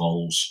score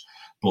goals,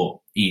 but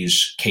he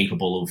is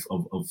capable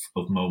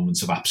of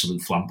moments of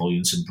absolute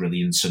flamboyance and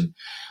brilliance. And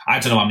I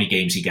don't know how many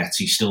games he gets.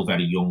 He's still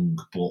very young,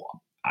 but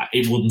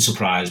it wouldn't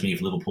surprise me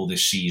if Liverpool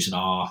this season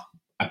are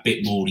a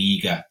bit more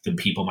eager than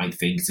people might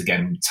think to get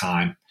him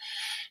time.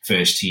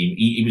 First team.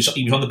 He was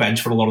on the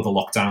bench for a lot of the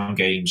lockdown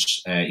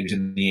games. He was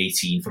in the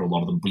 18 for a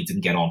lot of them, but he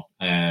didn't get on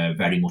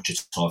very much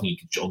at all. I think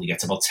he could only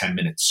get about 10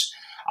 minutes.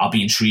 I'll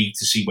be intrigued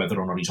to see whether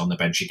or not he's on the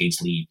bench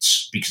against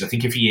Leeds, because I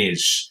think if he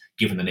is,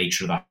 given the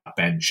nature of that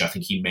bench, I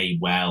think he may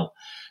well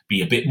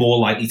be a bit more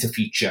likely to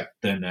feature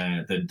than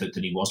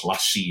he was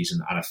last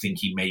season, and I think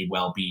he may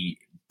well be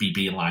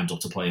being lined up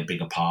to play a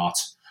bigger part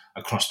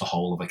across the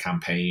whole of the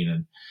campaign,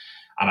 and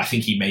I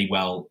think he may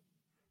well,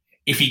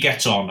 if he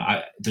gets on,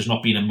 there's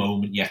not been a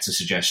moment yet to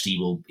suggest he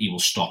will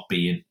stop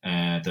being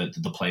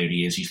the player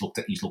he is. He's looked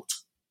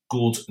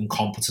good and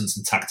competent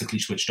and tactically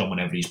switched on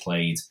whenever he's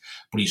played,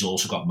 but he's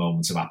also got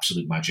moments of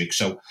absolute magic.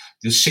 So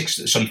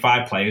there's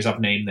 5 players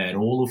I've named there,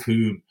 all of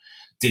whom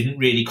didn't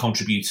really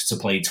contribute to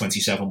play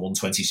 27-1,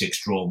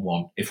 26 draw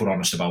 1, if we're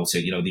honest about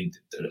it.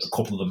 A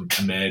couple of them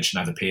emerged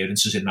and had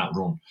appearances in that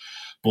run,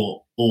 but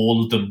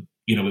all of them,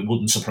 it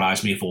wouldn't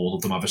surprise me if all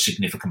of them have a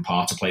significant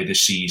part to play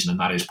this season, and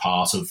that is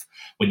part of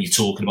when you're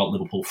talking about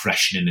Liverpool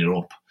freshening it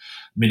up.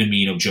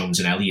 Minamino, Jones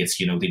and Elliott,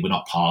 they were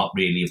not part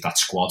really of that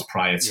squad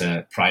prior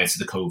to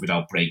the COVID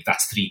outbreak.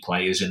 That's 3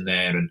 players in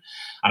there, and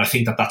I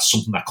think that's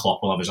something that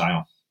Klopp will have his eye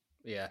on.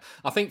 Yeah,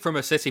 I think from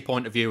a City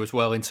point of view as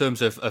well, in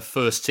terms of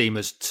first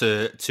teamers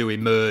to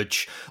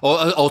emerge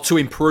or to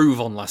improve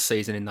on last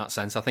season in that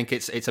sense, I think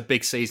it's a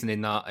big season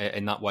in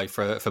that way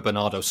for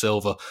Bernardo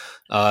Silva.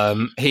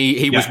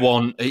 He was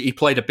one. He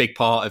played a big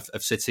part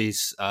of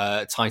City's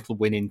title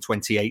win in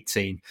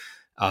 2018.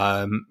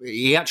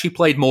 He actually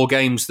played more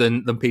games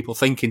than people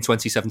think in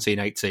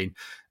 2017-18.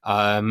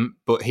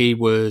 But he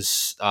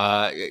was,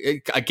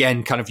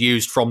 again, kind of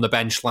used from the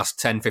bench last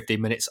 10,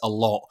 15 minutes a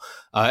lot.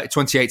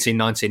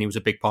 2018-19, he was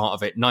a big part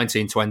of it.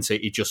 19-20,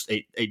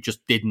 it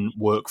just didn't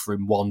work for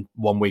him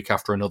one week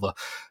after another.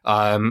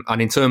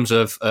 And in terms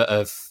of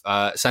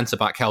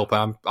centre-back help,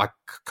 I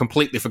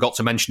completely forgot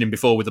to mention him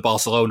before with the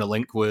Barcelona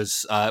link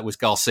was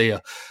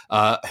Garcia,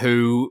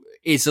 who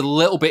is a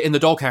little bit in the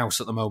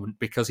doghouse at the moment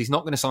because he's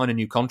not going to sign a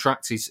new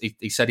contract. He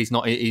said he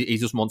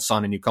doesn't want to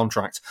sign a new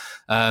contract.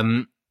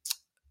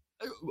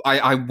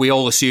 We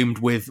all assumed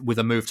with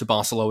a move to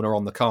Barcelona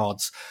on the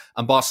cards,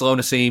 and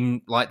Barcelona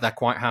seem like they're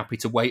quite happy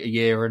to wait a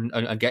year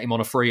and get him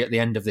on a free at the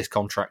end of this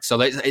contract. So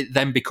it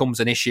then becomes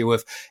an issue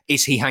of,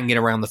 is he hanging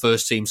around the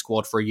first team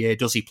squad for a year?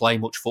 Does he play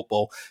much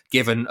football,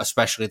 given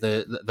especially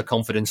the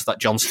confidence that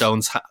John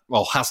Stones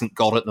hasn't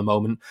got at the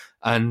moment,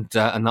 and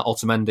that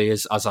Otamendi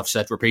is, as I've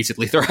said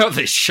repeatedly throughout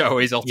this show,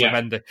 is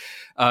Otamendi.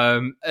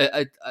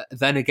 Yeah.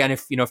 Then again,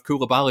 if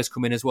Koulibaly's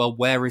come in as well,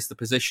 where is the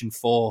position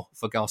for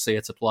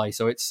Garcia to play?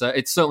 So it's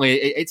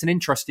certainly an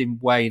interesting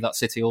way that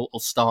City will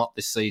start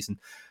this season.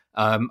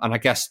 And I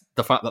guess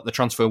the fact that the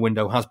transfer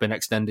window has been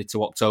extended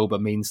to October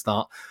means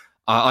that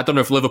I don't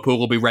know if Liverpool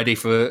will be ready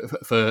for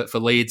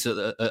Leeds at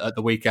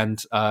the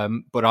weekend,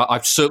 but I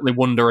certainly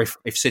wonder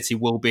if City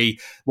will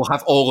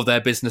have all of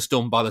their business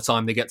done by the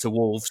time they get to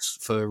Wolves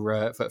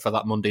for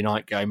that Monday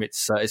night game. It's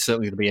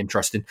certainly going to be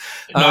interesting.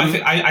 No,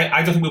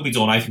 I don't think we'll be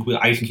done. I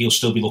think he'll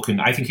still be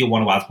looking. I think he'll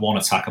want to add one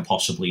attacker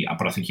possibly,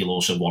 but I think he'll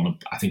also want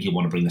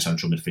to bring the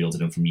central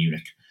midfielder in from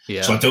Munich.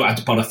 Yeah. So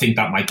but I think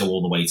that might go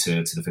all the way to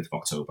the 5th of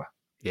October.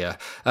 Yeah.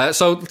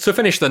 So to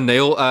finish then,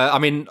 Neil,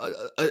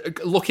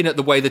 looking at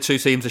the way the two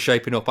teams are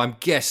shaping up, I'm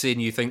guessing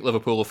you think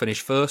Liverpool will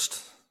finish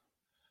first?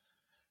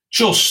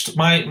 Just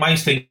my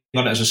thing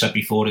on it, as I said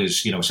before,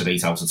 is, I said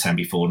 8 out of 10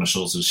 before, and I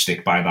sort of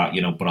stick by that,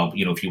 but I'll,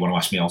 if you want to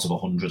ask me out of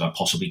 100, I'd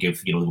possibly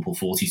give, Liverpool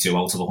 42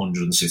 out of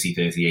 100 and City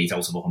 38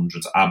 out of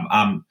 100.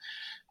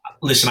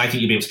 Listen, I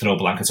think you'll be able to throw a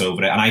blanket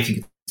over it, and I think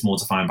it's more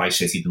defined by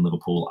City than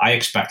Liverpool. I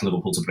expect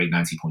Liverpool to break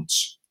 90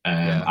 points.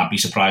 I'd be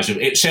surprised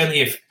certainly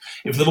if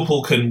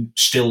Liverpool can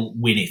still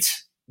win it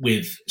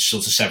with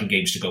sort of 7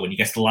 games to go and you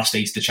get to the last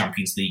 8 of the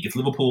Champions League. If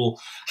Liverpool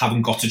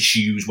haven't got to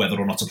choose whether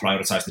or not to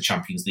prioritise the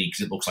Champions League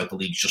because it looks like the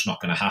league's just not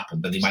going to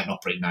happen, then they might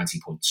not break 90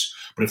 points.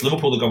 But if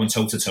Liverpool are going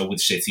toe to toe with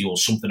City or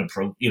something,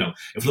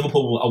 if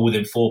Liverpool are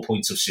within 4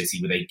 points of City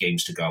with 8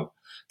 games to go,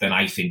 then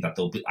I think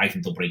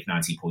they'll break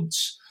 90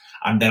 points.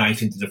 And then I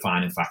think the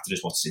defining factor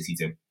is what City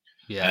do.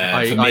 Yeah,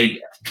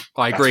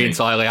 I agree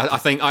entirely.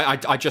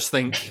 I just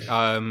think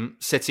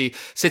City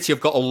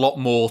have got a lot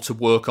more to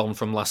work on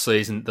from last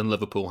season than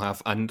Liverpool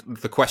have, and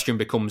the question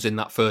becomes in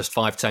that first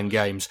 5-10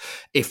 games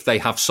if they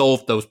have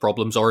solved those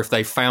problems or if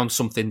they found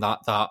something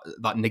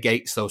that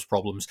negates those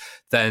problems,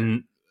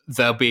 then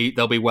they'll be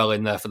well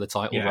in there for the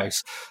title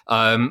race.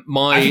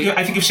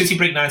 I think if City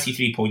break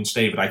 93 points,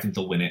 David, I think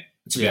they'll win it.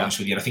 To be honest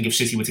with you, I think if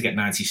City were to get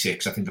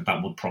 96, I think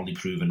that would probably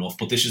prove enough.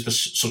 But this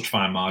is such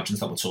fine margins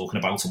that we're talking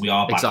about, and we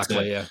are back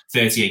to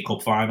 38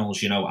 cup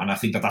finals, and I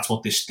think that's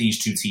what these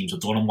two teams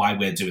have done, and why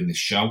we're doing this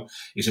show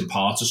is in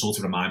part to sort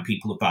of remind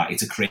people of that.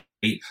 It's a crazy,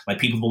 like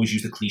people have always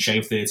used the cliche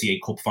of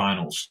 38 cup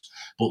finals,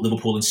 but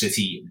Liverpool and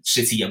City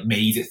have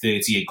made it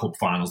 38 cup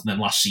finals, and then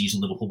last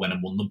season Liverpool went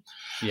and won them.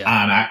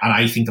 Yeah. And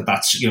I think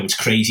that's it's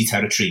crazy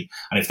territory,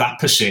 and if that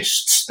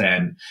persists,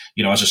 then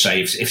as I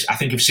say,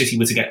 if City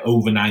were to get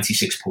over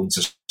 96 points,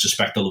 I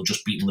suspect they'll have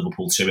just beaten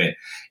Liverpool to it.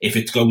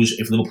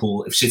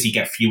 If City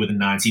get fewer than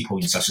 90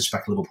 points, I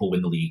suspect Liverpool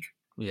win the league.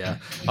 Yeah,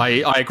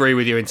 I agree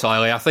with you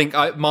entirely. I think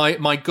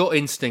my gut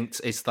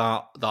instinct is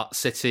that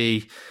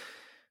City.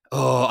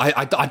 Oh,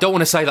 I don't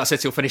want to say that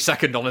City will finish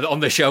second on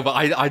the show, but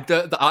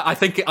I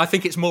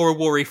think it's more a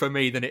worry for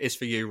me than it is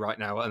for you right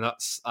now, and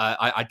that's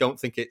I don't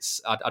think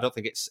it's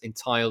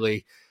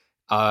entirely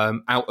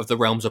out of the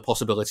realms of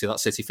possibility that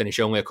City finish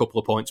only a couple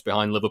of points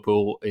behind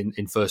Liverpool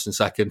in first and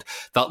second.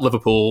 That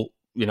Liverpool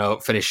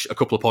finish a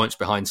couple of points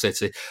behind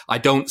City. I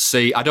don't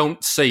see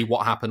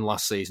what happened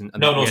last season,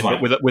 and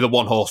with a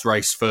one horse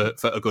race for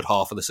a good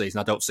half of the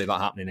season. I don't see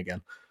that happening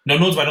again. No,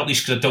 nor do I, not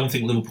least because I don't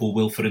think Liverpool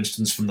will, for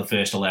instance, from the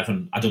first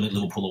 11, I don't think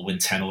Liverpool will win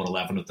 10 or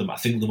 11 of them. I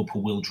think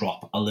Liverpool will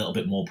drop a little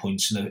bit more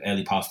points in the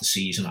early part of the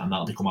season, and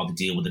that'll become how they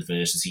deal with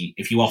adversity.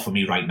 If you offer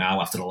me right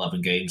now, after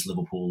 11 games,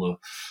 Liverpool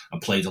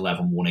have played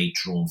 11, won 8,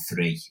 drawn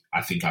 3,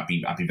 I think I'd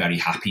be very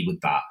happy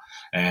with that.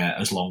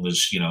 As long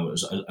as,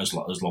 as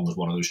long as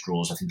one of those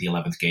draws, I think the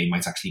 11th game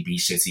might actually be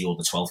City, or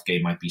the 12th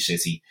game might be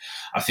City.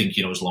 I think,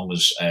 as long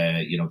as,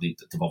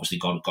 they've obviously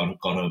got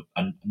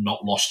a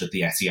not lost at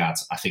the Etihad.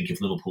 I think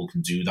if Liverpool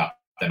can do that,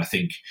 then I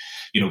think,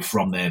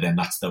 from there, then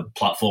that's the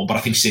platform. But I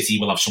think City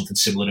will have something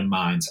similar in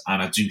mind,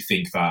 and I do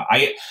think that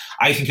I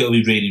think it'll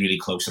be really, really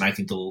close, and I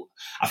think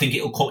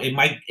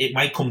it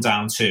might come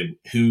down to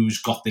who's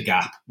got the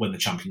gap when the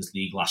Champions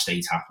League last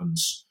 8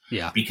 happens.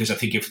 Yeah, because I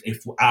think if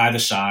either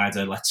side,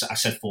 I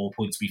said 4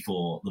 points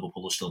before,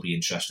 Liverpool will still be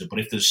interested.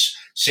 But if there's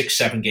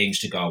 6-7 games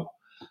to go,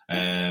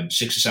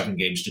 6 or 7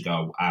 games to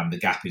go, and the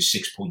gap is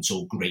 6 points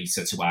or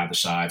greater to either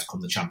side come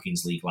the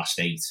Champions League last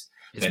 8,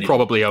 it's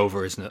probably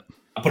over, isn't it?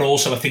 But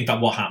also, I think that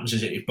what happens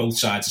is if both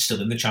sides are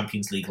still in the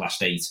Champions League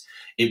last 8,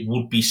 it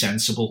would be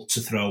sensible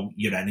to throw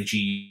your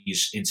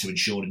energies into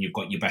ensuring you've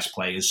got your best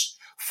players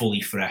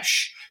fully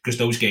fresh, because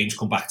those games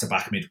come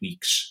back-to-back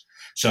midweeks.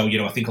 So,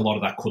 I think a lot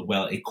of that could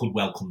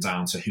well come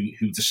down to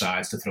who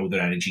decides to throw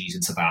their energies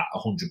into that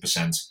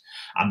 100%.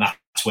 And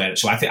that's where,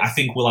 so I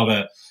think we'll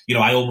have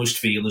I almost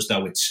feel as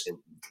though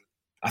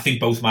I think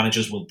both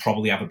managers will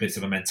probably have a bit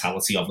of a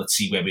mentality of, let's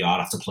see where we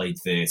are after played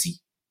 30.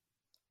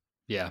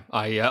 Yeah,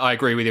 I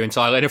agree with you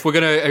entirely. And if we're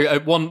going to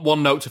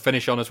one note to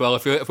finish on as well,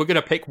 if we're going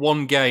to pick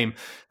one game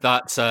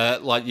that,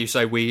 like you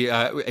say,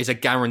 is a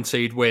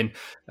guaranteed win,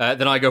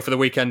 then I go for the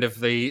weekend of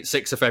the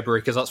 6th of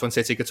February, because that's when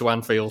City go to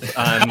Anfield.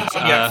 And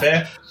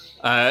fair.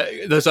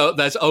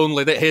 There's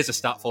only, here's a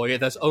stat for you.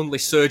 There's only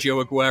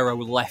Sergio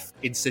Aguero left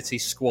in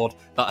City's squad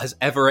that has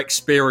ever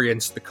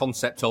experienced the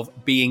concept of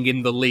being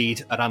in the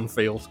lead at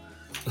Anfield.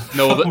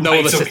 No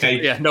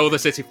other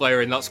City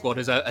player in that squad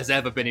has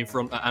ever been in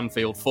front at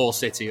Anfield for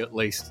City, at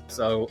least.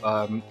 So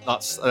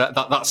that's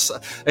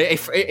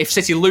if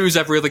City lose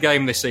every other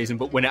game this season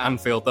but win at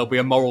Anfield, there'll be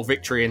a moral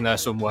victory in there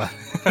somewhere.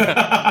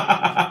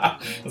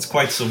 That's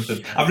quite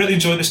something. I've really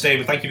enjoyed this,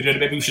 David. Thank you for doing it.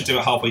 Maybe we should do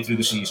it halfway through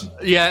the season.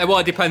 Yeah, well,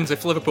 it depends.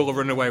 If Liverpool are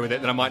running away with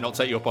it, then I might not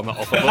take you up on that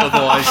offer. But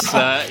otherwise,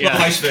 yeah.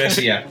 Vice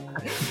versa, yeah.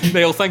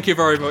 Neil, thank you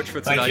very much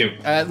for today. Thank you.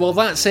 Well,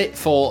 that's it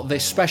for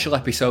this special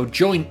episode,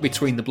 joint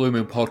between the Blue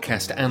Moon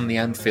podcast and the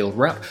Anfield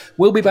Wrap.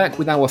 We'll be back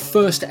with our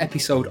first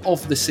episode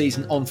of the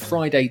season on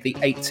Friday, the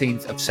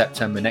 18th of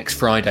September, next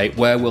Friday,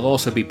 where we'll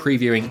also be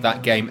previewing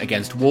that game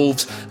against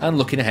Wolves and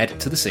looking ahead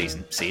to the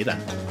season. See you then.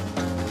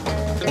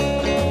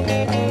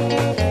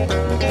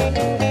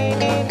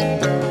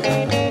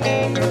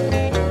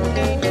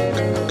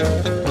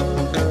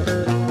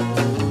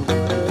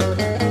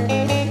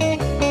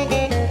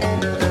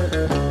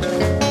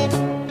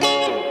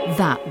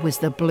 That was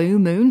the Blue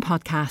Moon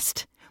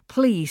podcast.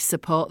 Please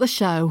support the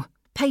show.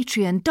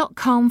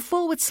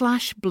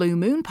 Patreon.com/Blue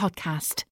Moon podcast.